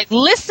 If I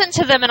listen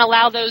to them and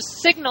allow those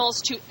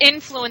signals to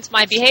influence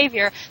my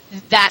behavior,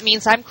 that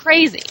means I'm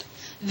crazy.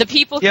 The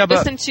people who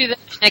listen to them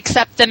and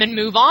accept them and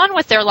move on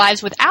with their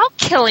lives without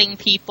killing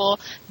people,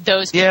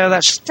 those people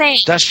are sane.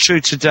 That's true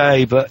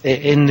today, but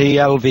in the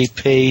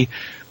LVP,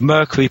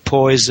 mercury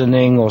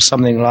poisoning or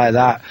something like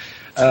that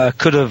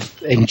could have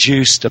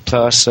induced a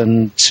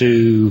person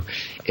to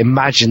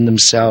imagine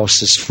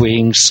themselves as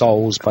freeing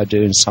souls by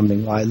doing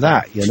something like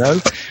that,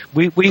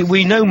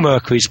 We know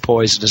mercury's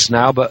poisonous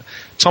now, but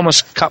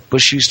Thomas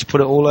Cutbush used to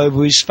put it all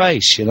over his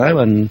face,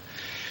 and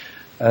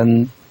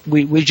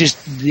we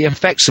just, the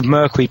effects of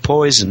mercury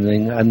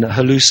poisoning and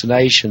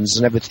hallucinations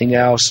and everything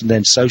else, and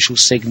then social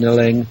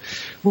signaling,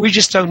 we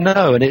just don't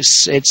know. And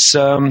it's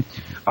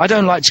I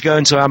don't like to go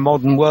into our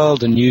modern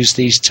world and use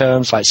these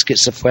terms like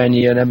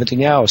schizophrenia and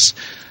everything else.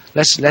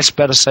 Let's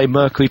better say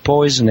mercury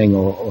poisoning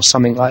or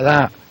something like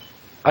that.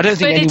 I don't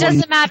think. But it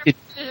doesn't matter if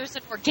there's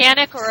an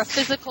organic or a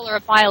physical or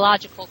a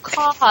biological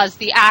cause.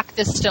 The act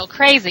is still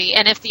crazy,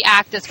 and if the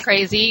act is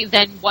crazy,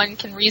 then one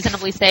can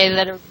reasonably say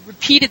that a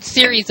repeated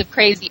series of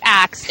crazy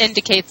acts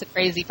indicates a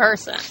crazy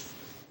person.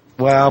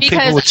 Well,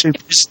 people were too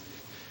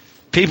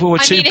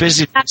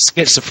busy with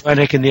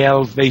schizophrenic in the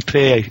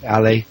LVP,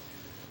 Ali.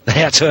 They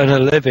had to earn a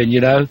living,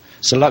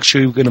 It's a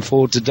luxury we can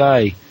afford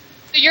today.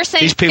 So you're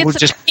saying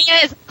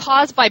schizophrenia is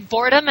caused by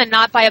boredom and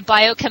not by a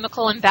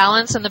biochemical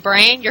imbalance in the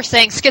brain? You're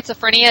saying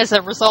schizophrenia is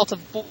a result of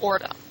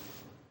boredom?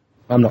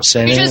 I'm not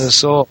saying anything of the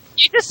sort.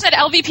 You just said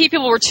LVP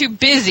people were too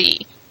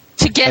busy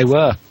to get... They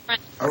were.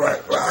 All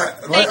right.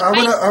 Well,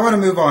 I want to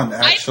move on,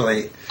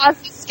 actually.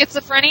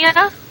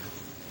 Schizophrenia?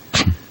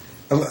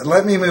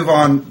 Let me move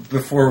on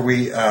before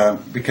we...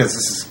 because this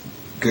is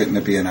getting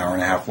to be an hour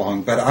and a half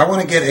long. But I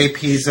want to get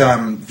AP's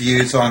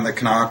views on the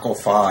Canonical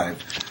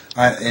Five.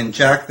 In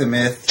Jack the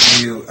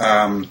Myth, you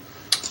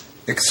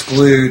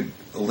exclude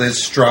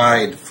Liz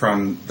Stride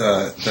from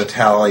the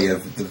tally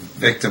of the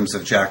victims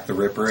of Jack the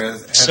Ripper.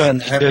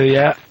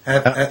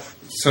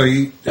 So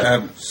you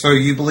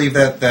believe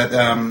that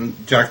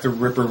Jack the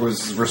Ripper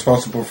was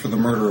responsible for the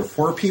murder of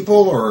 4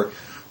 people, or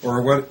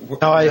what?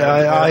 No,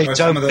 I don't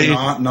some of the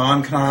believe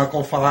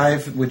non-canonical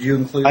 5. Would you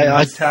include in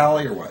this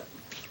tally, or what?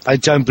 I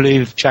don't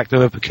believe Jack the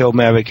Ripper killed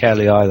Mary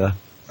Kelly either.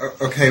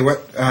 Okay,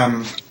 what?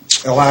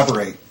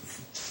 Elaborate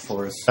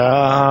for us.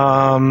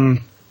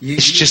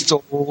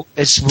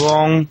 It's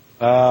wrong.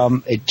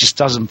 It just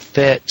doesn't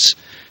fit.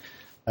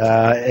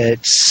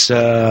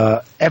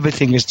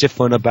 Everything is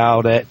different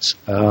about it.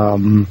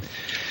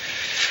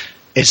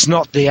 It's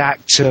not the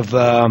act of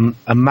a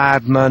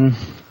madman.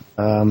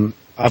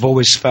 I've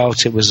always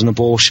felt it was an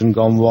abortion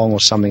gone wrong or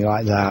something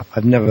like that.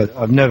 I've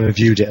never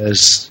viewed it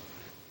as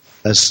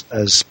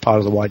part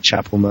of the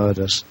Whitechapel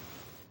murders.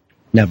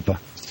 Never.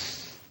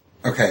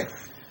 Okay.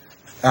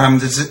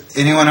 Does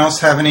anyone else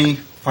have any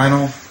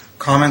final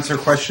comments or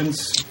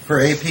questions for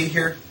AP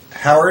here?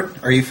 Howard,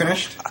 are you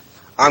finished?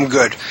 I'm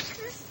good.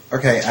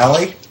 Okay,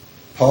 Allie,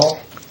 Paul,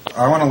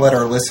 I want to let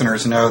our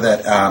listeners know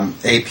that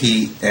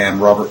AP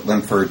and Robert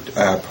Linford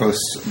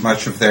post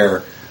much of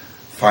their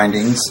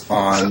findings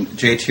on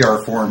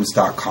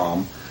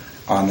jtrforums.com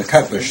on the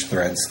Cutbush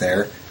threads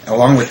there,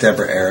 along with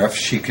Deborah Arif.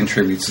 She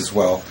contributes as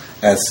well.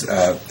 As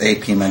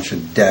AP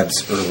mentioned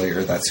Debs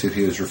earlier, that's who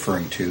he was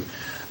referring to.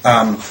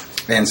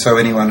 And so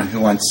anyone who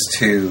wants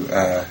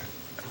to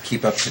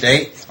keep up to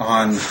date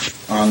on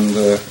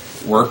the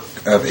work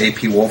of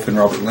AP Wolf and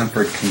Robert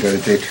Linford can go to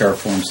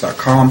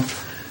jtrforums.com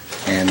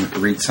and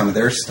read some of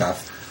their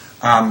stuff.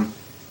 And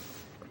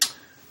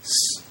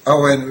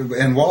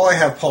while I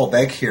have Paul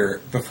Begg here,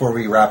 before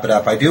we wrap it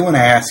up, I do want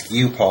to ask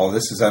you, Paul,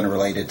 this is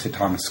unrelated to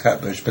Thomas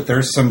Cutbush, but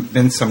there's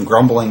been some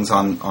grumblings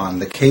on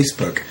the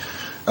casebook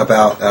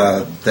about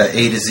the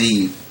A to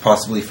Z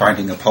possibly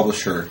finding a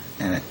publisher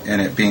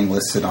and it being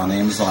listed on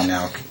Amazon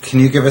now. Can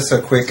you give us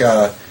a quick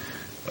A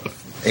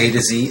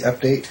to Z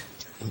update?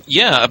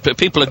 Yeah,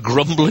 people are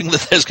grumbling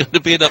that there's going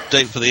to be an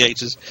update for the A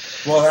to Z.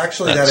 Well,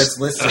 actually, that it's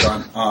listed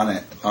on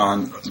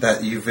that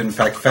you've in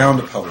fact found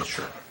a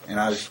publisher. And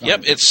I was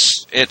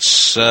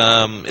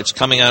it's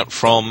coming out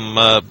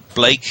from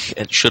Blake.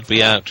 It should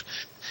be out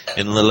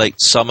in the late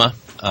summer.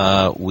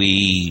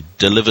 We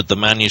delivered the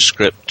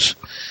manuscript.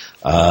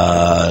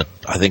 I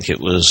think it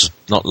was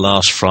not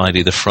last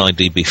Friday, the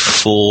Friday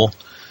before,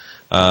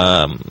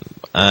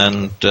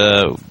 and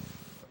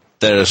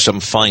there is some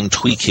fine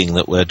tweaking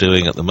that we're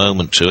doing at the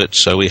moment to it.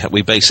 So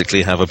we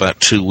basically have about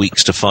 2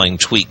 weeks to fine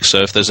tweak. So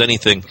if there's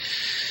anything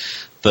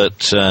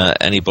that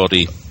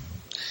anybody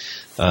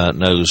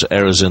knows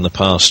errors in the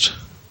past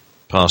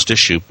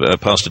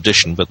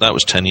edition, but that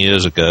was 10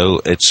 years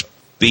ago. It's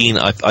been,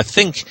 I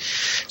think,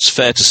 it's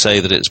fair to say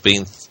that it's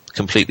been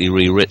completely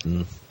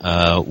rewritten.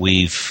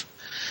 We've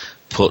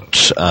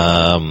put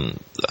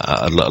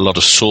a lot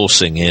of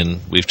sourcing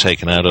in. We've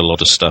taken out a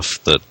lot of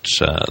stuff that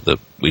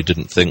we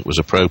didn't think was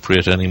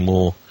appropriate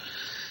anymore,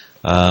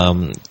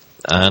 and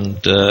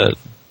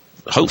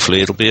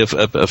hopefully it'll be a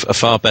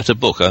far better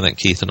book. I think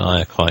Keith and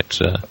I are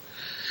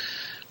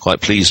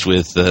quite pleased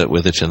with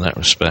it in that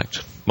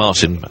respect.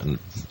 Martin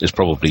is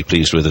probably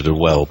pleased with it as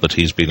well, but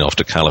he's been off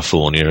to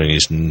California and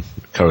he's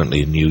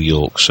currently in New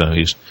York, so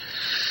he's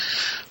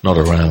not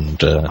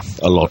around a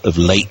lot of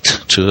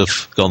late to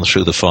have gone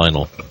through the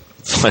final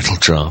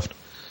draft.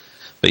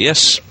 But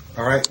yes,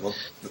 all right. Well,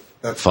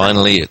 that's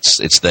finally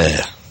it's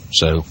there.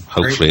 So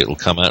hopefully it'll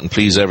come out and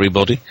please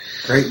everybody.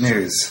 Great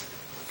news,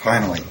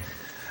 finally.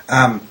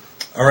 All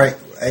right,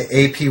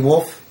 AP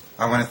Wolf,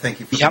 I want to thank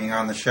you for being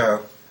on the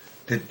show.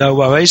 No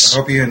worries. I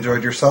hope you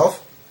enjoyed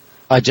yourself.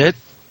 I did.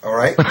 All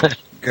right,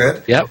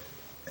 good. Yep.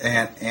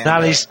 And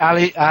Ali's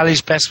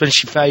best when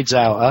she fades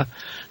out, huh?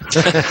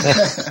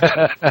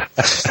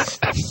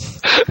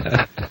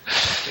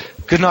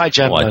 Good night,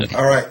 gentlemen.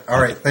 All right.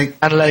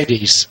 And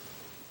ladies.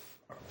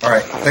 All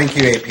right, thank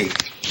you, AP.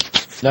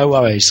 No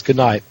worries. Good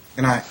night.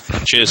 Good night.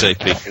 Cheers, AP.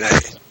 Good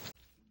night.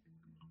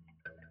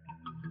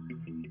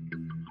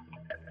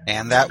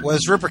 And that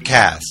was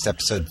Rippercast,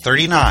 episode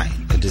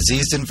 39, The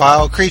Diseased and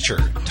Vile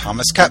Creature,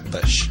 Thomas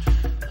Cutbush.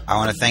 I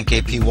want to thank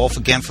AP Wolf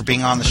again for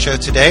being on the show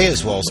today,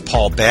 as well as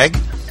Paul Begg,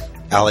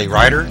 Allie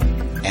Ryder,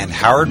 and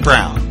Howard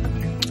Brown.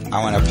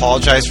 I want to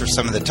apologize for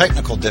some of the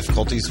technical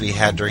difficulties we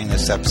had during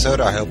this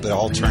episode. I hope it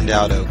all turned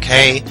out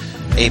okay.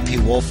 AP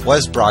Wolf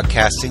was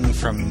broadcasting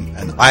from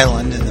an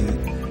island in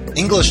the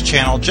English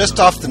Channel just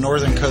off the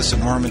northern coast of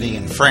Normandy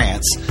in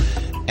France.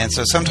 And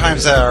so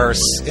sometimes our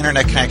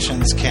internet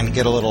connections can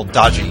get a little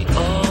dodgy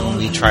when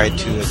we try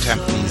to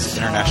attempt these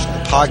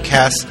international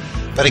podcasts.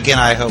 But again,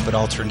 I hope it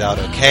all turned out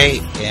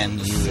okay and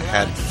you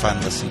had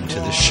fun listening to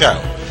the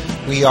show.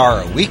 We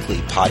are a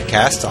weekly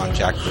podcast on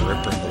Jack the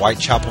Ripper and the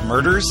Whitechapel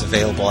Murders,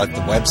 available at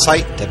the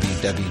website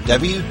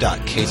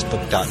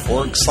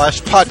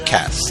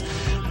www.casebook.org/podcasts.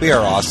 We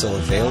are also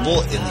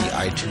available in the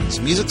iTunes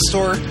Music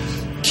Store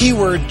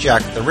keyword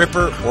Jack the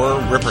Ripper or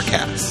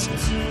Rippercast.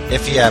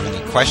 If you have any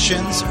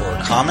questions or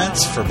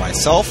comments for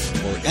myself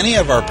or any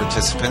of our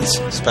participants,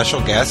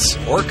 special guests,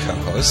 or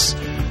co-hosts,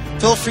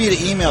 feel free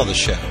to email the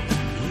show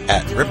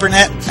at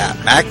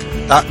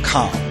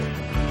rippernet@mac.com.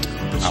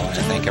 I want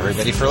to thank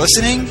everybody for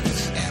listening,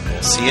 and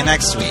we'll see you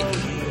next week.